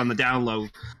keep it on the down low.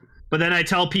 But then I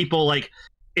tell people, like,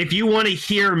 if you want to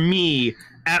hear me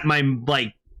at my,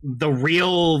 like, the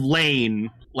real lane,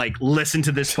 like, listen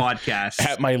to this podcast.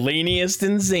 At my laniest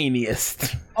and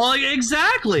zaniest. Oh,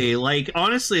 exactly. Like,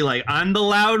 honestly, like, I'm the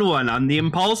loud one. I'm the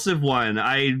impulsive one.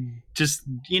 I just,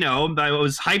 I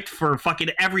was hyped for fucking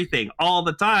everything all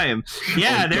the time.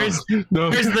 Yeah, there's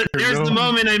the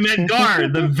moment I met Gar,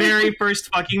 the very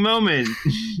first fucking moment.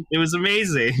 It was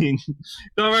amazing.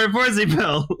 Go right for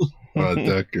Bill.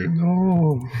 Decker,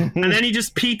 no. And then he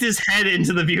just peeked his head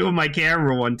into the view of my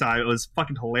camera one time. It was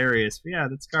fucking hilarious. But yeah,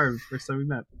 that's Gar, first time we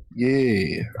met.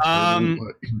 Yeah.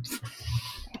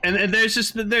 And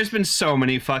there's been so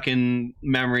many fucking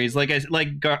memories. Like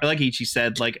Ichi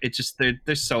said, like it's just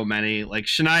there's so many. Like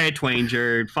Shania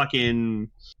Twanger, fucking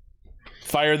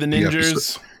Fire the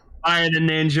Ninjas.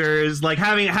 Like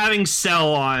having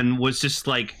Cell on was just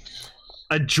like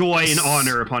a joy and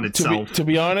honor upon itself. To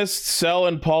be honest, Cell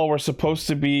and Paul were supposed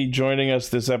to be joining us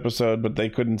this episode, but they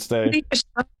couldn't stay.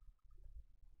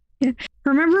 Yeah.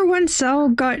 Remember when Cell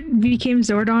became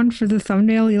Zordon for the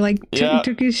thumbnail? He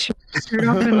took his shirt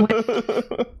off and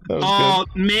oh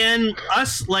man,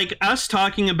 us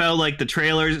talking about like the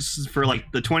trailers for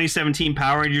like the 2017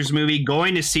 Power Rangers movie,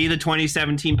 going to see the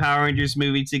 2017 Power Rangers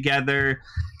movie together,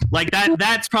 like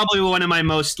that's probably one of my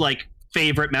most like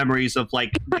favorite memories of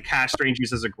like the Cast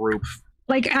Rangers as a group.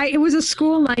 It was a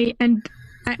school night,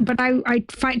 but I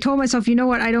told myself, you know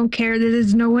what? I don't care.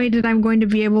 There's no way that I'm going to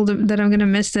be able to, that I'm going to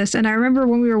miss this. And I remember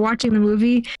when we were watching the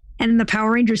movie and the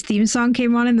Power Rangers theme song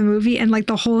came on in the movie and like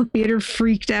the whole theater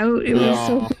freaked out. It was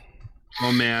so...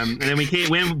 Oh man. And then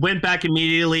we went back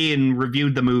immediately and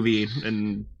reviewed the movie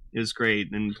and it was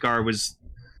great. And Gar was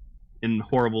in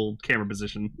horrible camera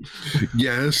position.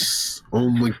 Yes. Oh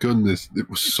my goodness. It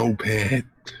was so bad.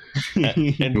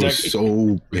 It was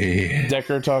so bad.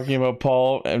 Decker talking about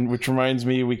Paul, and which reminds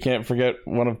me, we can't forget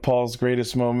one of Paul's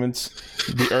greatest moments,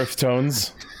 the Earth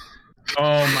tones.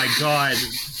 Oh my god.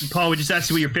 Paul, we just asked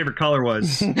you what your favorite color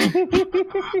was. I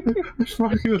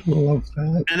fucking love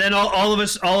that. And then all of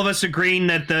us agreeing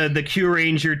that the Q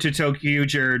Ranger to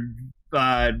Tokyuger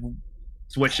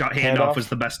switch handoff was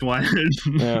the best one.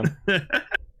 Yeah.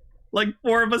 Like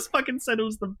 4 of us fucking said it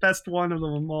was the best one of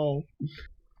them all.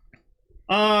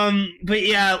 But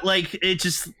yeah, like it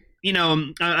just,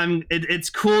 it's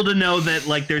cool to know that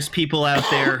like there's people out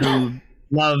there who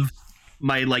love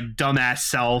my like dumbass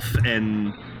self,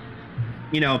 and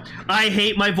I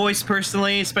hate my voice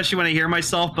personally, especially when I hear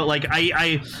myself, but like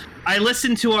I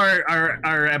listen to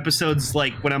our episodes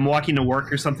like when I'm walking to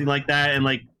work or something like that, and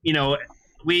like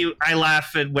I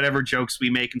laugh at whatever jokes we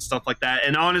make and stuff like that.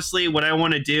 And honestly, what I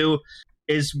want to do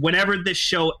is whenever this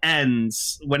show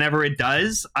ends, whenever it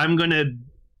does, I'm going to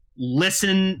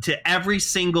listen to every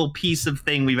single piece of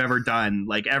thing we've ever done.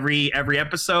 Like every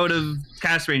episode of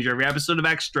Cast Ranger, every episode of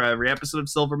Extra, every episode of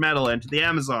Silver Medal, and to the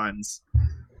Amazons.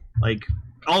 Like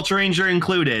Ultra Ranger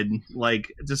included.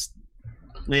 Like just,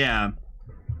 yeah.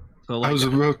 So, like, I was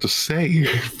about to say.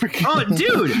 Oh,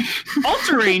 dude!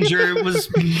 Ultra Ranger was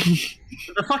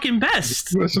the fucking best.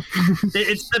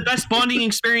 It's the best bonding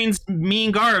experience me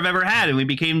and Gar have ever had, and we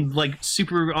became like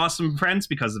super awesome friends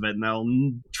because of it, and I'll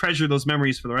treasure those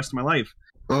memories for the rest of my life.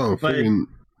 Oh,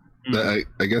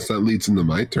 I guess that leads into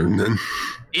my turn then.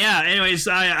 Yeah, anyways,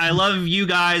 I love you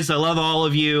guys. I love all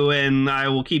of you, and I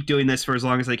will keep doing this for as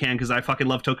long as I can because I fucking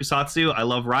love Tokusatsu. I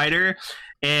love Rider,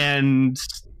 and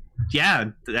yeah,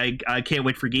 I can't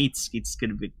wait for Geats. Geats is going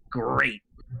to be great.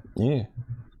 Yeah.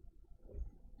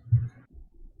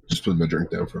 Just put my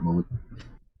drink down for a moment.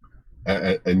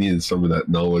 I needed some of that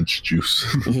knowledge juice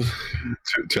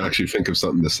to actually think of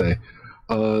something to say.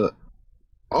 I'll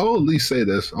at least say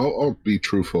this. I'll be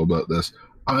truthful about this.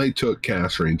 I took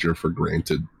Cast Ranger for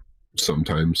granted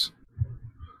sometimes.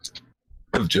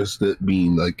 Of just it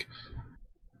being like,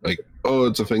 oh,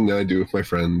 it's a thing that I do with my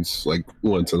friends, like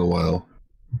once in a while.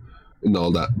 And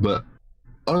all that, but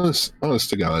honest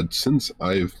to God, since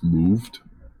I've moved,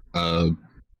 I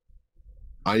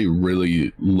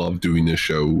really love doing this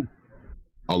show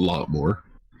a lot more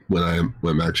when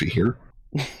I'm actually here.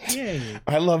 Yay.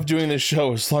 I love doing this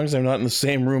show as long as I'm not in the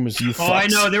same room as you. Oh, fucks. I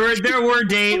know there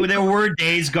were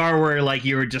days, Gar, where like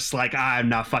you were just like, I'm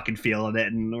not fucking feeling it,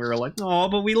 and we were like, oh,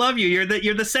 but we love you. You're the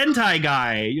Sentai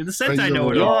guy. You're the Sentai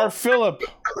know-it-all. You're our Philip.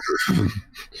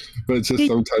 But it's just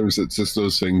sometimes it's just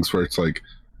those things where it's like,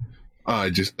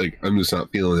 I'm just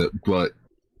not feeling it. But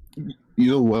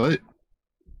you know what?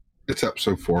 It's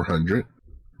episode 400.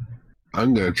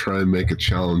 I'm gonna try and make a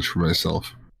challenge for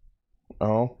myself.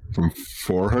 Oh. From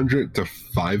 400 to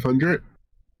 500,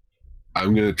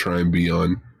 I'm gonna try and be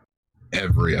on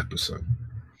every episode.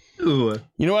 Ooh.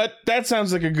 You know what? That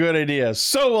sounds like a good idea.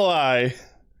 So will I.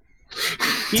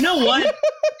 You know what?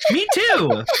 Me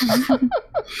too.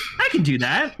 I can do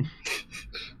that.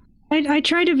 I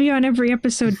try to be on every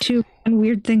episode too, and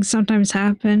weird things sometimes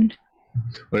happen.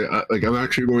 I'm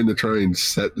actually going to try and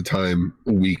set the time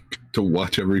a week to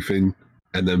watch everything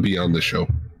and then be on the show.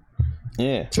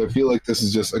 Yeah. So I feel like this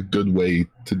is just a good way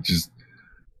to just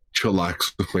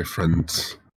chillax with my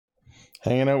friends.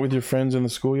 Hanging out with your friends in the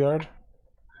schoolyard?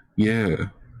 Yeah.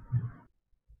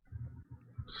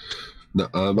 No,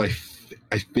 I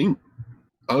think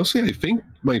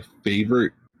my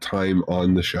favorite time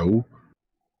on the show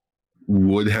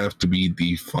would have to be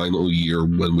the final year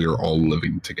when we were all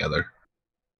living together.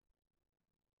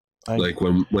 Like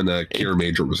when Kira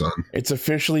Major was on. It's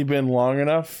officially been long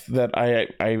enough that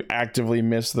I actively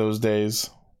miss those days.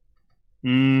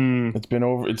 It's been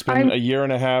a year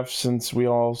and a half since we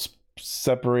all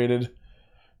separated,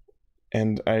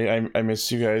 and I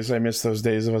miss you guys. I miss those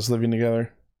days of us living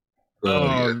together. Oh,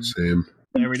 yeah, same.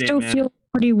 Every day, I still man. feel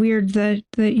pretty weird that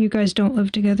you guys don't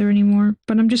live together anymore.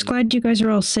 But I'm just glad you guys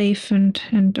are all safe and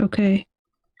okay.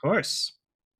 Of course.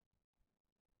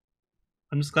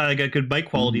 I'm just glad I got good bike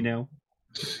quality now.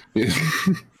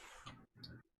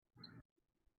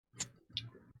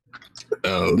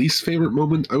 Least favorite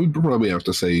moment, I would probably have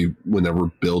to say whenever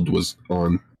Build was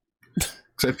on.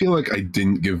 Because I feel like I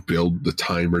didn't give Build the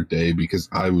time or day because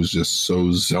I was just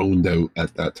so zoned out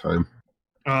at that time.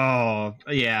 Oh,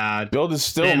 yeah. Build is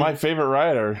still my favorite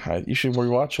rider. You should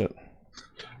rewatch it.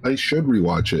 I should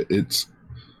rewatch it.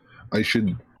 I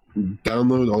should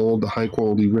download all the high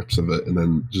quality rips of it and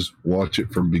then just watch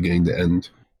it from beginning to end.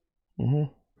 Mm-hmm.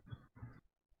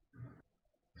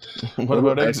 What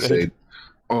about X8?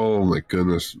 Oh my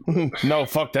goodness! No,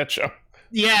 fuck that show.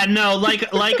 Yeah, no,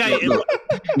 like no.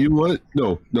 You know what?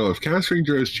 No. If Cast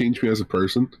Ranger has changed me as a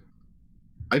person,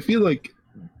 I feel like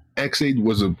X8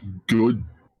 was a good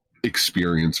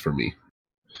experience for me.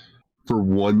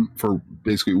 For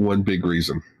basically one big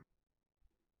reason.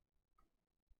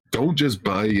 Don't just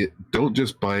buy it. Don't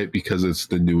just buy it because it's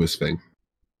the newest thing.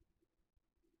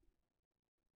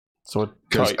 So it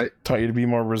taught you to be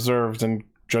more reserved and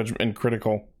and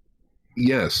critical.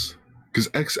 Yes, because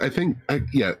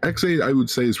X8 I would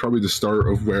say is probably the start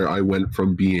of where I went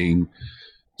from being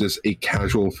just a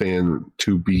casual fan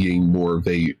to being more of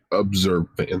a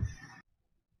observed fan.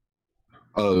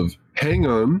 Of hang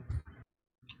on,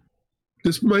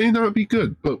 this might not be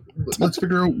good, but let's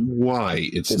figure out why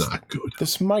it's not good.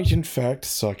 This might, in fact,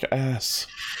 suck ass.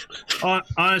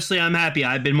 Honestly, I'm happy.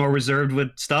 I've been more reserved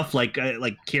with stuff like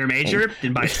Kira Major.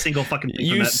 Didn't buy a single fucking thing.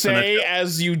 You say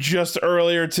as you just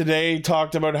earlier today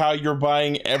talked about how you're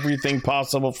buying everything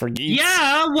possible for geeks.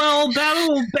 Yeah, well,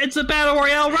 it's a Battle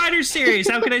Royale Rider series.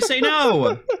 How can I say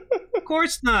no? Of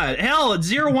course not. Hell, at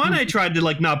 01, I tried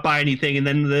to not buy anything, and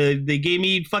then they gave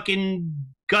me fucking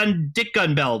dick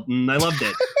gun belt, and I loved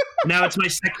it. Now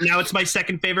it's my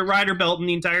second favorite rider belt in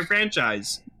the entire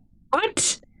franchise.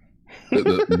 What?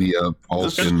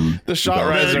 The shot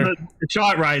riser. The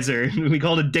shot riser. We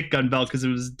called it dick gun belt because it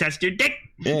was test your dick.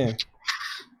 Yeah.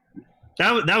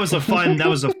 That was a fun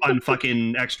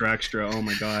fucking extra. Oh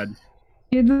my god.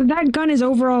 Yeah, that gun is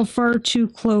overall far too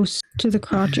close to the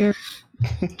crotch area.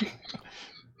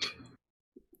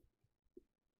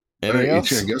 Anything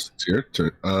else? I guess it's your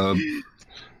turn.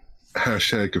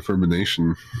 Hashtag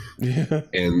Affirmation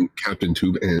and Captain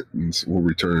Tube Ants will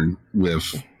return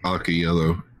with Aki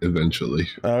Yellow eventually.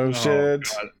 Oh shit.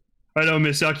 I don't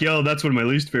miss Aki Yellow. That's one of my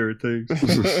least favorite things.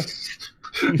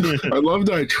 I love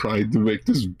that I tried to make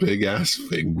this big ass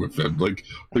thing with him.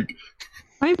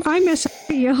 I miss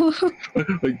Yellow.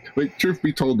 like truth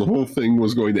be told, the whole thing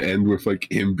was going to end with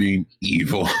him being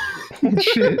evil.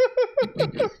 Shit.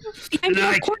 And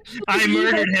I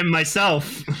murdered him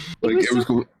myself.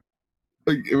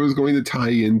 It was going to tie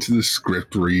into the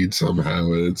script read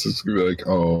somehow, and it's just gonna be like,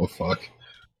 oh fuck.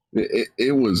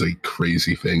 It was a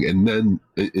crazy thing, and then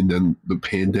the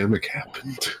pandemic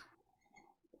happened.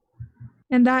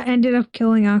 And that ended up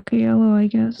killing Akiello, I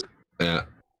guess. Yeah.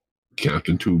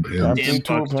 Captain Tube Hands. Damn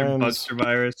Bugster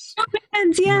virus.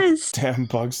 Hands, yes. Damn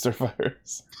Bugster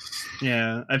virus.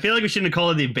 Yeah, I feel like we shouldn't have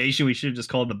called it the invasion. We should have just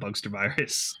called it the Bugster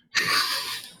virus.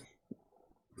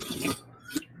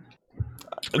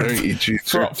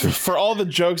 For all the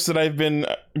jokes that I've been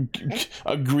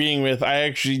agreeing with, I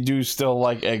actually do still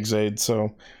like X8,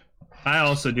 so I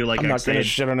also do like I'm X8. not gonna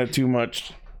shit on it too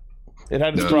much. It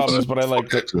had its problems, but I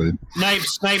liked it.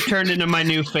 Snipe turned into my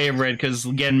new favorite because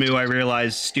Genmu, I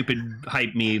realized, stupid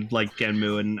hype me like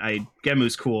Genmu, and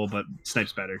Genmu's cool, but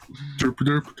Snipe's better. Was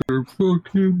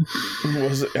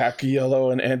it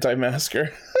Akiello and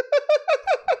Anti-Masker?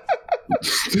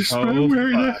 I'm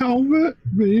wearing a helmet,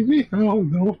 maybe? I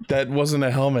don't know. That wasn't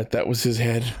a helmet, that was his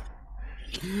head.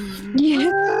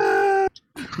 Yeah.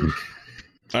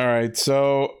 Alright,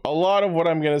 so a lot of what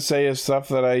I'm going to say is stuff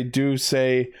that I do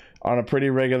say on a pretty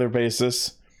regular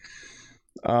basis.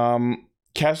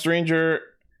 Cast Ranger,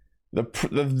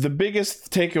 the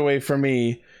biggest takeaway for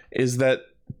me is that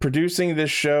producing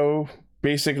this show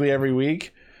basically every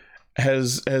week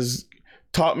has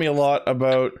taught me a lot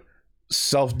about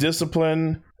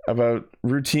self-discipline, about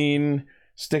routine,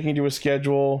 sticking to a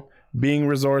schedule, being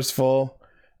resourceful.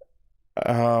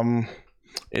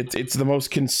 It's the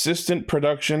most consistent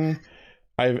production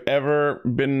I've ever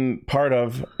been part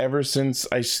of ever since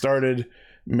I started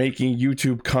making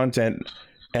YouTube content.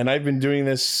 And I've been doing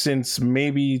this since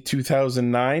maybe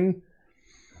 2009.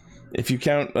 If you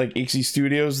count like Ixie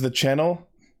Studios, the channel,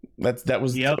 that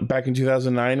was back in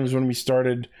 2009 was when we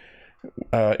started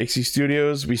Ixie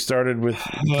Studios. We started with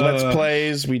Let's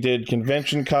Plays, we did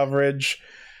convention coverage,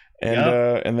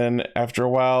 and then after a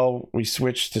while we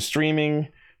switched to streaming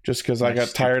just because I got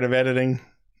tired of editing.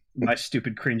 My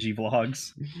stupid cringy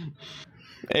vlogs.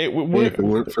 If it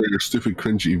weren't for your stupid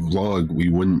cringy vlog, we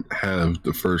wouldn't have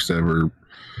the first ever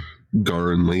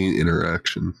Gar and Lane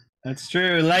interaction. That's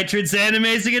true. Lightrid's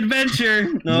Amazing Adventure.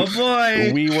 Oh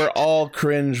boy. We were all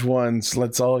cringe once.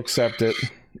 Let's all accept it.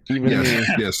 Even me.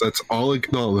 Yes, that's all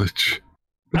acknowledge.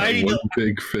 One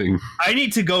big thing. I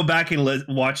need to go back and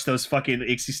watch those fucking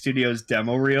Ixie Studios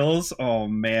demo reels. Oh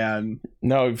man.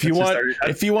 No, if you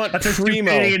want that's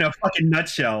primo in a fucking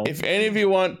nutshell. If any of you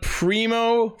want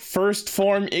primo first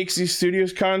form Ixie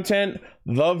Studios content,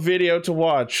 the video to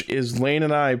watch is Lane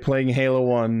and I playing Halo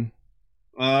 1.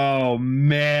 Oh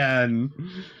man.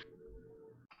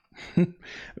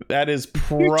 That is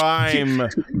prime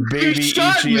baby Ichi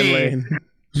and Lane.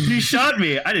 He shot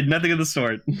me. I did nothing of the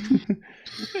sort.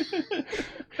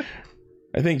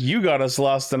 I think you got us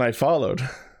lost and I followed.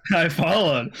 I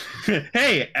followed.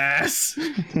 Hey, ass.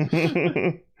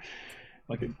 Fucking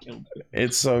killed me.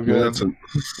 It's so good. Yeah,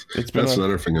 that's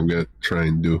another thing I'm going to try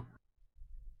and do.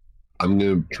 I'm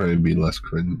going to try and be less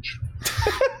cringe.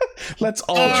 Let's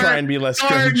all try and be less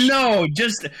cringe. No,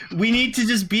 we need to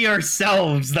just be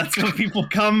ourselves. That's what people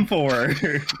come for.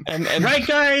 And right,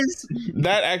 guys?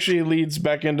 That actually leads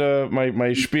back into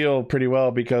my spiel pretty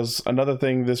well, because another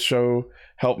thing this show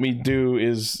helped me do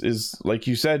is like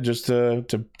you said, just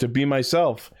to be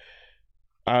myself.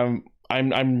 I'm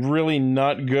really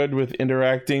not good with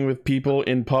interacting with people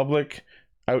in public,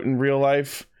 out in real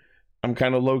life. I'm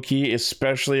kind of low key,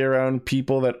 especially around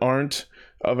people that aren't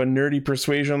of a nerdy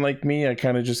persuasion like me. I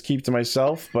kind of just keep to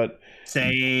myself, but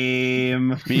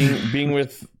same. Being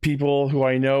with people who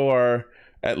I know are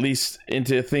at least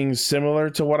into things similar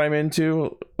to what I'm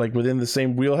into, like within the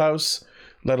same wheelhouse,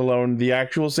 let alone the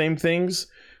actual same things,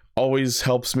 always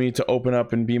helps me to open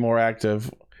up and be more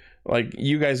active. Like,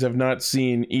 you guys have not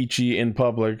seen Ichi in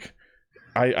public.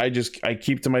 I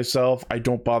keep to myself. I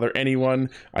don't bother anyone.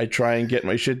 I try and get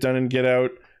my shit done and get out.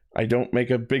 I don't make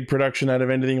a big production out of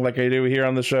anything like I do here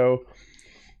on the show.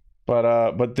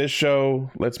 But this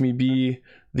show lets me be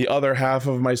the other half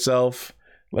of myself.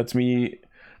 Lets me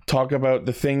talk about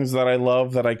the things that I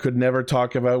love that I could never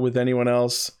talk about with anyone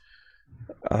else.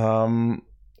 I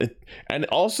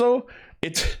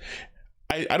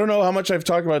don't know how much I've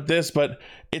talked about this, but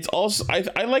it's also,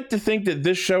 I like to think that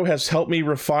this show has helped me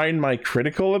refine my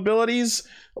critical abilities.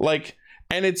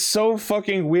 And it's so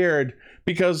fucking weird,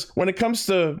 because when it comes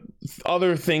to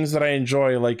other things that I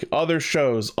enjoy, like other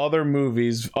shows, other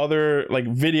movies, other like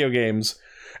video games,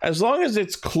 as long as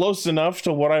it's close enough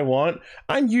to what I want,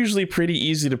 I'm usually pretty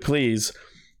easy to please.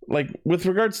 Like, with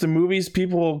regards to movies,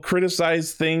 people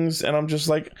criticize things and I'm just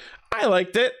like, I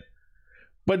liked it.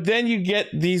 But then you get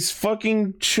these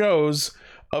fucking shows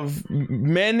of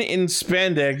men in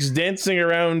spandex dancing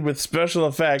around with special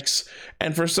effects,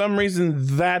 and for some reason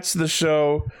that's the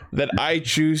show that I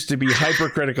choose to be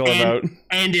hypercritical about.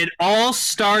 And it all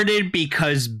started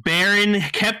because Baron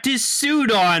kept his suit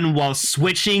on while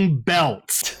switching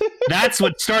belts. That's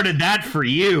what started that for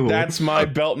you. That's my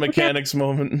belt mechanics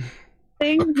moment.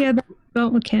 Yeah, that's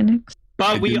belt mechanics.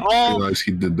 But we all realize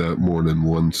he did that more than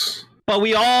once. But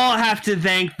we all have to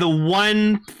thank the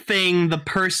one thing, the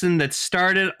person that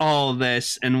started all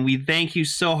this, and we thank you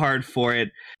so hard for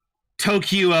it.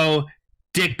 Tokyo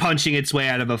dick punching its way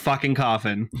out of a fucking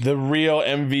coffin. The real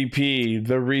MVP,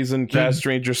 the reason Cast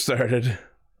Ranger started.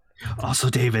 Also,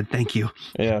 David, thank you.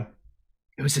 Yeah.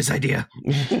 It was his idea.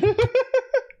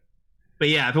 But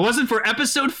yeah, if it wasn't for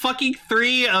episode fucking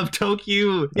 3 of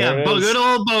Tokyo, good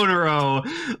old Bonero.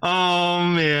 Oh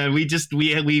man,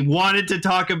 we wanted to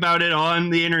talk about it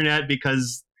on the internet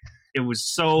because it was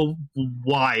so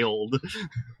wild.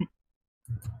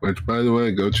 Which, by the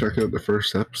way, go check out the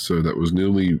first episode that was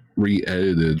newly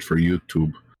re-edited for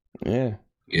YouTube. Yeah.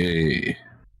 Yay.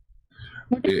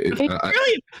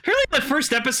 Apparently, the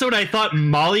first episode, I thought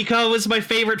Malika was my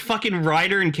favorite fucking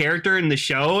writer and character in the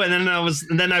show, and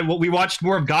then we watched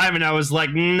more of Gaim, and I was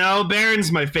like, no,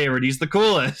 Baron's my favorite. He's the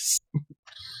coolest.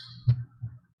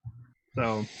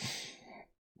 So,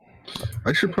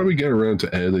 I should probably get around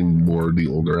to adding more of the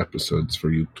older episodes for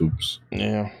YouTube's.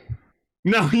 Yeah.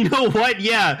 no, you know what?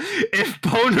 Yeah, if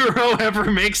Bonero ever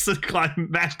makes the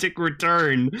climactic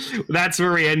return, that's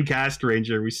where we end Cast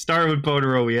Ranger. We start with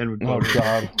Bonero, we end with Oh Bonero.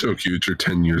 God. So cute, you're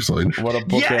 10 years later. What a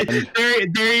book Yeah, end.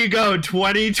 there you go.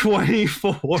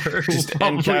 2024. Just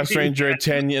end Cast Ranger at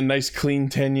 10, a nice clean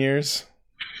 10 years.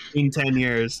 in 10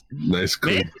 years. Nice,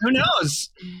 clean. Maybe, who knows?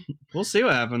 We'll see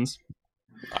what happens.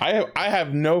 I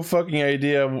have no fucking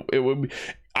idea. It would be.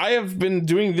 I have been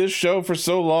doing this show for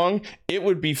so long. It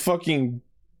would be fucking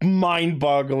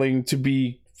mind-boggling to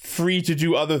be free to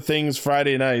do other things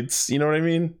Friday nights. You know what I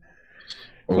mean?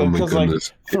 Oh my Because, like,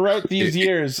 goodness. throughout these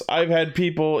years, I've had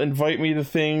people invite me to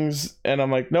things, and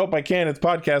I'm like, nope, I can't. It's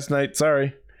podcast night.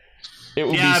 Sorry. It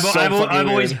would Yeah, be I've- so I've fucking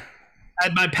always- weird.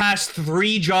 At my past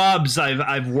 3 jobs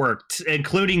I've worked,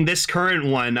 including this current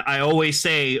one, I always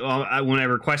say when I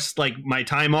request like my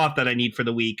time off that I need for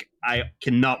the week, I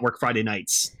cannot work Friday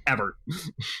nights ever.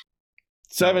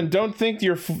 Seven, don't think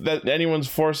that anyone's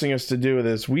forcing us to do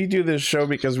this. We do this show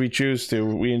because we choose to.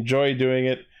 We enjoy doing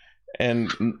it,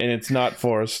 and it's not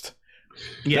forced.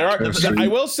 Yeah, I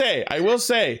will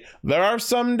say, there are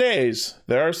some days,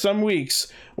 there are some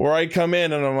weeks where I come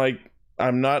in and I'm like,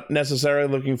 I'm not necessarily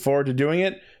looking forward to doing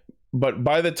it, but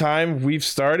by the time we've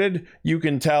started, you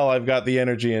can tell I've got the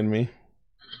energy in me.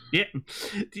 yeah.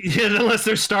 Unless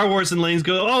there's Star Wars and Lane's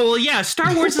go, oh well, yeah,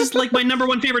 Star Wars is like my number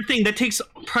 1 favorite thing that takes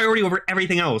priority over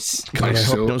everything else. God, I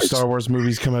hope no Star Wars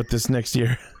movies come out this next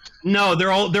year. No,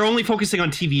 they're only focusing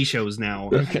on TV shows now.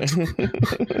 Okay.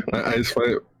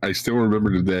 I still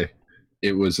remember the day.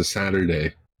 It was a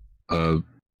Saturday.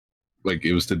 Like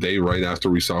it was the day right after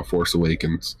we saw Force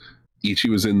Awakens.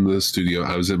 Ichi was in the studio.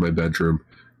 I was in my bedroom,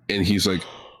 and he's like,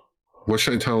 "What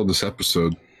should I title this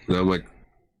episode?" And I'm like,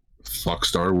 "Fuck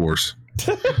Star Wars."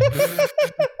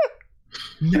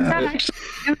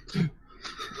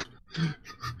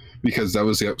 Because that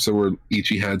was the episode where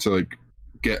Ichi had to like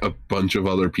get a bunch of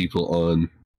other people on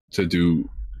to do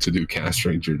Cast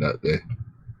Ranger that day.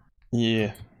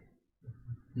 Yeah.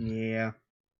 Yeah.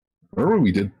 Remember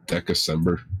we did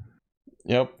December?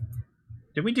 Yep.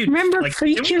 Did we do? Remember like,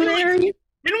 didn't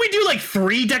we do like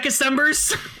 3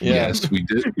 Decembers? Yeah. Yes, we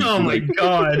did. We Oh did, my like,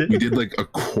 god! we did like a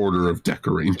quarter of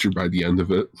Deca Ranger by the end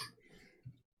of it.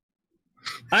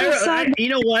 You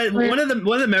know what? One of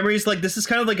the memories, like this is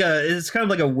kind of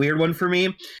like a weird one for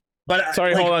me. But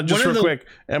Sorry, like, hold on, just one of real the- quick.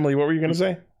 Emily, what were you gonna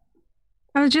say?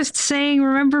 I was just saying,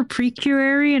 remember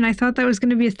Precurary? And I thought that was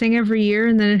going to be a thing every year,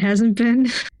 and then it hasn't been.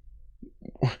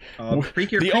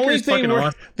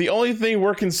 The only thing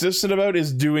we're consistent about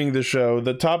is doing the show.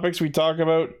 The topics we talk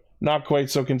about, not quite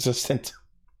so consistent.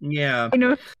 Yeah. You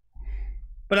know,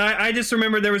 But I just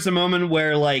remember there was a moment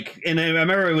where, like, and I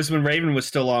remember it was when Raven was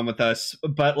still on with us,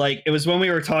 but, like, it was when we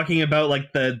were talking about,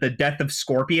 like, the death of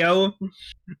Scorpio,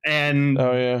 and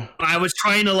Oh yeah. I was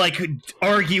trying to, like,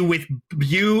 argue with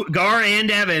you, Gar and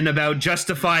Evan, about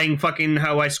justifying fucking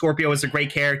how Scorpio was a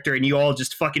great character, and you all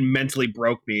just fucking mentally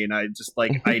broke me, and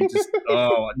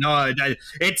oh, no,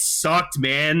 it sucked,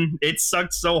 man. It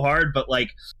sucked so hard, but, like,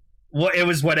 it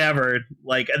was whatever.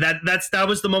 Like, that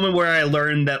was the moment where I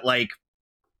learned that, like,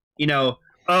 you know,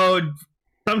 oh,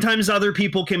 sometimes other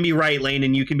people can be right, Lane,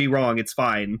 and you can be wrong. It's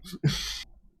fine.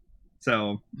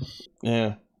 So,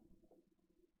 Yeah.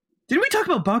 didn't we talk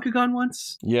about Bakugan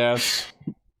once? Yes.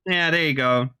 Yeah, there you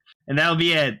go. And that'll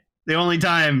be it. The only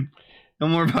time. No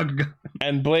more Bakugan.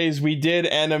 And Blaze, we did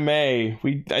anime.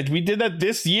 We did that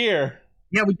this year.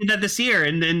 Yeah, we did that this year,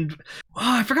 and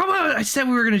I forgot what I said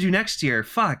we were gonna do next year.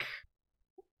 Fuck.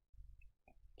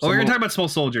 Oh, we're gonna talk about Small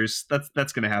Soldiers.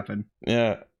 That's gonna happen.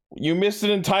 Yeah. You missed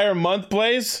an entire month,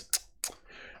 Blaze?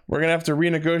 We're gonna have to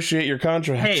renegotiate your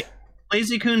contract. Hey,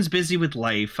 Lazy Coon's busy with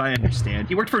life. I understand.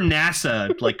 He worked for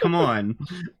NASA. Like, come on.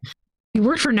 you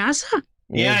worked for NASA?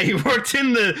 Yeah, he worked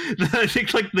in the I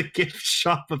think like the gift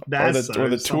shop of NASA. Or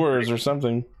the tours or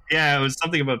something. Yeah, it was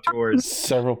something about tours.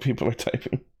 Several people are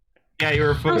typing. Yeah, you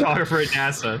were a photographer at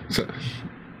NASA. So,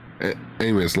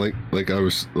 anyways, like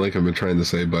I've been trying to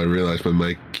say, but I realize my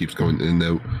mic keeps going in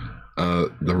and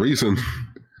out. The reason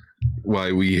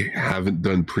why we haven't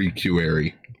done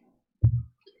pre-QAry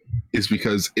is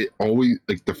because it always,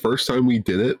 like, the first time we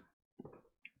did it,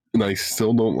 and I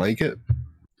still don't like it,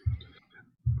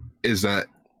 is that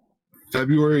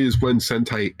February is when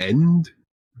Sentai end.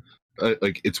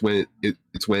 Like, it's when it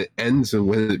ends and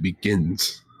when it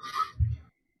begins.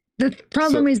 The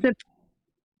problem is that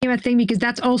a thing because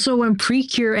that's also when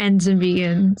Precure ends and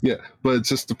begins. Yeah, but it's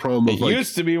just the problem of It like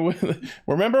used to be.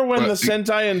 Remember when the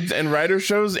Sentai and Rider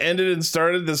shows ended and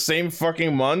started the same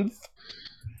fucking month?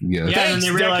 yeah. Yeah, and Thanks,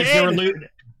 they realized they were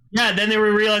decade. then they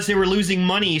realized they were losing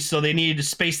money, so they needed to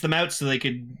space them out so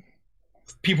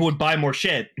people would buy more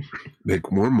shit.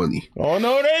 Make more money. Oh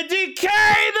no, they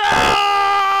decay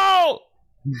though!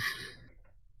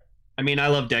 I mean, I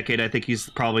love Decade. I think he's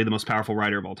probably the most powerful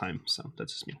writer of all time. So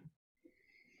that's just me.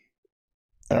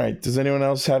 All right. Does anyone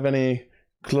else have any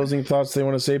closing thoughts they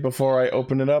want to say before I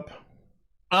open it up?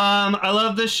 I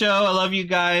love this show. I love you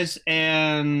guys,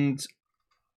 and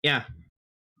yeah,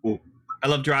 I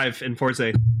love Drive and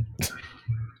Forza.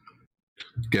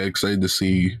 Get excited to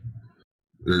see,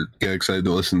 or get excited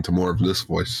to listen to more of this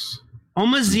voice.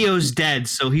 Omazio's dead,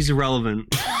 so he's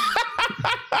irrelevant.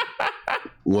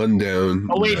 One down.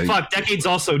 Oh wait, fuck. Decade's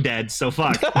also dead, so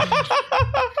fuck.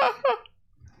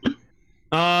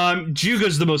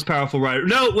 Jugo's the most powerful writer.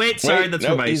 No, wait, sorry, that's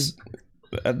Revice.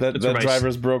 That Revice.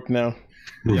 driver's broke now.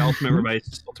 The Ultimate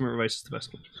Revice. Ultimate Revice is the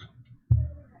best one.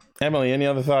 Emily, any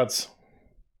other thoughts?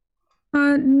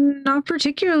 Not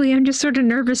particularly. I'm just sort of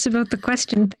nervous about the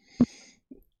question,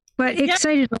 but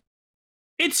excited.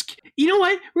 It's, you know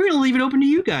what? We're gonna leave it open to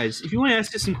you guys if you want to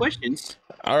ask us some questions.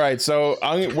 All right, so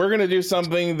we're gonna do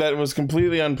something that was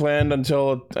completely unplanned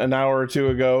until an hour or two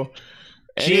ago.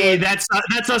 Gee, that's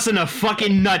us in a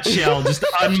fucking nutshell, just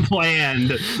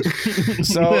unplanned.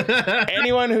 So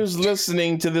anyone who's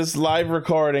listening to this live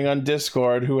recording on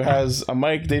Discord who has a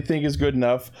mic they think is good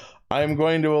enough, I'm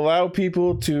going to allow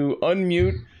people to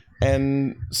unmute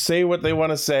and say what they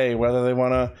want to say, whether they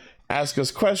want to ask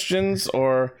us questions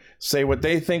or say what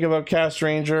they think about Cast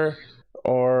Ranger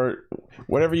or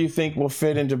whatever you think will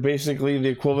fit into basically the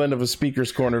equivalent of a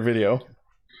Speaker's Corner video.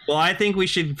 Well, I think we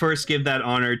should first give that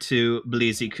honor to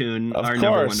Blazy-kun, Of our number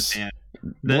one course. fan.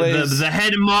 Blaze- The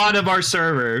head mod of our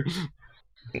server.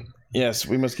 Yes,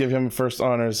 we must give him first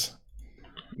honors.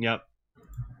 Yep.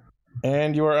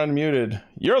 And you are unmuted.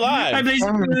 You're live. Hi,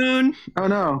 Blazy-kun. Oh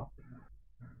no.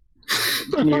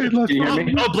 Can you hear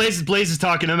me? Oh, Blaze is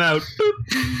talking him out.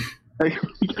 Can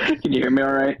you hear me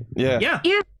all right? Yeah.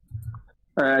 Yeah.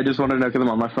 I just wanted to know because I'm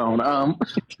on my phone.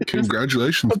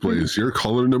 Congratulations, Blaze. You're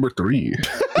caller number 3.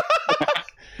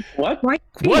 What?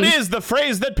 What is the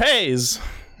phrase that pays?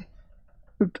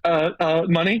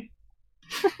 Money?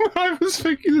 I was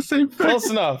thinking the same thing.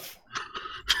 Close enough.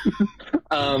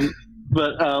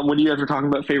 But when you guys were talking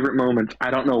about favorite moments, I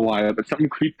don't know why, but something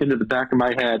creeped into the back of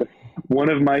my head.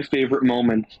 One of my favorite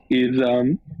moments is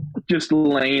just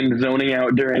Lane zoning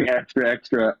out during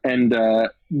Extra, and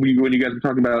when you guys were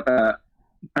talking about,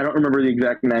 I don't remember the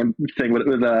exact name thing, but it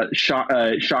was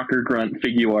Shocker Grunt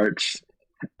Figure Arts.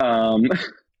 And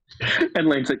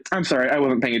Lane's like, I'm sorry, I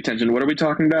wasn't paying attention. What are we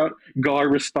talking about? Gar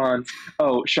responds,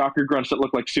 oh, Shocker Grunts that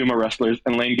look like sumo wrestlers.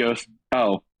 And Lane goes,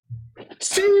 oh.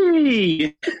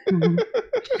 See!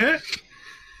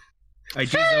 I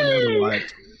just don't know what.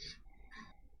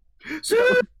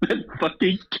 That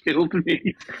fucking killed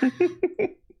me.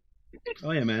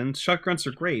 Oh yeah, man. Shock grunts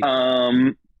are great.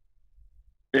 Another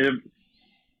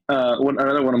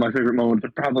one of my favorite moments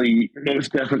would probably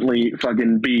most definitely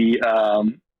fucking be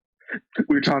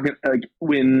we were talking like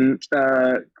when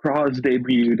Cross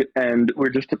debuted and we're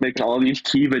just making all these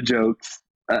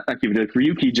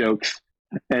Ryuki jokes,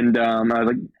 and I was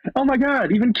like, oh my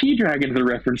god, even Key Dragon's a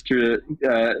reference to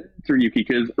Ryuki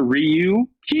because Ryu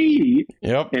Key.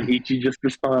 Yep. And Ichi just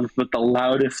responds with the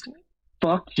loudest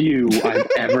 "fuck you" I've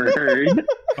ever heard.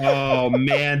 Oh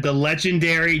man, the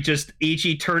legendary just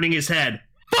Ichi turning his head.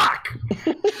 Fuck!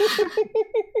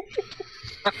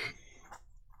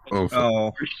 Oh,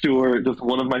 For sure, just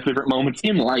one of my favorite moments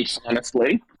in life,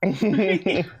 honestly.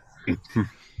 you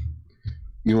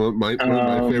know what? One of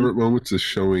my favorite moments is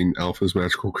showing Alpha's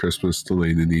Magical Christmas to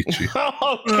Lane and Ichi.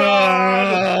 Oh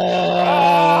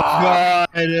god!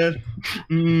 God.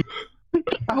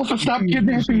 Alpha, stop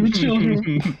kidnapping the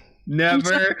children.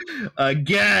 Never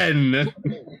again.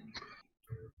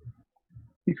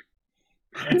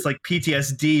 It's like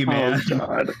PTSD, man. Oh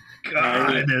god.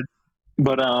 God.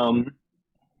 But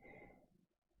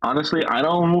honestly, I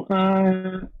don't.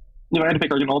 If I had to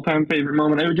pick like an all-time favorite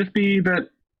moment, it would just be that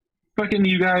fucking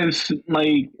you guys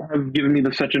like have given me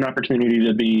such an opportunity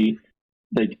to be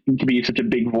such a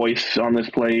big voice on this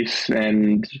place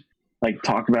and like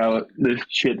talk about this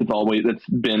shit that's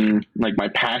been like my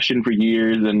passion for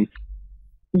years, and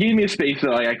gave me a space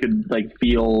that like, I could like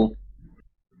feel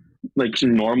like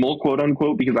normal, quote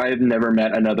unquote, because I have never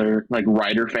met another like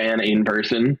Rider fan in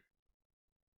person.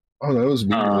 Oh, that was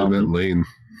me when I met Lane.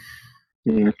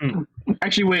 Yeah.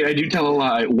 Actually, wait, I do tell a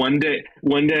lie. One day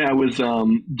I was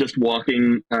just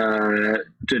walking to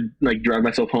like drive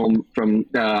myself home from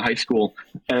high school,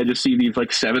 and I just see these like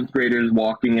 7th graders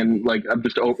walking, and like I'm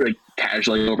just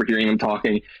casually overhearing them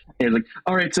talking. And it's like,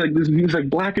 all right, so like this he's like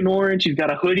black and orange. He's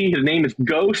got a hoodie. His name is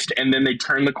Ghost. And then they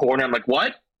turn the corner. I'm like,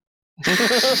 what?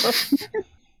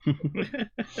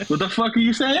 What the fuck are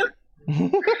you saying?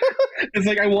 It's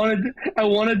like I wanted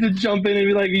to jump in and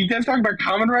be like, you guys talking about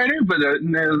Kamen Rider, but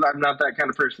no, I'm not that kind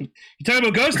of person. You talking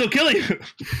about Ghost? They'll kill you.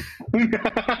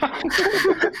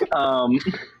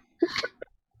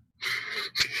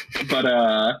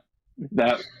 But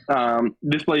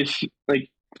this place, like,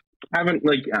 haven't,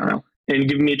 like, I don't know, and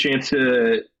given me a chance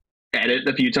to edit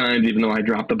a few times, even though I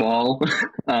dropped the ball.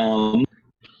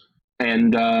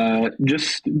 And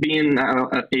just being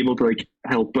able to like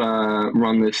help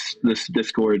run this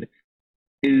Discord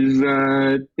is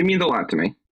it means a lot to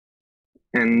me.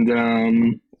 And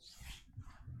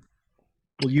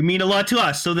well, you mean a lot to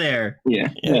us, so there. Yeah.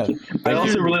 I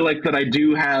also really like that I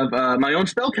do have my own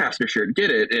Spellcaster shirt.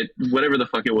 Get it? Whatever the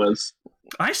fuck it was.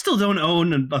 I still don't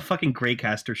own a fucking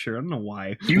Greycaster shirt. I don't know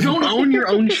why. You don't own your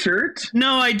own shirt?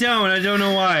 No, I don't. I don't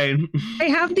know why. I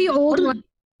have the old one.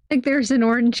 Like there's an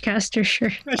Orange Caster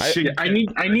shirt. I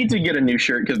need to get a new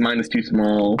shirt because mine is too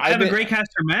small. I have a Greycaster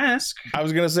mask. I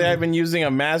was gonna say I've been using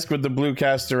a mask with the Blue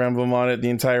Caster emblem on it the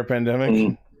entire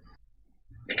pandemic.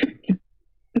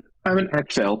 I'm an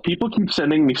XL. People keep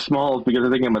sending me smalls because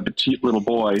I think I'm a petite little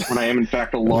boy when I am in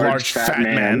fact a large fat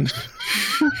man.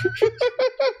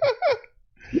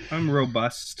 I'm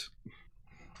robust.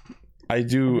 I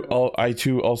too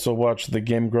also watch the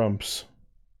Game Grumps.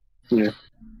 Yeah.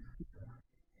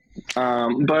 Yeah,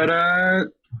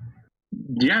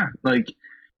 like,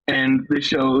 and this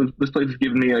place has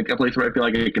given me like a place where I feel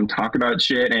like I can talk about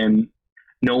shit and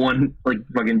no one like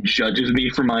fucking judges me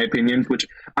for my opinions, which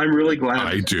I'm really glad.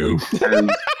 I do.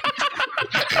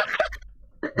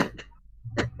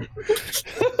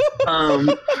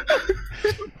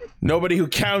 Nobody who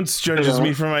counts judges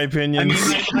me for my opinions.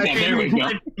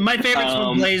 My favorite's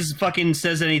when Blaze fucking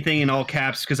says anything in all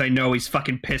caps because I know he's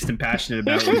fucking pissed and passionate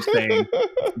about what he's saying.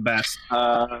 Best.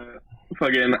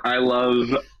 Fucking, I love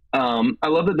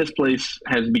that this place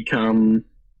has become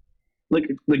like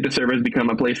the server has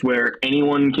become a place where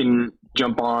anyone can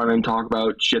jump on and talk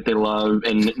about shit they love,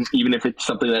 and even if it's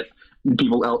something that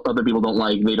other people don't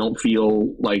like, they don't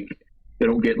feel like. They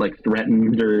don't get like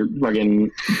threatened or fucking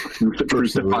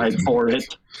crucified for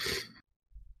it.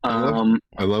 I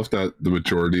love that the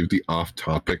majority of the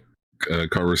off-topic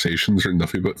conversations are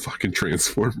nothing but fucking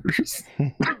Transformers.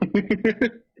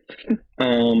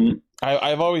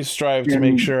 I've always strived to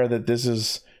make sure that this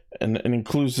is an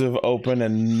inclusive, open,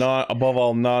 and above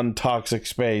all non-toxic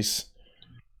space.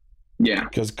 Yeah,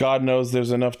 because God knows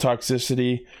there's enough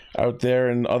toxicity out there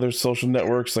in other social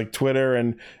networks like Twitter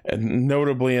and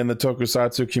notably in the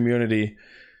Tokusatsu community.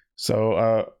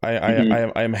 So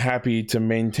I'm happy to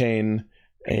maintain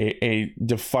a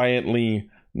defiantly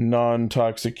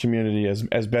non-toxic community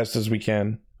as best as we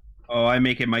can. Oh, I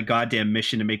make it my goddamn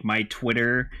mission to make my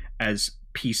Twitter as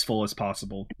peaceful as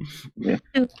possible. Yeah.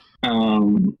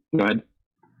 Go ahead.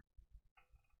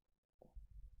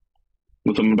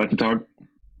 Was someone about to talk?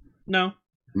 No.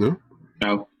 No?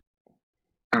 No.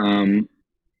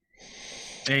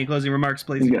 Any closing remarks,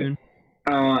 please? Yeah.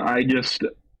 I just,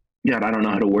 God, I don't know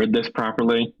how to word this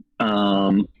properly.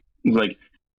 Like,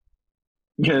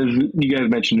 because you guys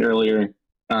mentioned earlier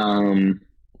about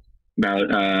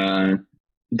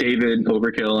David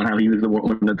Overkill and how he was the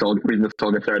one that's all reason this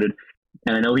all got started.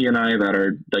 And I know he and I have had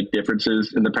our like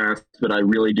differences in the past, but I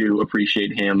really do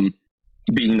appreciate him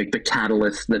being like the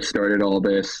catalyst that started all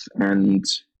this. And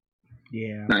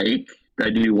yeah, like I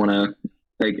do want to,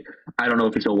 like, I don't know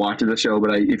if he still watches the show,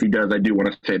 but if he does, I do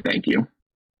want to say thank you.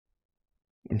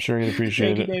 I'm sure he'd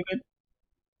appreciate it. David.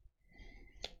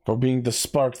 For being the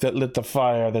spark that lit the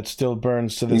fire that still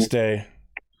burns to this day.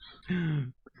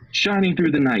 Shining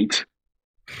through the night.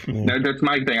 That's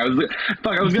my thing. I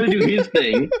was gonna do his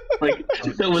thing, like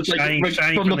that was like,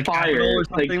 shining from the fire or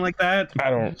something like that. I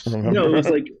don't remember. No, it was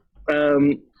like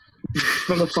from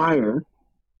the fire,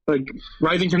 like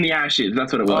rising from the ashes.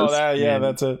 That's what it was. Oh,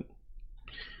 that's it.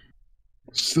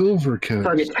 Silvercat.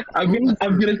 I'm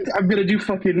gonna do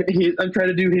fucking. I'm trying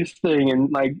to do his thing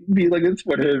and like be like it's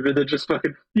whatever. And then just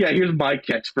fucking here's my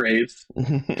catchphrase.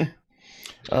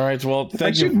 All right. Well,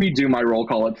 thank you. I should redo my roll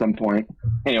call at some point.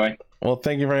 Anyway. Well,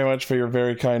 thank you very much for your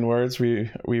very kind words. We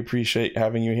appreciate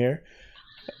having you here.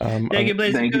 Thank you,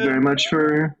 Blaze. Thank you very much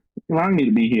for allowing me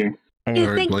to be here. All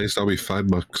right, Blaze, that'll be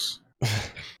 $5. I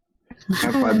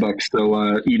have $5,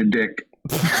 so eat a dick.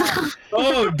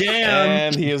 Oh, damn.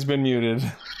 And he has been muted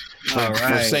All for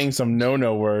right. saying some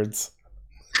no words.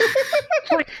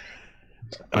 All right.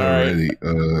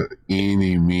 Alrighty.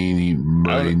 Eeny, meeny,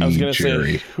 miny, I was gonna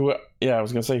Jerry. say who. Yeah, I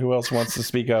was gonna say who else wants to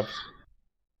speak up.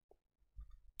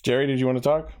 Jerry, did you want to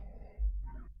talk?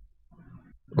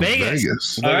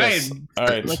 Vegas. All right. All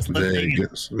right. Let's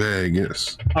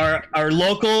Vegas. Our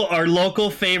local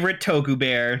favorite Toku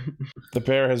bear. The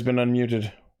bear has been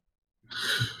unmuted.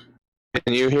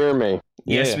 Can you hear me?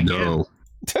 Yes, we No.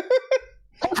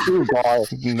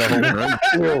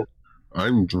 No.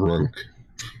 I'm drunk.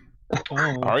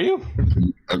 Oh. Are you?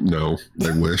 No,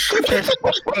 I wish. I just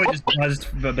paused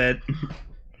a bit.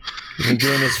 I've been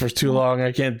doing this for too long.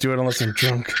 I can't do it unless I'm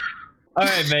drunk. All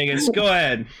right, Vegas, go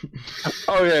ahead.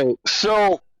 Okay,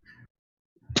 so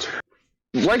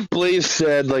like Blaze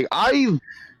said, like I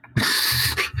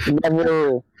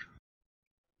never,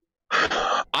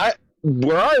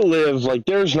 where I live, like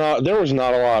there was not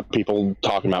a lot of people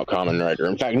talking about Kamen Rider.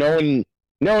 In fact, no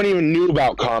one even knew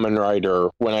about Kamen Rider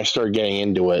when I started getting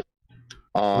into it.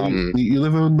 You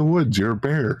live in the woods. You're a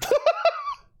bear.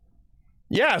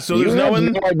 Yeah, so there's no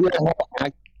one.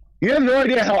 You have no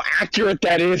idea how accurate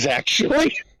that is,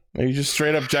 actually. Are you just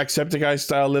straight up Jacksepticeye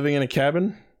style living in a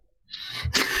cabin?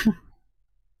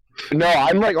 No,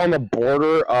 I'm like on the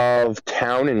border of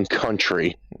town and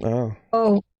country. Oh.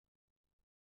 Oh,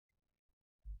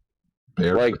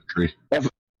 Bear Like- country.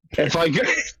 If I go,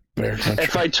 Bear country.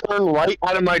 if I turn right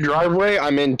out of my driveway,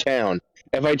 I'm in town.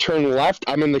 If I turn left,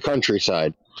 I'm in the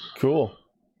countryside. Cool.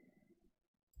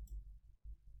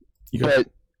 You got, But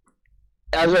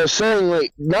as I was saying,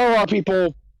 like not a lot of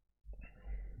people,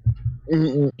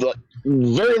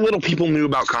 very little people knew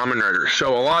about Kamen Rider.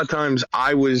 So a lot of times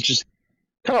I was just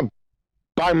kind of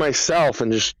by myself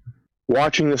and just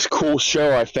watching this cool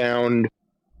show I found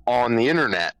on the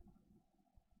internet,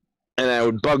 and I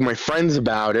would bug my friends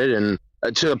about it, and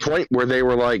to the point where they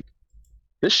were like,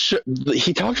 "This show,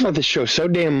 he talks about this show so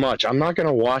damn much. I'm not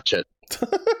gonna watch it."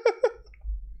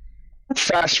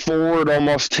 Fast forward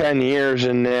almost 10 years,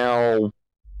 and now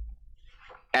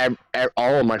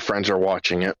all of my friends are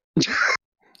watching it.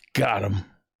 got him.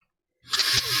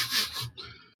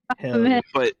 Hell yeah.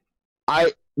 But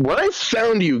when I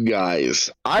found you guys,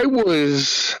 I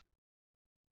was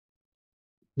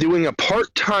doing a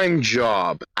part-time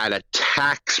job at a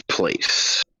tax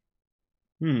place.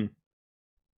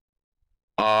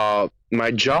 My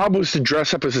job was to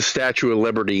dress up as a Statue of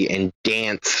Liberty and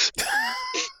dance.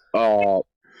 Oh.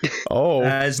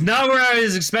 It's not where I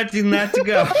was expecting that to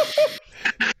go.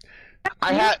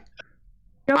 I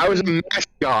was a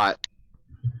mascot,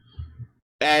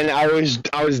 and I was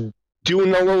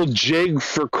doing a little jig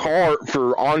for cars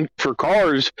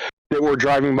that were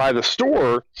driving by the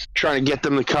store, trying to get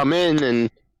them to come in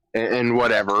and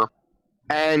whatever.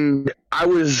 And I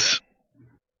was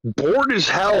bored as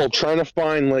hell trying to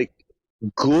find like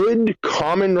good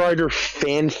Kamen Rider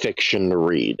fan fiction to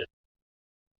read.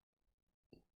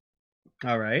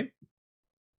 All right.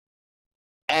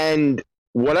 And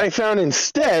what I found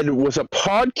instead was a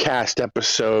podcast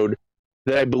episode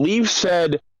that I believe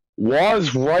said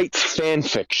Woz writes fan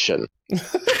fiction.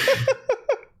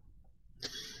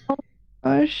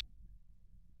 gosh.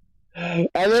 And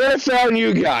then I found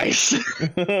you guys.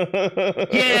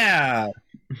 Yeah.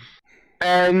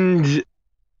 And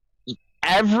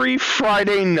every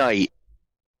Friday night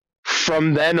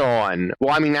from then on,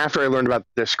 well, I mean, after I learned about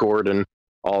Discord and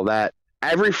all that,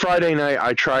 every Friday night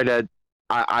I try to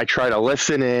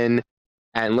listen in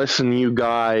and listen to you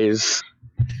guys.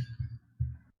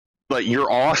 But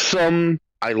you're awesome.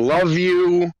 I love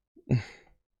you.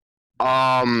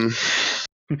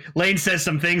 Lane says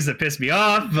some things that piss me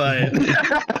off, but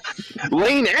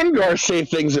Lane and Gar say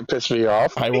things that piss me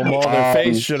off. I will maul their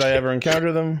face should I ever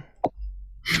encounter them.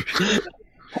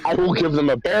 I will give them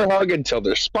a bear hug until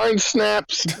their spine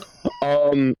snaps.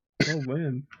 oh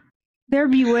man. There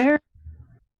beware.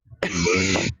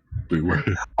 Beware.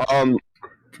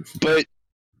 But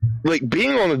like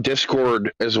being on the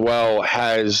Discord as well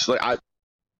has like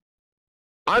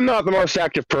I'm not the most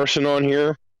active person on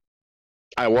here.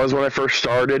 I was when I first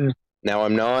started. Now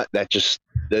I'm not. I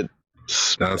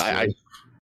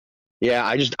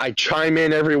chime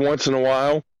in every once in a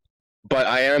while, but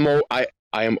I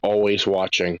am always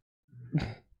watching.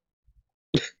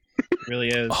 Really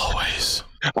is. Always.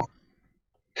 But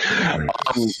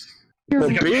being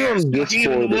on King of the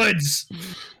Discord, woods.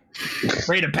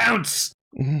 Ready to pounce.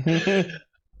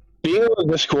 being on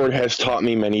Discord has taught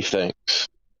me many things.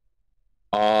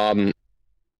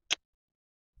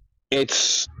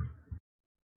 It's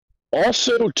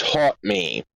also taught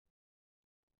me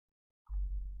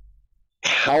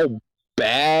how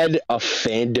bad a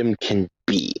fandom can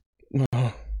be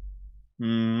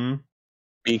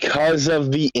because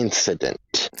of the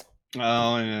incident.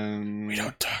 Oh, we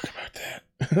don't talk about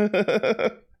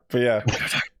that. But yeah,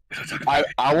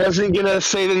 I wasn't gonna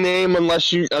say the name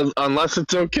unless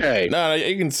it's okay. No,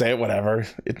 you can say it. Whatever,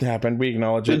 it happened. We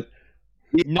acknowledge it.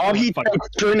 The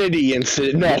Trinity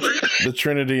incident. No, the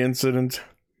Trinity incident.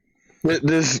 The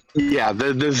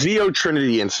Zeo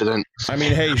Trinity incident. I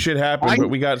mean, hey, shit happened, but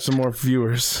we got some more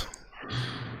viewers.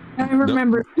 I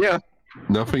remember. Yeah.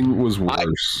 Nothing was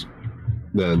worse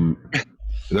than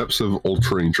an episode of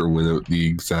Ultra Ranger went out the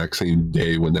exact same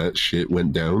day when that shit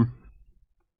went down.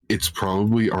 It's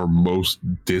probably our most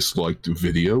disliked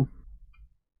video,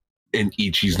 and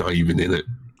Ichi's not even in it.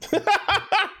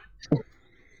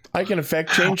 I can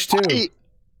affect change too.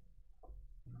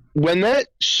 When that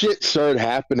shit started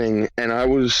happening and I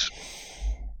was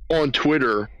on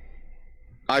Twitter,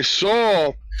 I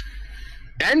saw,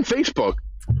 and Facebook,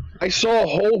 I saw a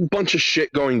whole bunch of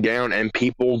shit going down and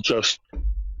people just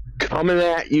coming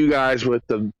at you guys with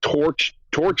the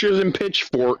torches and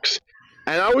pitchforks.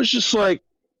 And I was just like,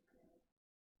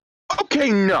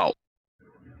 okay, no.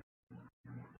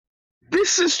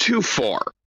 This is too far.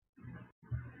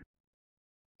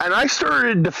 And I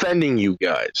started defending you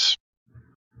guys.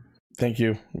 Thank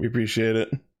you. We appreciate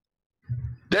it.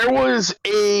 There was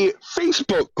a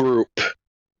Facebook group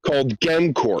called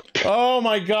GemCorp. Oh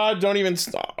my god, don't even...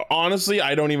 Honestly,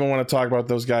 I don't even want to talk about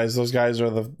those guys. Those guys are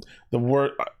the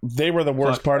worst... They were the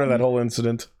worst part of that whole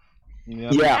incident.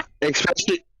 Yeah,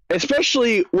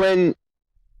 especially when...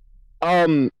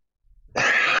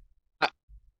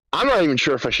 I'm not even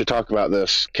sure if I should talk about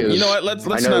this. You know what? Let's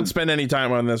not spend any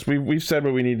time on this. We've said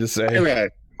what we need to say. Okay.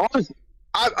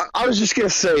 I was just gonna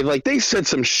say, like, they said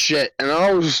some shit, and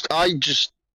I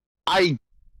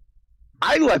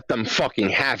let them fucking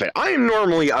have it. I am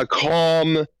normally a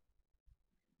calm,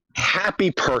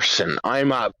 happy person.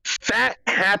 I'm a fat,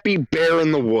 happy bear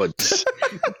in the woods,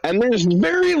 and there's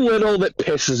very little that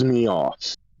pisses me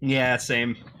off. Yeah,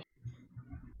 same.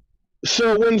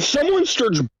 So when someone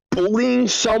starts bullying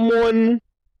someone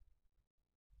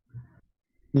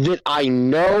that I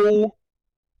know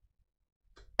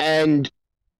and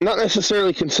not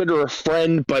necessarily consider a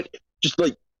friend, but just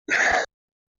like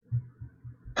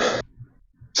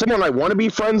someone I want to be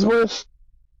friends with,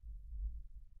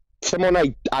 someone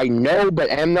I know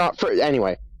but am not friends.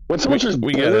 Anyway, when someone starts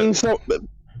bullying someone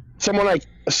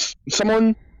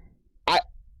I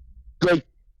like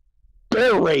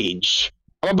bear rage.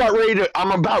 I'm about ready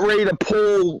to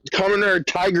pull Kamen Rider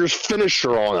Tiger's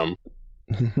finisher on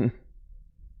him.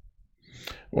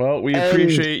 Well, we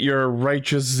appreciate your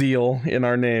righteous zeal in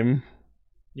our name.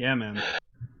 Yeah, man.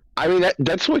 I mean,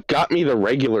 that's what got me the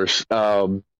regular,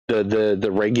 the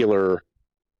regular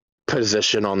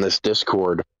position on this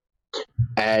Discord,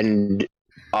 and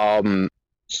I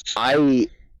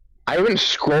even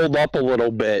scrolled up a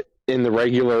little bit in the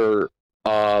regular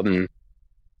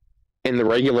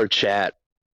chat,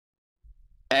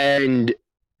 and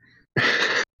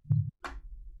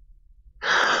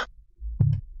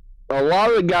a lot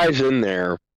of the guys in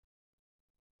there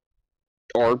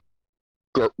are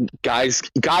guys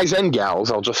and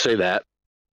gals, I'll just say that.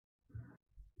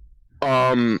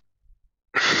 A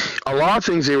lot of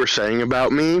things they were saying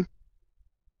about me,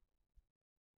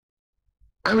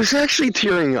 I was actually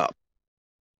tearing up.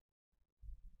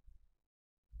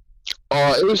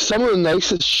 It was some of the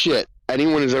nicest shit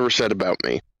anyone has ever said about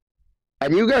me.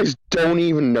 And you guys don't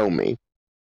even know me.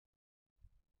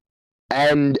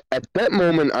 And at that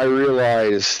moment, I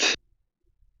realized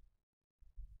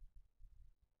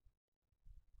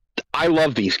I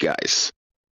love these guys.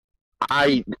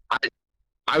 I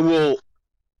will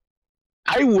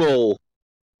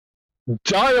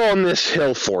die on this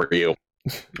hill for you.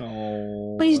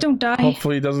 Oh. Please don't die.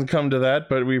 Hopefully it doesn't come to that,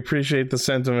 but we appreciate the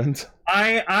sentiment.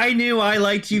 I knew I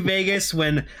liked you, Vegas,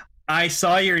 when I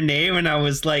saw your name and I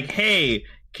was like, hey,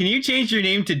 can you change your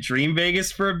name to Dream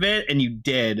Vegas for a bit? And you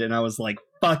did, and I was like,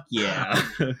 fuck yeah.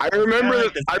 I remember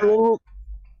one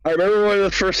of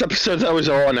the first episodes I was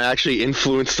on, I actually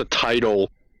influenced the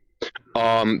title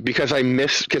because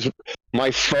because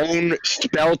my phone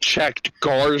spell checked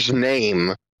Gar's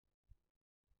name.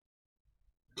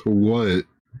 What?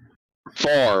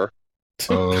 Far.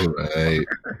 Alright.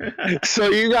 So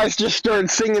you guys just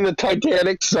started singing the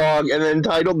Titanic song and then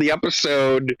titled the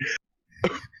episode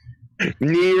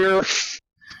near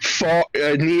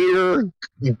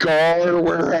Gar,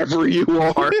 wherever you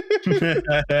are.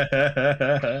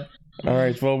 All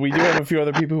right. Well, we do have a few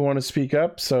other people who want to speak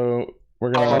up, so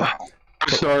we're gonna I'm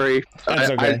sorry.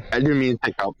 That's okay. I didn't mean to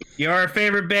pick up. You're our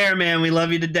favorite bear, man. We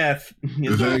love you to death.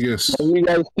 Vegas. You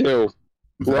guys too.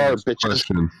 We're all Vegas bitches.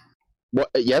 question. What?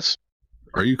 Yes.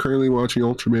 Are you currently watching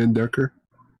Ultraman Decker?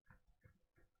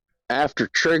 After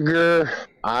Trigger,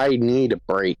 I need a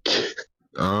break.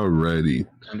 Alrighty.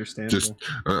 Understandable.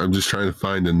 I'm just trying to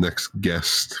find the next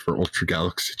guest for Ultra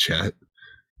Galaxy Chat.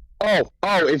 Oh!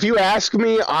 If you ask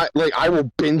me, I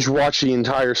will binge watch the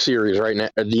entire series right now,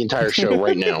 the entire show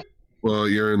right now. Well,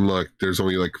 you're in luck. There's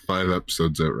only like 5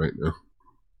 episodes out right now.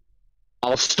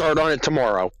 I'll start on it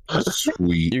tomorrow.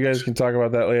 Sweet. You guys can talk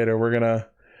about that later. We're gonna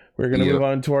move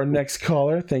on to our next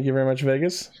caller. Thank you very much,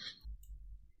 Vegas.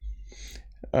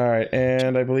 All right,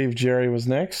 and I believe Jerry was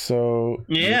next. So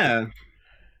Yeah.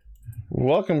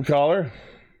 welcome, caller.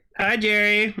 Hi,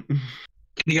 Jerry. Can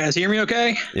you guys hear me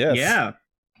okay? Yes. Yeah.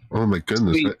 Oh my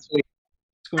goodness. Sweet.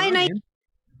 Hi, Night.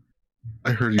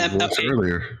 I heard your voice okay.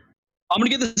 earlier. I'm going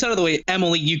to get this out of the way.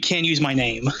 Emily, you can use my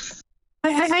name.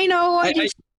 I know.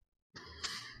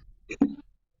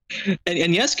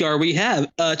 And yes, Gar, we have.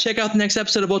 Check out the next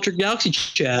episode of Ultra Galaxy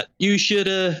Chat. You should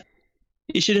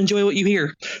enjoy what you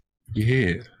hear.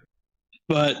 Yeah.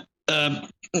 But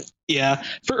yeah.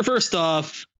 First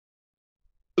off,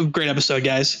 great episode,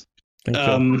 guys. Thank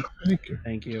you.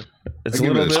 Thank you. It's a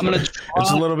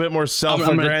little bit more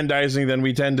self-aggrandizing than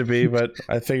we tend to be, but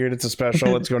I figured it's a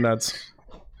special. Let's go nuts.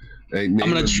 Hey, I'm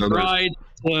gonna try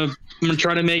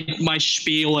to make my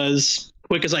spiel as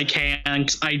quick as I can,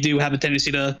 'cause I do have a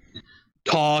tendency to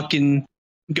talk and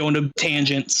go into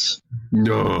tangents.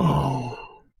 No.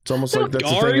 It's almost like that's the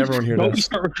thing everyone here does.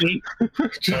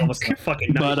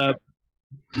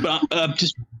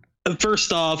 Just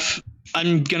first off,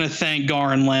 I'm gonna thank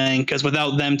Gar and Lang, because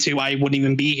without them two, I wouldn't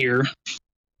even be here.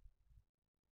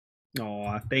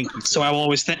 Oh, thank you. So I will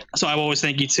always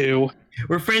thank you too.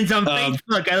 We're friends on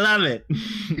Facebook. I love it.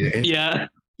 Yeah.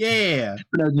 Yeah.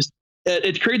 No, just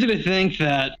it's crazy to think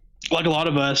that, like a lot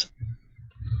of us,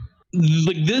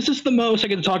 like this is the most I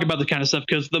get to talk about this kind of stuff,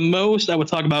 because the most I would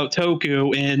talk about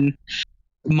Toku in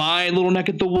my little neck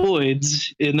of the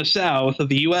woods in the south of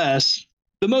the U.S.,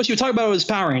 the most you would talk about was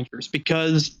Power Rangers,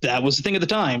 because that was the thing at the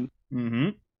time.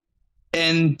 Mm-hmm.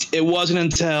 And it wasn't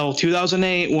until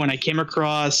 2008 when I came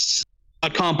across a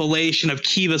compilation of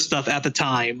Kiva stuff at the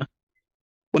time,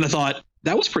 when I thought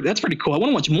that's pretty cool. I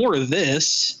want to watch more of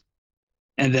this.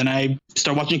 And then I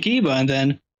started watching Kiva, and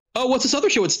then, oh, what's this other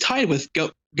show it's tied with?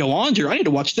 Go on, I need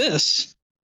to watch this.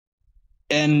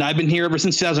 And I've been here ever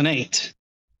since 2008.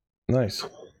 Nice.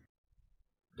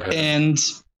 And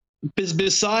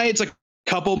besides a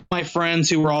couple of my friends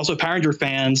who were also Power Ranger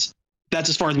fans, that's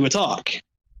as far as we would talk.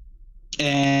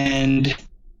 And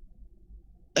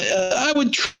I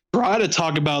would try to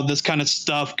talk about this kind of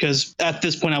stuff, because at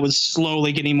this point I was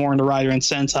slowly getting more into Rider and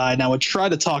Sentai, and I would try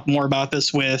to talk more about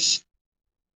this with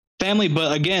family,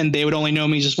 but again, they would only know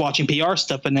me just watching PR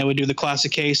stuff, and they would do the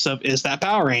classic case of, is that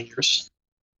Power Rangers?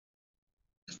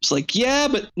 It's like, yeah,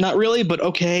 but not really, but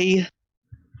okay.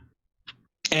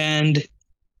 And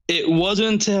it wasn't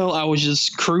until I was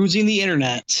just cruising the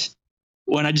internet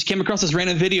when I just came across this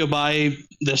random video by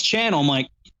this channel. I'm like,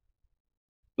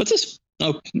 what's this?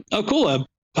 Oh, cool, a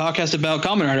podcast about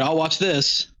Kamen Rider. I'll watch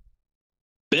this.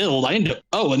 Build. I need to.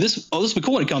 This will be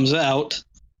cool when it comes out.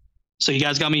 So you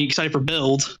guys got me excited for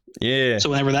Build. Yeah. So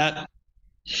whenever that,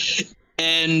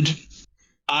 and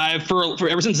for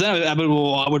ever since then, I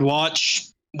would watch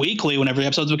weekly whenever the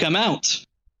episodes would come out.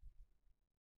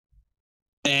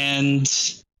 And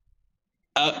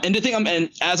the thing, and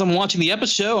as I'm watching the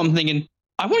episode, I'm thinking,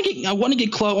 I want to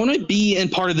get close. I want to be in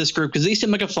part of this group, because they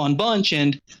seem like a fun bunch,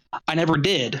 and I never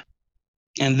did.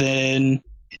 And then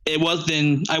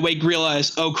I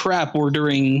realized, oh crap, we're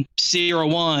doing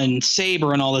 01,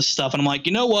 Saber, and all this stuff. And I'm like,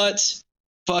 you know what?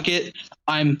 Fuck it.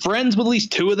 I'm friends with at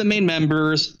least 2 of the main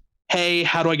members. Hey,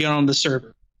 how do I get on the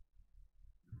server?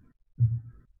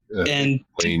 And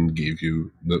Lane gave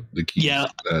you the key. Yeah,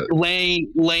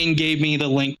 Lane gave me the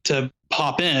link to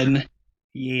pop in.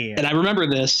 Yeah. And I remember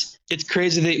this. It's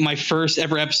crazy that my first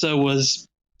ever episode was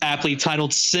aptly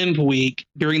titled Simp Week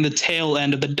during the tail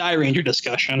end of the Die Ranger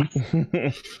discussion.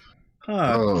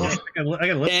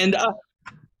 And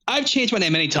I've changed my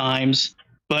name many times,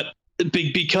 but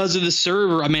because of the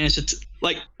server, I managed to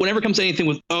whenever it comes to anything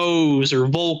with O's or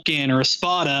Vulcan or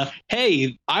Espada,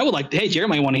 hey, Jerry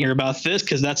might want to hear about this,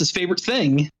 because that's his favorite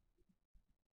thing.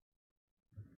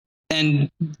 And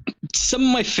some of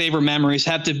my favorite memories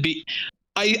have to be,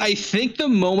 I think the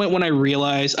moment when I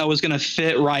realized I was going to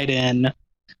fit right in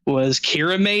was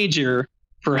Kira Major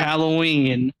for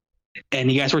Halloween.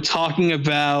 And you guys were talking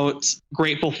about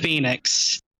Grateful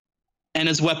Phoenix and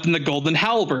his weapon, the Golden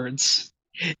Halberds.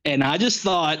 and I just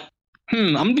thought,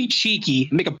 I'm gonna be cheeky,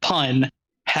 make a pun.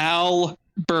 Hal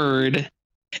Bird,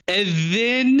 and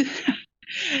then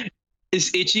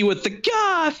is Itchy with the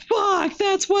God, fuck,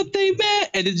 that's what they meant,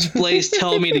 and it's Blaze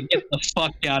telling me to get the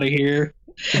fuck out of here.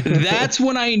 That's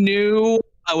when I knew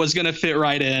I was gonna fit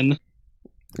right in.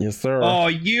 Yes, sir. Oh,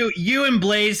 you and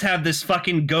Blaze have this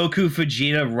fucking Goku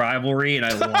Vegeta rivalry, and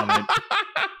I love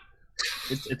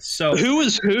it. It's so. Who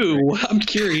is who? I'm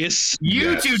curious.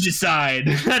 You two decide.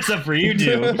 That's up for you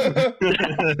two.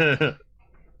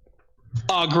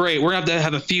 Oh, great. We're gonna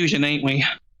have a fusion, ain't we?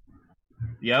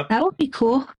 Yep. That would be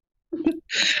cool.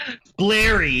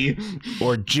 Larry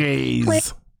or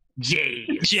Jays.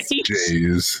 Jays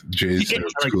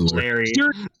sounds cool. Larry.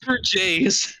 You're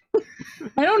Jays.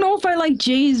 I don't know if I like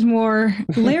Jays more.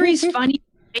 Larry's funny.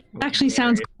 It actually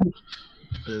sounds cool.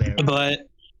 But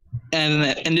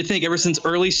and to think ever since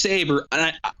early Saber,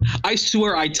 and I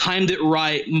swear I timed it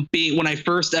right. Being when I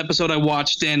first episode I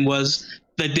watched in was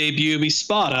the debut of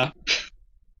Espada.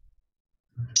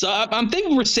 So I'm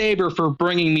thankful for Saber for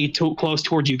bringing me close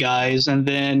towards you guys, and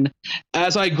then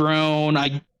as I grown,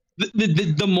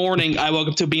 the morning I woke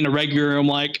up to being a regular, I'm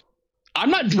like, I'm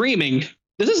not dreaming.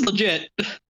 This is legit.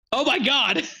 Oh my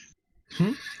god!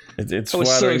 It's I was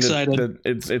flattering so excited.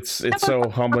 that it's so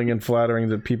humbling and flattering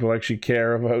that people actually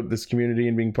care about this community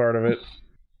and being part of it.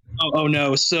 Oh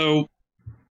no! So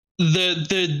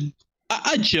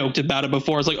I joked about it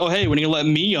before. It's like, oh hey, when are you gonna let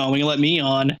me on? When are you gonna let me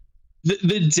on?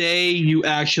 The day you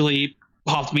actually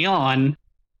popped me on,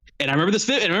 and I remember this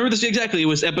exactly. It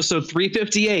was episode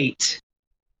 358,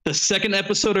 the second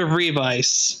episode of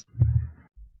Revice,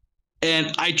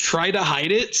 and I tried to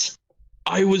hide it.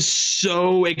 I was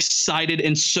so excited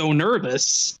and so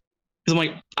nervous because I'm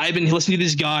like, I've been listening to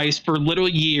these guys for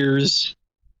literally years.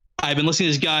 I've been listening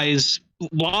to these guys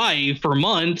live for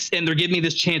months, and they're giving me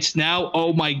this chance now.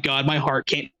 Oh my god, my heart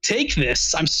can't take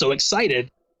this. I'm so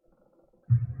excited.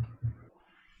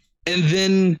 And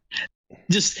then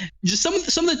just some of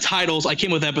the titles I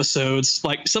came with episodes.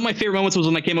 Like some of my favorite moments was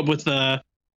when I came up with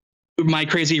My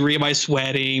Crazy Revice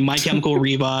Wedding, My Chemical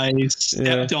Revice,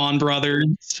 Step Dawn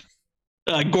Brothers,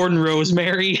 Gordon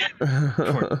Rosemary.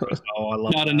 Oh, I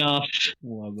love Not that. enough.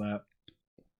 Love that.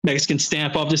 Mexican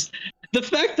stamp off. Just the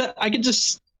fact that I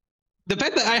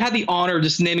had the honor of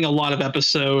just naming a lot of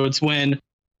episodes when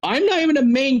I'm not even a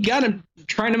main guy. I'm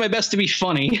trying to my best to be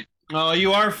funny. Oh,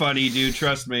 you are funny, dude.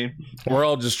 Trust me. We're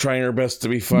all just trying our best to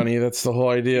be funny. That's the whole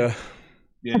idea.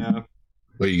 Yeah.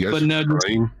 Wait, you guys But no,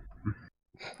 trying?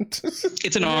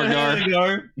 It's an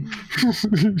Argar.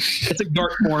 It's a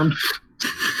Gart form.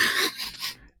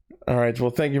 All right. Well,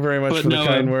 thank you very much But for the no,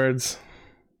 kind words.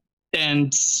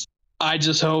 And I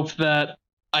just hope that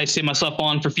I see myself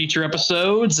on for future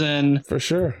episodes, and for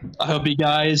sure, I hope you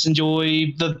guys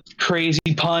enjoy the crazy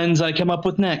puns I come up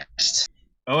with next.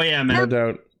 Oh yeah, man. No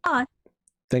doubt.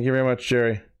 Thank you very much,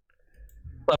 Jerry.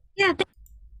 Yeah, thank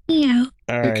you.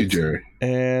 All Thank right. you, Jerry.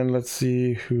 And let's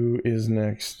see who is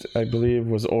next. I believe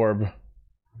was Orb.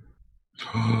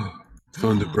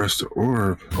 Fun to breast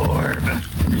orb.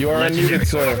 You are unmuted,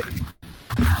 sir.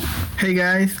 Hey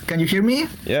guys, can you hear me?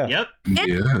 Yeah. Yep.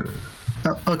 Yeah.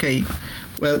 Okay.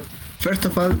 Well, first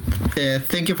of all,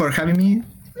 thank you for having me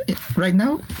right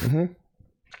now. Mm-hmm.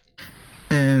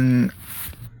 And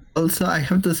also, I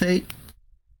have to say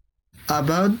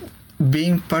about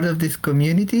being part of this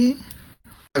community.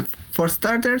 For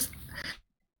starters,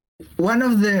 one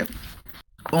of the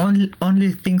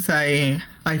only things I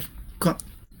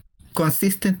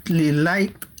consistently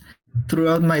liked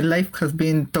throughout my life has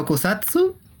been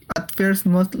tokusatsu. At first,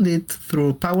 mostly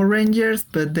through Power Rangers,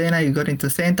 but then I got into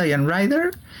Sentai and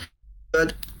Rider.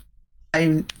 But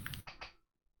I,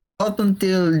 up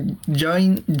until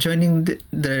joining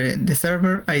the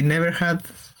server, I never had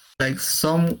like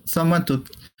someone to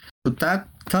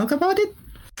talk about it.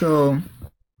 So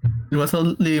it was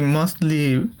only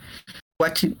mostly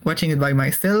watching it by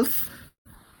myself,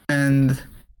 and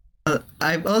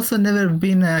I've also never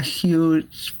been a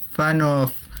huge fan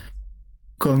of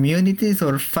communities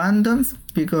or fandoms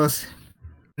because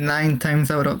 9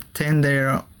 times out of 10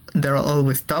 they're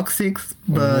always toxic.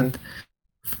 But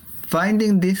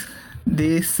finding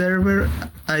this server,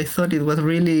 I thought it was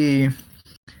really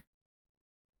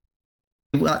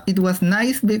it was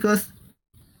nice because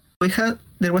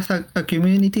there was a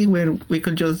community where we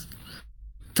could just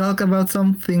talk about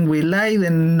something we liked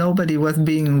and nobody was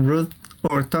being rude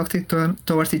or toxic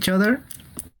towards each other.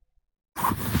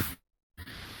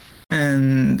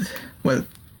 And well,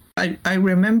 I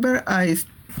remember I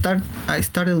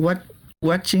started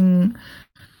watching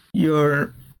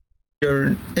your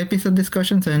episode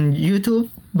discussions on YouTube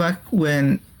back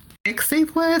when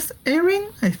X8 was airing.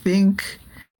 I think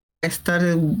I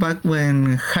started back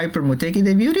when Hyper Muteki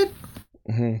debuted.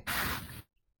 Mm-hmm.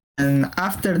 And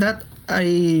after that,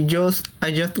 I just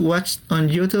watched on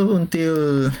YouTube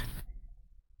until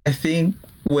I think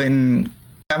when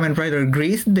Kamen Rider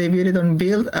Grease debuted on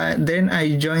Build. Then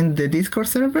I joined the Discord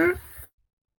server.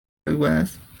 It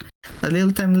was a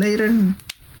little time later.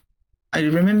 I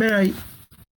remember I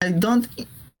don't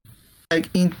like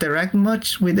interact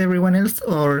much with everyone else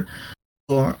or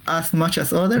as much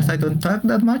as others. I don't talk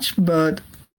that much, but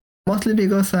mostly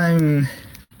because I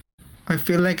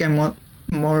feel like I'm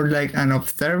more like an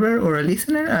observer or a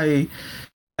listener.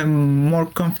 I'm more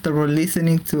comfortable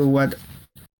listening to what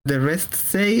the rest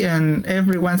say, and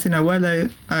every once in a while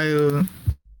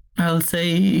I'll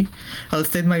state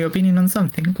my opinion on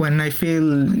something when I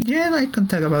feel I can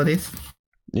talk about this.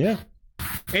 Yeah.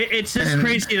 It's just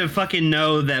crazy to fucking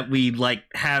know that we like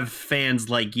have fans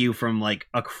like you from like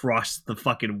across the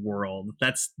fucking world.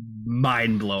 That's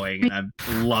mind blowing. I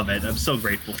love it. I'm so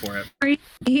grateful for it.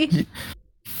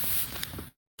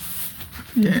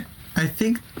 Yeah, I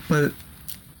think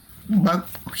back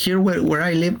here where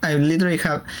I live,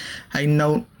 I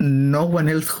know no one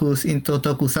else who's into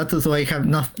tokusatsu, so I have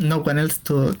no one else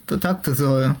to talk to.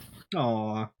 So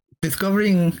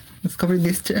discovering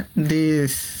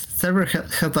this server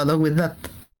helped a lot with that.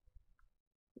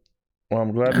 Well,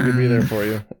 I'm glad we could be there for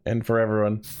you and for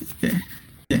everyone.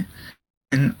 Yeah.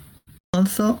 And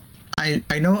also, I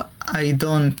know I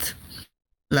don't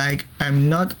I'm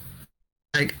not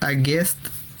like a guest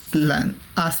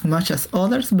as much as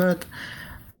others, but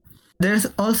there's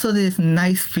also this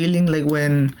nice feeling like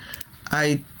when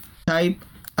I type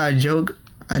a joke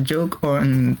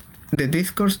on the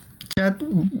Discord chat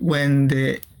when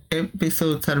the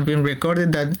episodes are being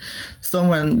recorded, that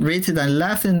someone reads it and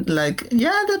laughs and like,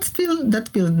 that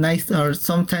feels nice. Or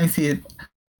sometimes it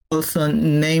also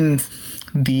names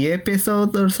the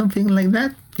episode or something like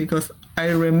that, because I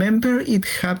remember it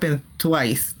happened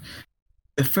twice.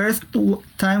 The first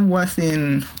time was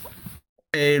in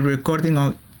a recording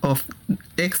of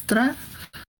Extra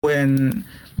when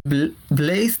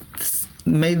Blaze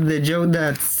made the joke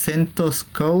that Sento's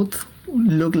code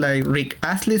looked like Rick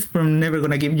Astley's from Never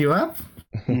Gonna Give You Up.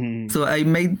 So I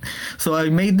made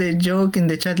the joke in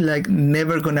the chat like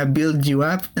Never Gonna Build You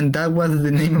Up, and that was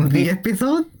the name of the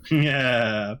episode.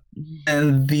 Yeah.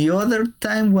 And the other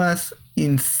time was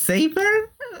in Saber,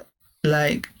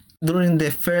 like during the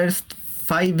first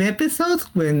 5 episodes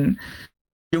when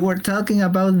you were talking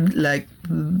about like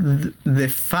the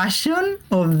fashion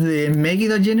of the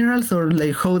Megiddo generals, or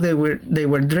like how they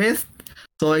were dressed.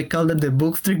 So I called it the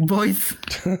Bookstreet Boys.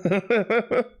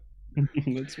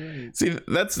 That's right. See,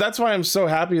 that's why I'm so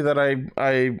happy that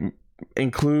I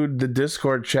include the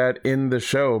Discord chat in the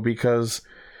show, because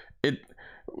it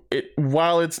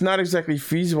while it's not exactly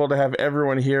feasible to have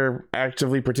everyone here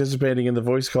actively participating in the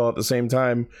voice call at the same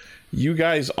time, you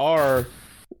guys are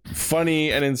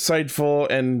funny and insightful,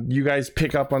 and you guys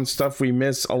pick up on stuff we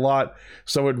miss a lot.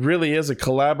 So it really is a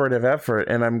collaborative effort,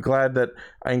 and I'm glad that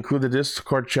I include the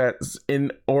Discord chat in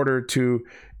order to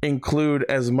include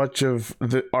as much of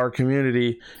our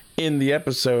community in the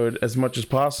episode as much as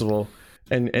possible.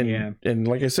 And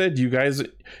like I said, you guys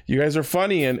are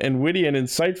funny and witty and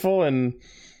insightful, and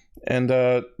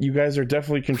you guys are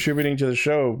definitely contributing to the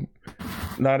show.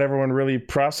 Not everyone really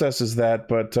processes that,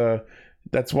 but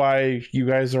that's why you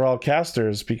guys are all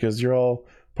casters, because you're all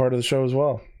part of the show as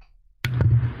well.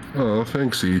 Oh,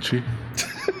 thanks, Ichi.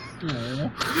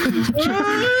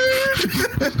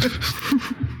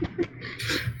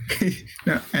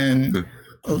 And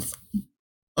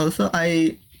also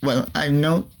I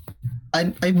know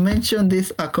I mentioned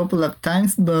this a couple of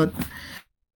times, but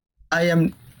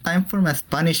I'm from a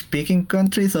Spanish-speaking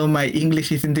country, so my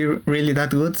English isn't really that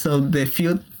good. So the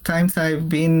few times I've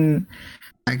been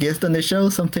a guest on the show,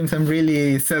 sometimes I'm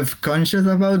really self-conscious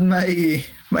about my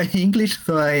English.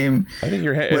 So I think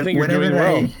you're doing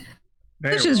well.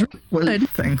 Which is good.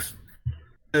 Thanks.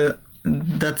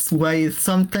 That's why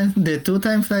sometimes the 2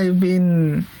 times I've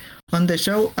been on the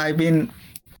show, I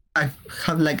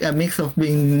have like a mix of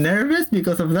being nervous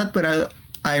because of that, but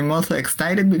I'm also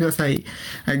excited because I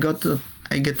get to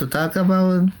talk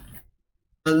about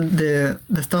all the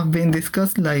stuff being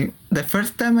discussed. Like the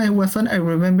first time I was on, I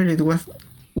remember it was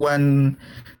when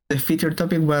the featured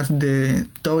topic was the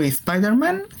Toei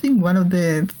Spider-Man, I think one of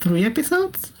the 3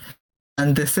 episodes,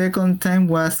 and the second time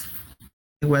was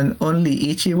when only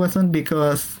Ichi was on,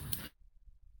 because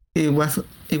it was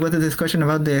a discussion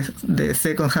about the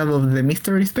second half of the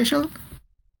mystery special.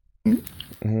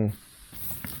 Mm-hmm.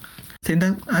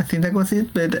 I think that was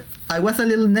it, but I was a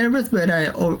little nervous, but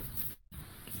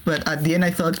but at the end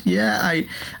I thought, yeah,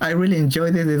 I really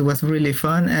enjoyed it. It was really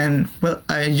fun, and well,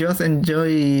 I just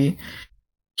enjoy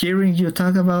hearing you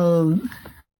talk about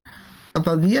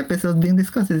the episode being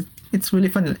discussed. It's really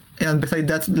fun, and besides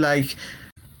that, like,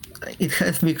 it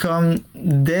has become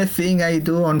the thing I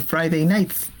do on Friday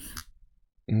nights.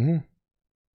 Mm-hmm.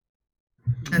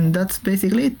 And that's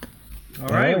basically it. All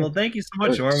right. Well, thank you so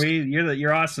much, Orby.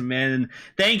 You're awesome, man. And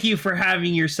thank you for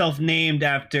having yourself named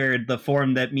after the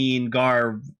form that me and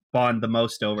Gar bond the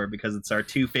most over, because it's our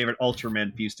two favorite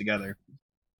Ultramen fused together.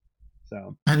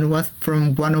 So. And was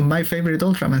from one of my favorite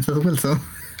Ultramans as well. So.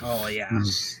 Oh yeah.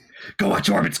 Go watch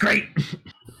Orb. It's great.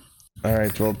 All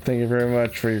right. Well, thank you very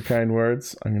much for your kind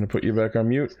words. I'm going to put you back on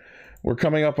mute. We're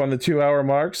coming up on the 2-hour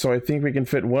mark, so I think we can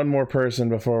fit one more person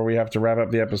before we have to wrap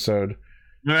up the episode.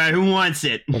 All right, who wants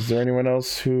it? Was there anyone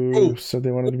else who said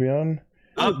they wanted to be on?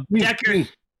 Oh, Decker.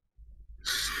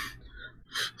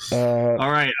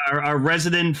 All right, our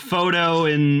resident photo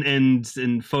and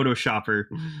Photoshopper.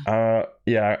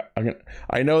 Yeah,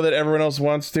 I know that everyone else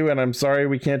wants to, and I'm sorry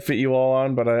we can't fit you all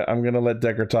on, but I'm gonna let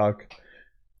Decker talk.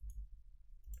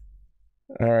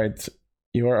 All right,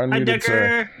 you are unmuted, Hi, Decker.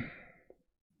 sir.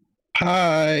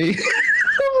 Hi.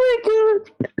 Oh my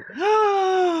god.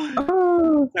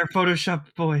 Oh, our Photoshop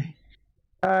boy.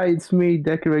 Hi, it's me,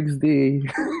 Decker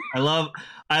XD. I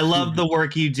love the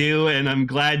work you do, and I'm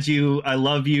glad I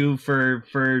love you for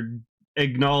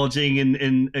acknowledging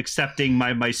and accepting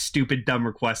my stupid dumb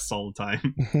requests all the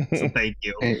time. So thank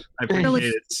you. I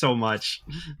appreciate it so much.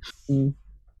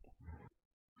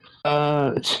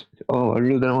 I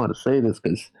really don't want to say this,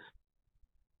 because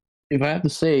if I have to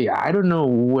say, I don't know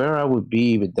where I would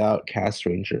be without Cast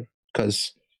Ranger.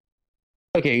 Because,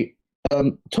 okay,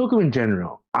 Toku in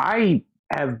general, I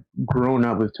have grown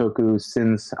up with Toku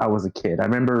since I was a kid. I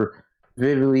remember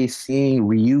vividly seeing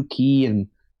Ryuki and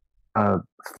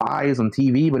Fies on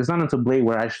TV, but it's not until Blade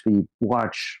where I actually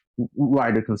watch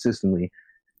Rider consistently.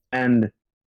 And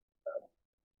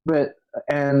throughout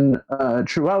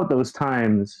those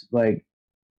times, like,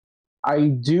 I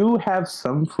do have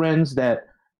some friends that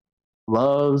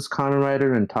loves Kamen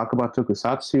Rider and talk about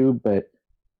Tokusatsu, but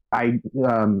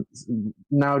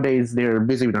nowadays they're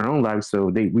busy with their own lives, so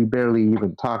we barely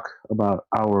even talk about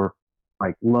our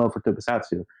love for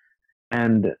Tokusatsu.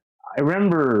 And I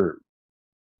remember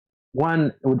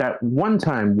that one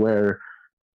time where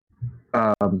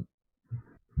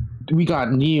we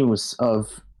got news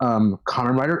of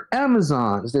Kamen Rider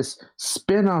Amazon, this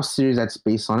spin-off series that's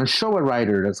based on a Showa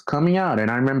Rider that's coming out,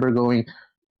 and I remember going,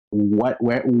 what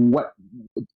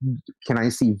can I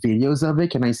see videos of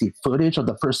it? Can I see footage of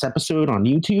the first episode on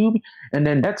YouTube? And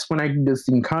then that's when I just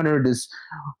encountered this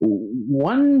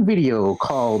one video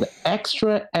called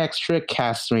Extra Extra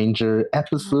Cast Ranger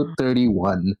Episode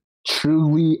 31,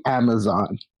 Truly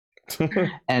Amazon.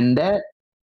 And that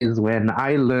is when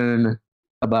I learned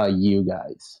about you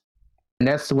guys. And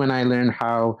that's when I learned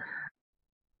how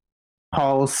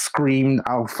Paul screamed,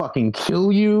 "I'll fucking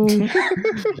kill you!"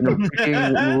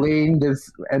 Lane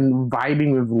and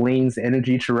vibing with Lane's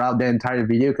energy throughout the entire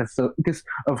video because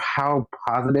of how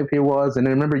positive he was. And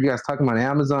I remember you guys talking about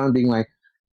Amazon being like,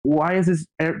 "Why is this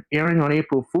airing on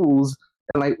April Fools?"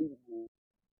 And like,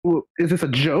 well, is this a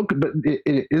joke? But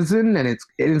it isn't, and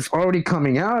it's already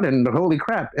coming out. And holy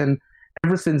crap! And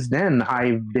ever since then,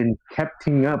 I've been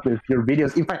keeping up with your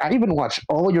videos. In fact, I even watched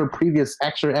all your previous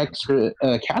extra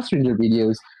Cast Ranger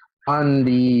videos on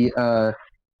the other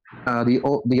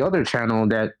channel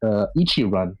that Ichi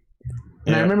run.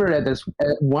 And I remember at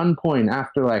one point,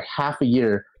 after like half a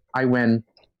year, I went,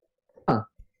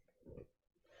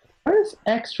 where's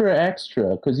Extra?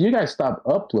 Because you guys stopped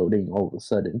uploading all of a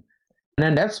sudden. And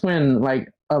then that's when,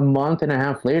 like a month and a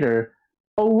half later,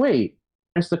 oh wait,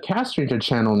 there's the Cast Ranger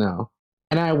channel now.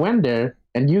 And I went there,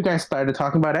 and you guys started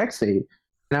talking about X8.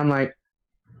 And I'm like,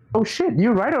 oh shit,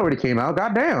 New Rider already came out,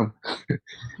 goddamn.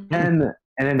 and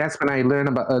then that's when I learned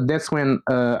about, that's when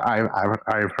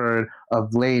I've heard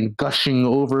of Lane gushing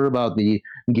over about the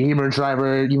Gamer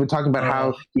Driver, even talking about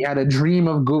how he had a dream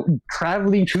of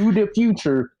traveling to the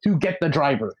future to get the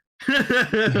driver.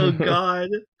 Oh god.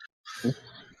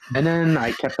 And then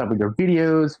I kept up with your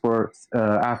videos for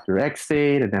after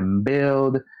X8 and then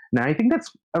Build. Now, I think that's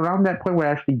around that point where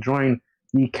I actually joined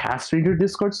the Cast Ranger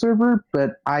Discord server,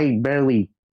 but I barely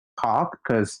talk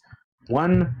because,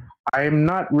 one, I'm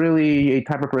not really a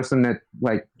type of person that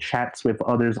like chats with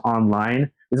others online.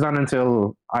 It's not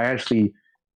until I actually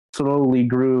slowly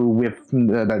grew with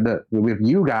with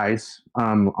you guys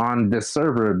on this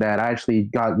server that I actually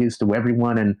got used to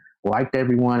everyone and liked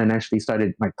everyone and actually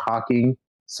started like talking.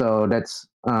 So that's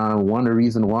one of the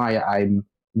reasons why I'm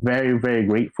very, very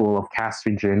grateful of Cast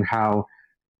Ranger and how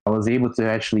I was able to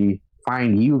actually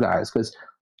find you guys. Because,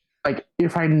 like,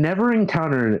 if I never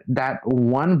encountered that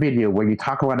one video where you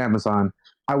talk about Amazon,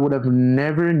 I would have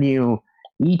never knew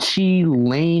Ichi,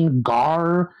 Lane,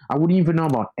 Gar. I wouldn't even know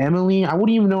about Emily. I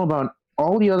wouldn't even know about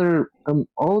all the other,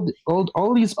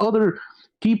 all these other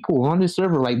people on this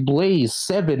server, like Blaze,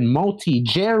 Seven, Multi,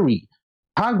 Jerry,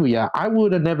 Kaguya. I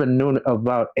would have never known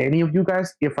about any of you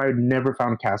guys if I never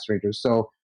found Cast Rangers. So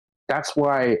that's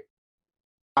why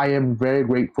I am very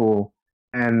grateful.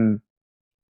 And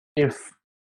if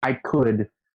I could,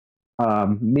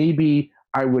 maybe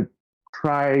I would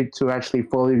try to actually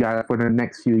follow you guys for the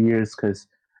next few years, because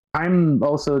I'm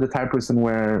also the type of person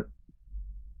where,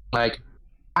 like,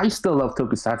 I still love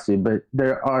Tokusatsu, but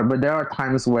there are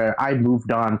times where I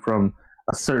moved on from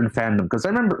a certain fandom. Because I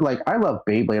remember, like, I love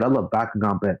Beyblade, I love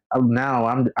Bakugan, but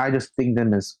now I just think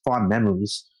them as fond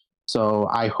memories. So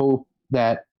I hope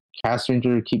that Cast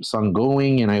Ranger keeps on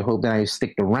going, and I hope that I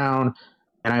stick around,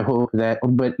 and I hope that.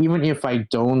 But even if I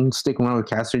don't stick around with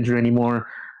Cast Ranger anymore,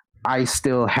 I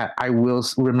will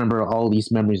remember all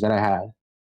these memories that I had.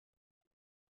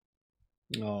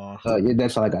 Oh, yeah,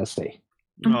 that's all I gotta say.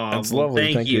 oh, That's well,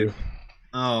 lovely. Thank you.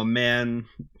 Oh man.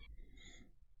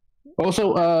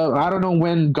 Also, I don't know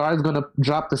when Gar's gonna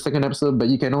drop the second episode, but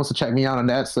you can also check me out on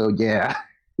that. So yeah,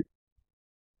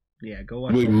 Yeah, go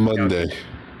watch. Big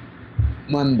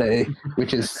Monday,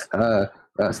 which is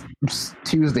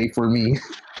Tuesday for me.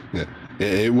 Yeah,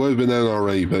 it would have been out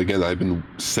already, but again, I've been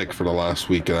sick for the last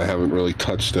week and I haven't really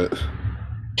touched it.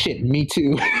 Shit, me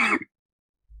too.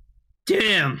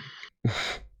 Damn.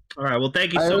 All right. Well,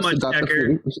 thank you so much,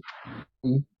 Decker.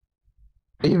 Thank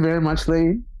you very much,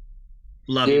 Lane.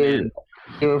 Love you, man.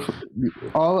 You're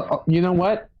all. You know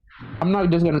what? I'm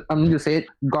gonna say it.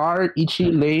 Gar, Ichi,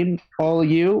 Lane, all of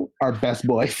you are best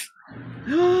boys.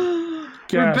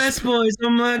 We're best boys. Oh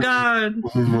my god.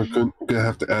 I'm gonna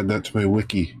have to add that to my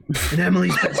wiki. And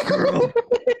Emily's best girl.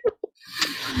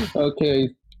 Okay.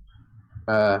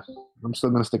 I'm still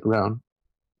gonna stick around.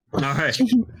 All right.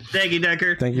 Thank you,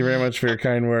 Decker. Thank you very much for your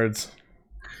kind words.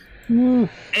 And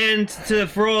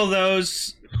for all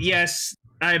those, yes,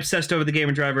 I obsessed over the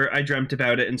Gamer Driver. I dreamt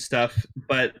about it and stuff.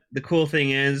 But the cool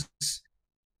thing is,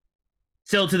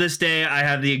 still to this day, I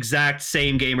have the exact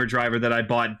same Gamer Driver that I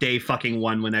bought day fucking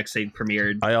one when X8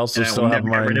 premiered. I also and still have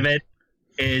never get rid mine. of it.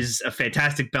 It is a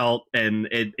fantastic belt, and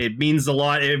it means a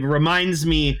lot. It reminds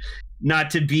me not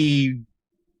to be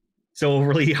so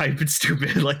overly hype and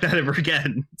stupid like that ever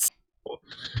again.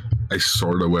 I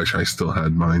sort of wish I still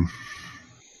had mine.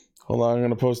 Hold on, I'm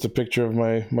gonna post a picture of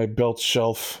my belt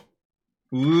shelf.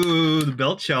 Ooh, the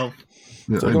belt shelf.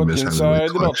 Yeah, So I look miss having inside my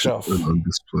the belt collection shelf.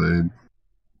 undisplayed.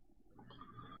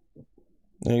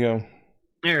 There you go.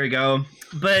 There we go.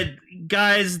 But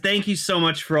guys, thank you so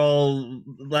much for all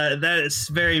that. Is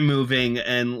very moving,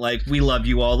 and like we love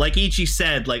you all. Like Ichi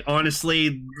said, like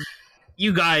honestly,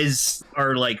 you guys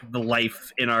are like the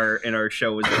life in our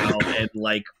show as well, and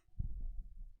like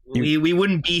we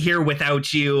wouldn't be here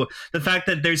without you. The fact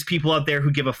that there's people out there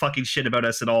who give a fucking shit about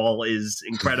us at all is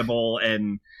incredible,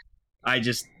 and I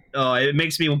just it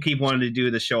makes me keep wanting to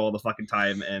do the show all the fucking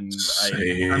time, and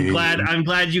I'm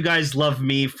glad you guys love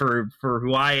me for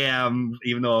who I am,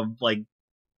 even though I'm like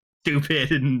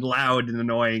stupid and loud and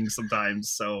annoying sometimes.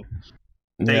 So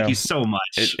thank you so much.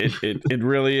 It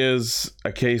really is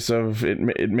a case of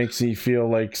it makes me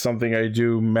feel like something I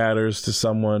do matters to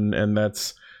someone, and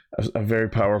that's a very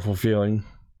powerful feeling.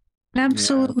 It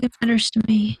absolutely matters to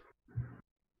me.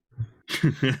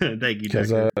 Thank you, Because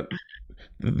Decker.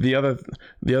 the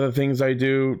other things I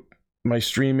do, my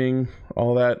streaming,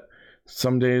 all that,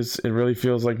 some days it really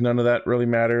feels like none of that really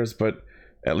matters, but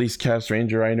at least Cast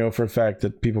Ranger, I know for a fact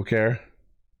that people care.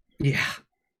 Yeah.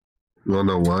 You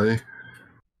wanna know why?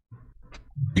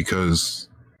 Because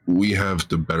we have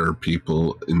the better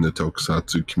people in the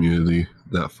Tokusatsu community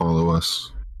that follow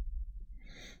us.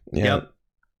 Yeah.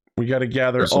 We got to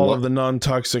gather There's a all lot- of the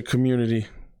non-toxic community.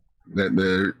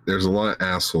 There's a lot of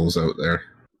assholes out there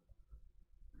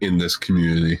in this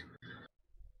community.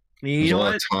 There's You a know lot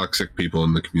what? of toxic people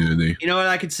in the community. You know what?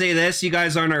 I could say this: you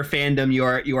guys aren't our fandom.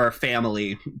 You are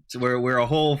family. So we're a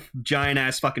whole giant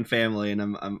ass fucking family,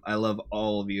 and I love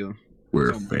all of you.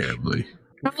 We're family.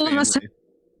 All of us have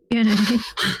unity.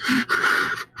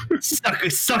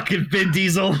 Suck it, Vin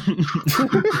Diesel.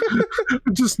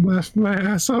 I'm just laughing my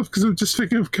ass off because I'm just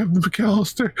thinking of Kevin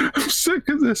McAllister. I'm sick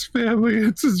of this family.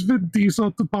 It's just Vin Diesel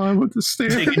at the bottom of the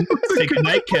stand. Say good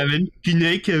night, Kevin. Good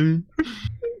night, Kevin.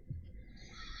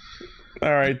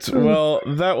 All right. Well,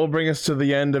 that will bring us to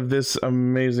the end of this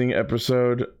amazing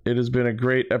episode. It has been a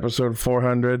great episode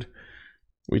 400.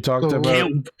 We talked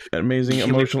about an amazing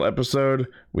emotional episode.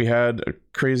 We had a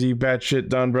crazy batshit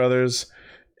Don Brothers,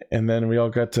 and then we all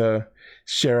got to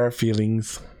share our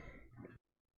feelings.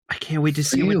 I can't wait to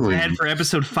see what's ahead for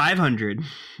episode 500.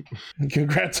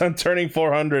 Congrats on turning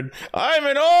 400. I'm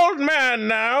an old man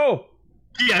now.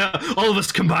 Yeah, all of us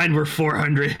combined were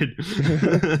 400.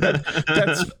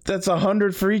 That's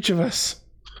 100 for each of us.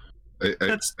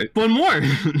 That's one more.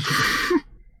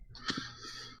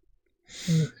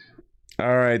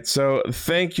 All right, so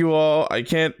thank you all. I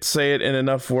can't say it in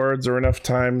enough words or enough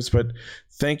times, but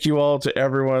thank you all to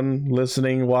everyone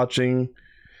listening, watching,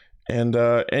 and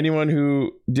anyone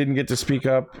who didn't get to speak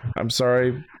up. I'm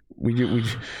sorry.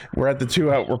 We're at the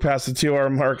 2 hour. We're past the 2 hour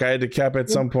mark. I had to cap at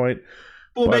some point.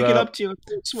 We'll make it up to you.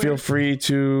 Feel free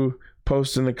to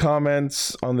post in the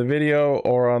comments on the video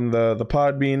or on the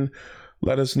Podbean.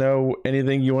 Let us know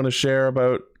anything you want to share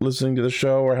about listening to the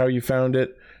show or how you found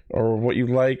it or what you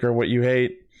like or what you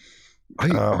hate. I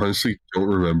honestly don't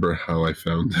remember how I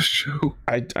found this show.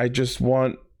 I just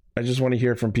want to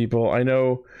hear from people. I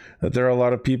know that there are a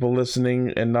lot of people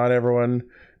listening and not everyone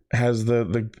has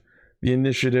the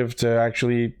initiative to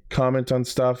actually comment on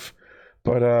stuff.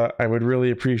 But I would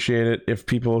really appreciate it if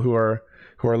people who are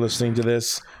listening to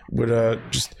this would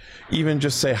just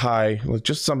say hi. Like,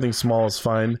 just something small is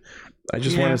fine. I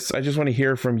just want to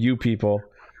hear from you people.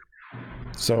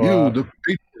 So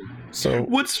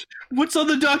what's on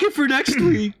the docket for next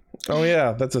week? Oh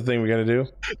yeah, that's a thing we got to do.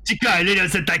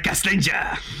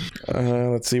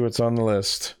 Let's see what's on the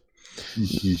list.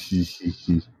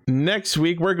 Next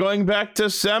week we're going back to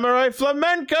Samurai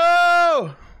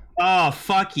Flamenco. Oh,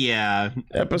 fuck yeah.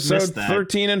 Episode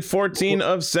 13 and 14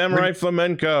 of Samurai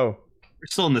Flamenco. We're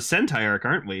still in the Sentai arc,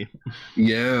 aren't we?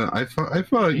 Yeah, I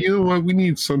thought, you know what, we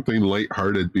need something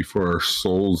lighthearted before our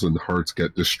souls and hearts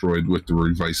get destroyed with the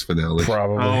Revice finale.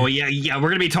 Probably. Oh, yeah, we're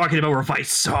going to be talking about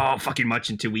Revice so fucking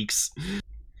much in 2 weeks.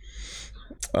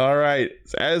 All right,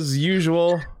 as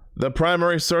usual, the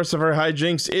primary source of our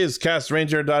hijinks is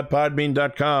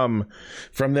castranger.podbean.com.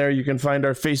 From there, you can find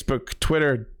our Facebook,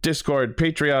 Twitter, Discord,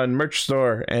 Patreon, merch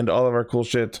store, and all of our cool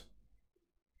shit.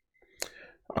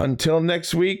 Until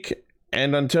next week,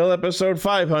 and until episode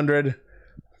 500,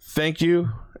 thank you,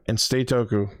 and stay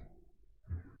Toku.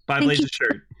 Bye, Blazer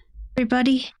Shirt.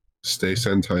 Everybody. Stay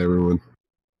Sentai, everyone.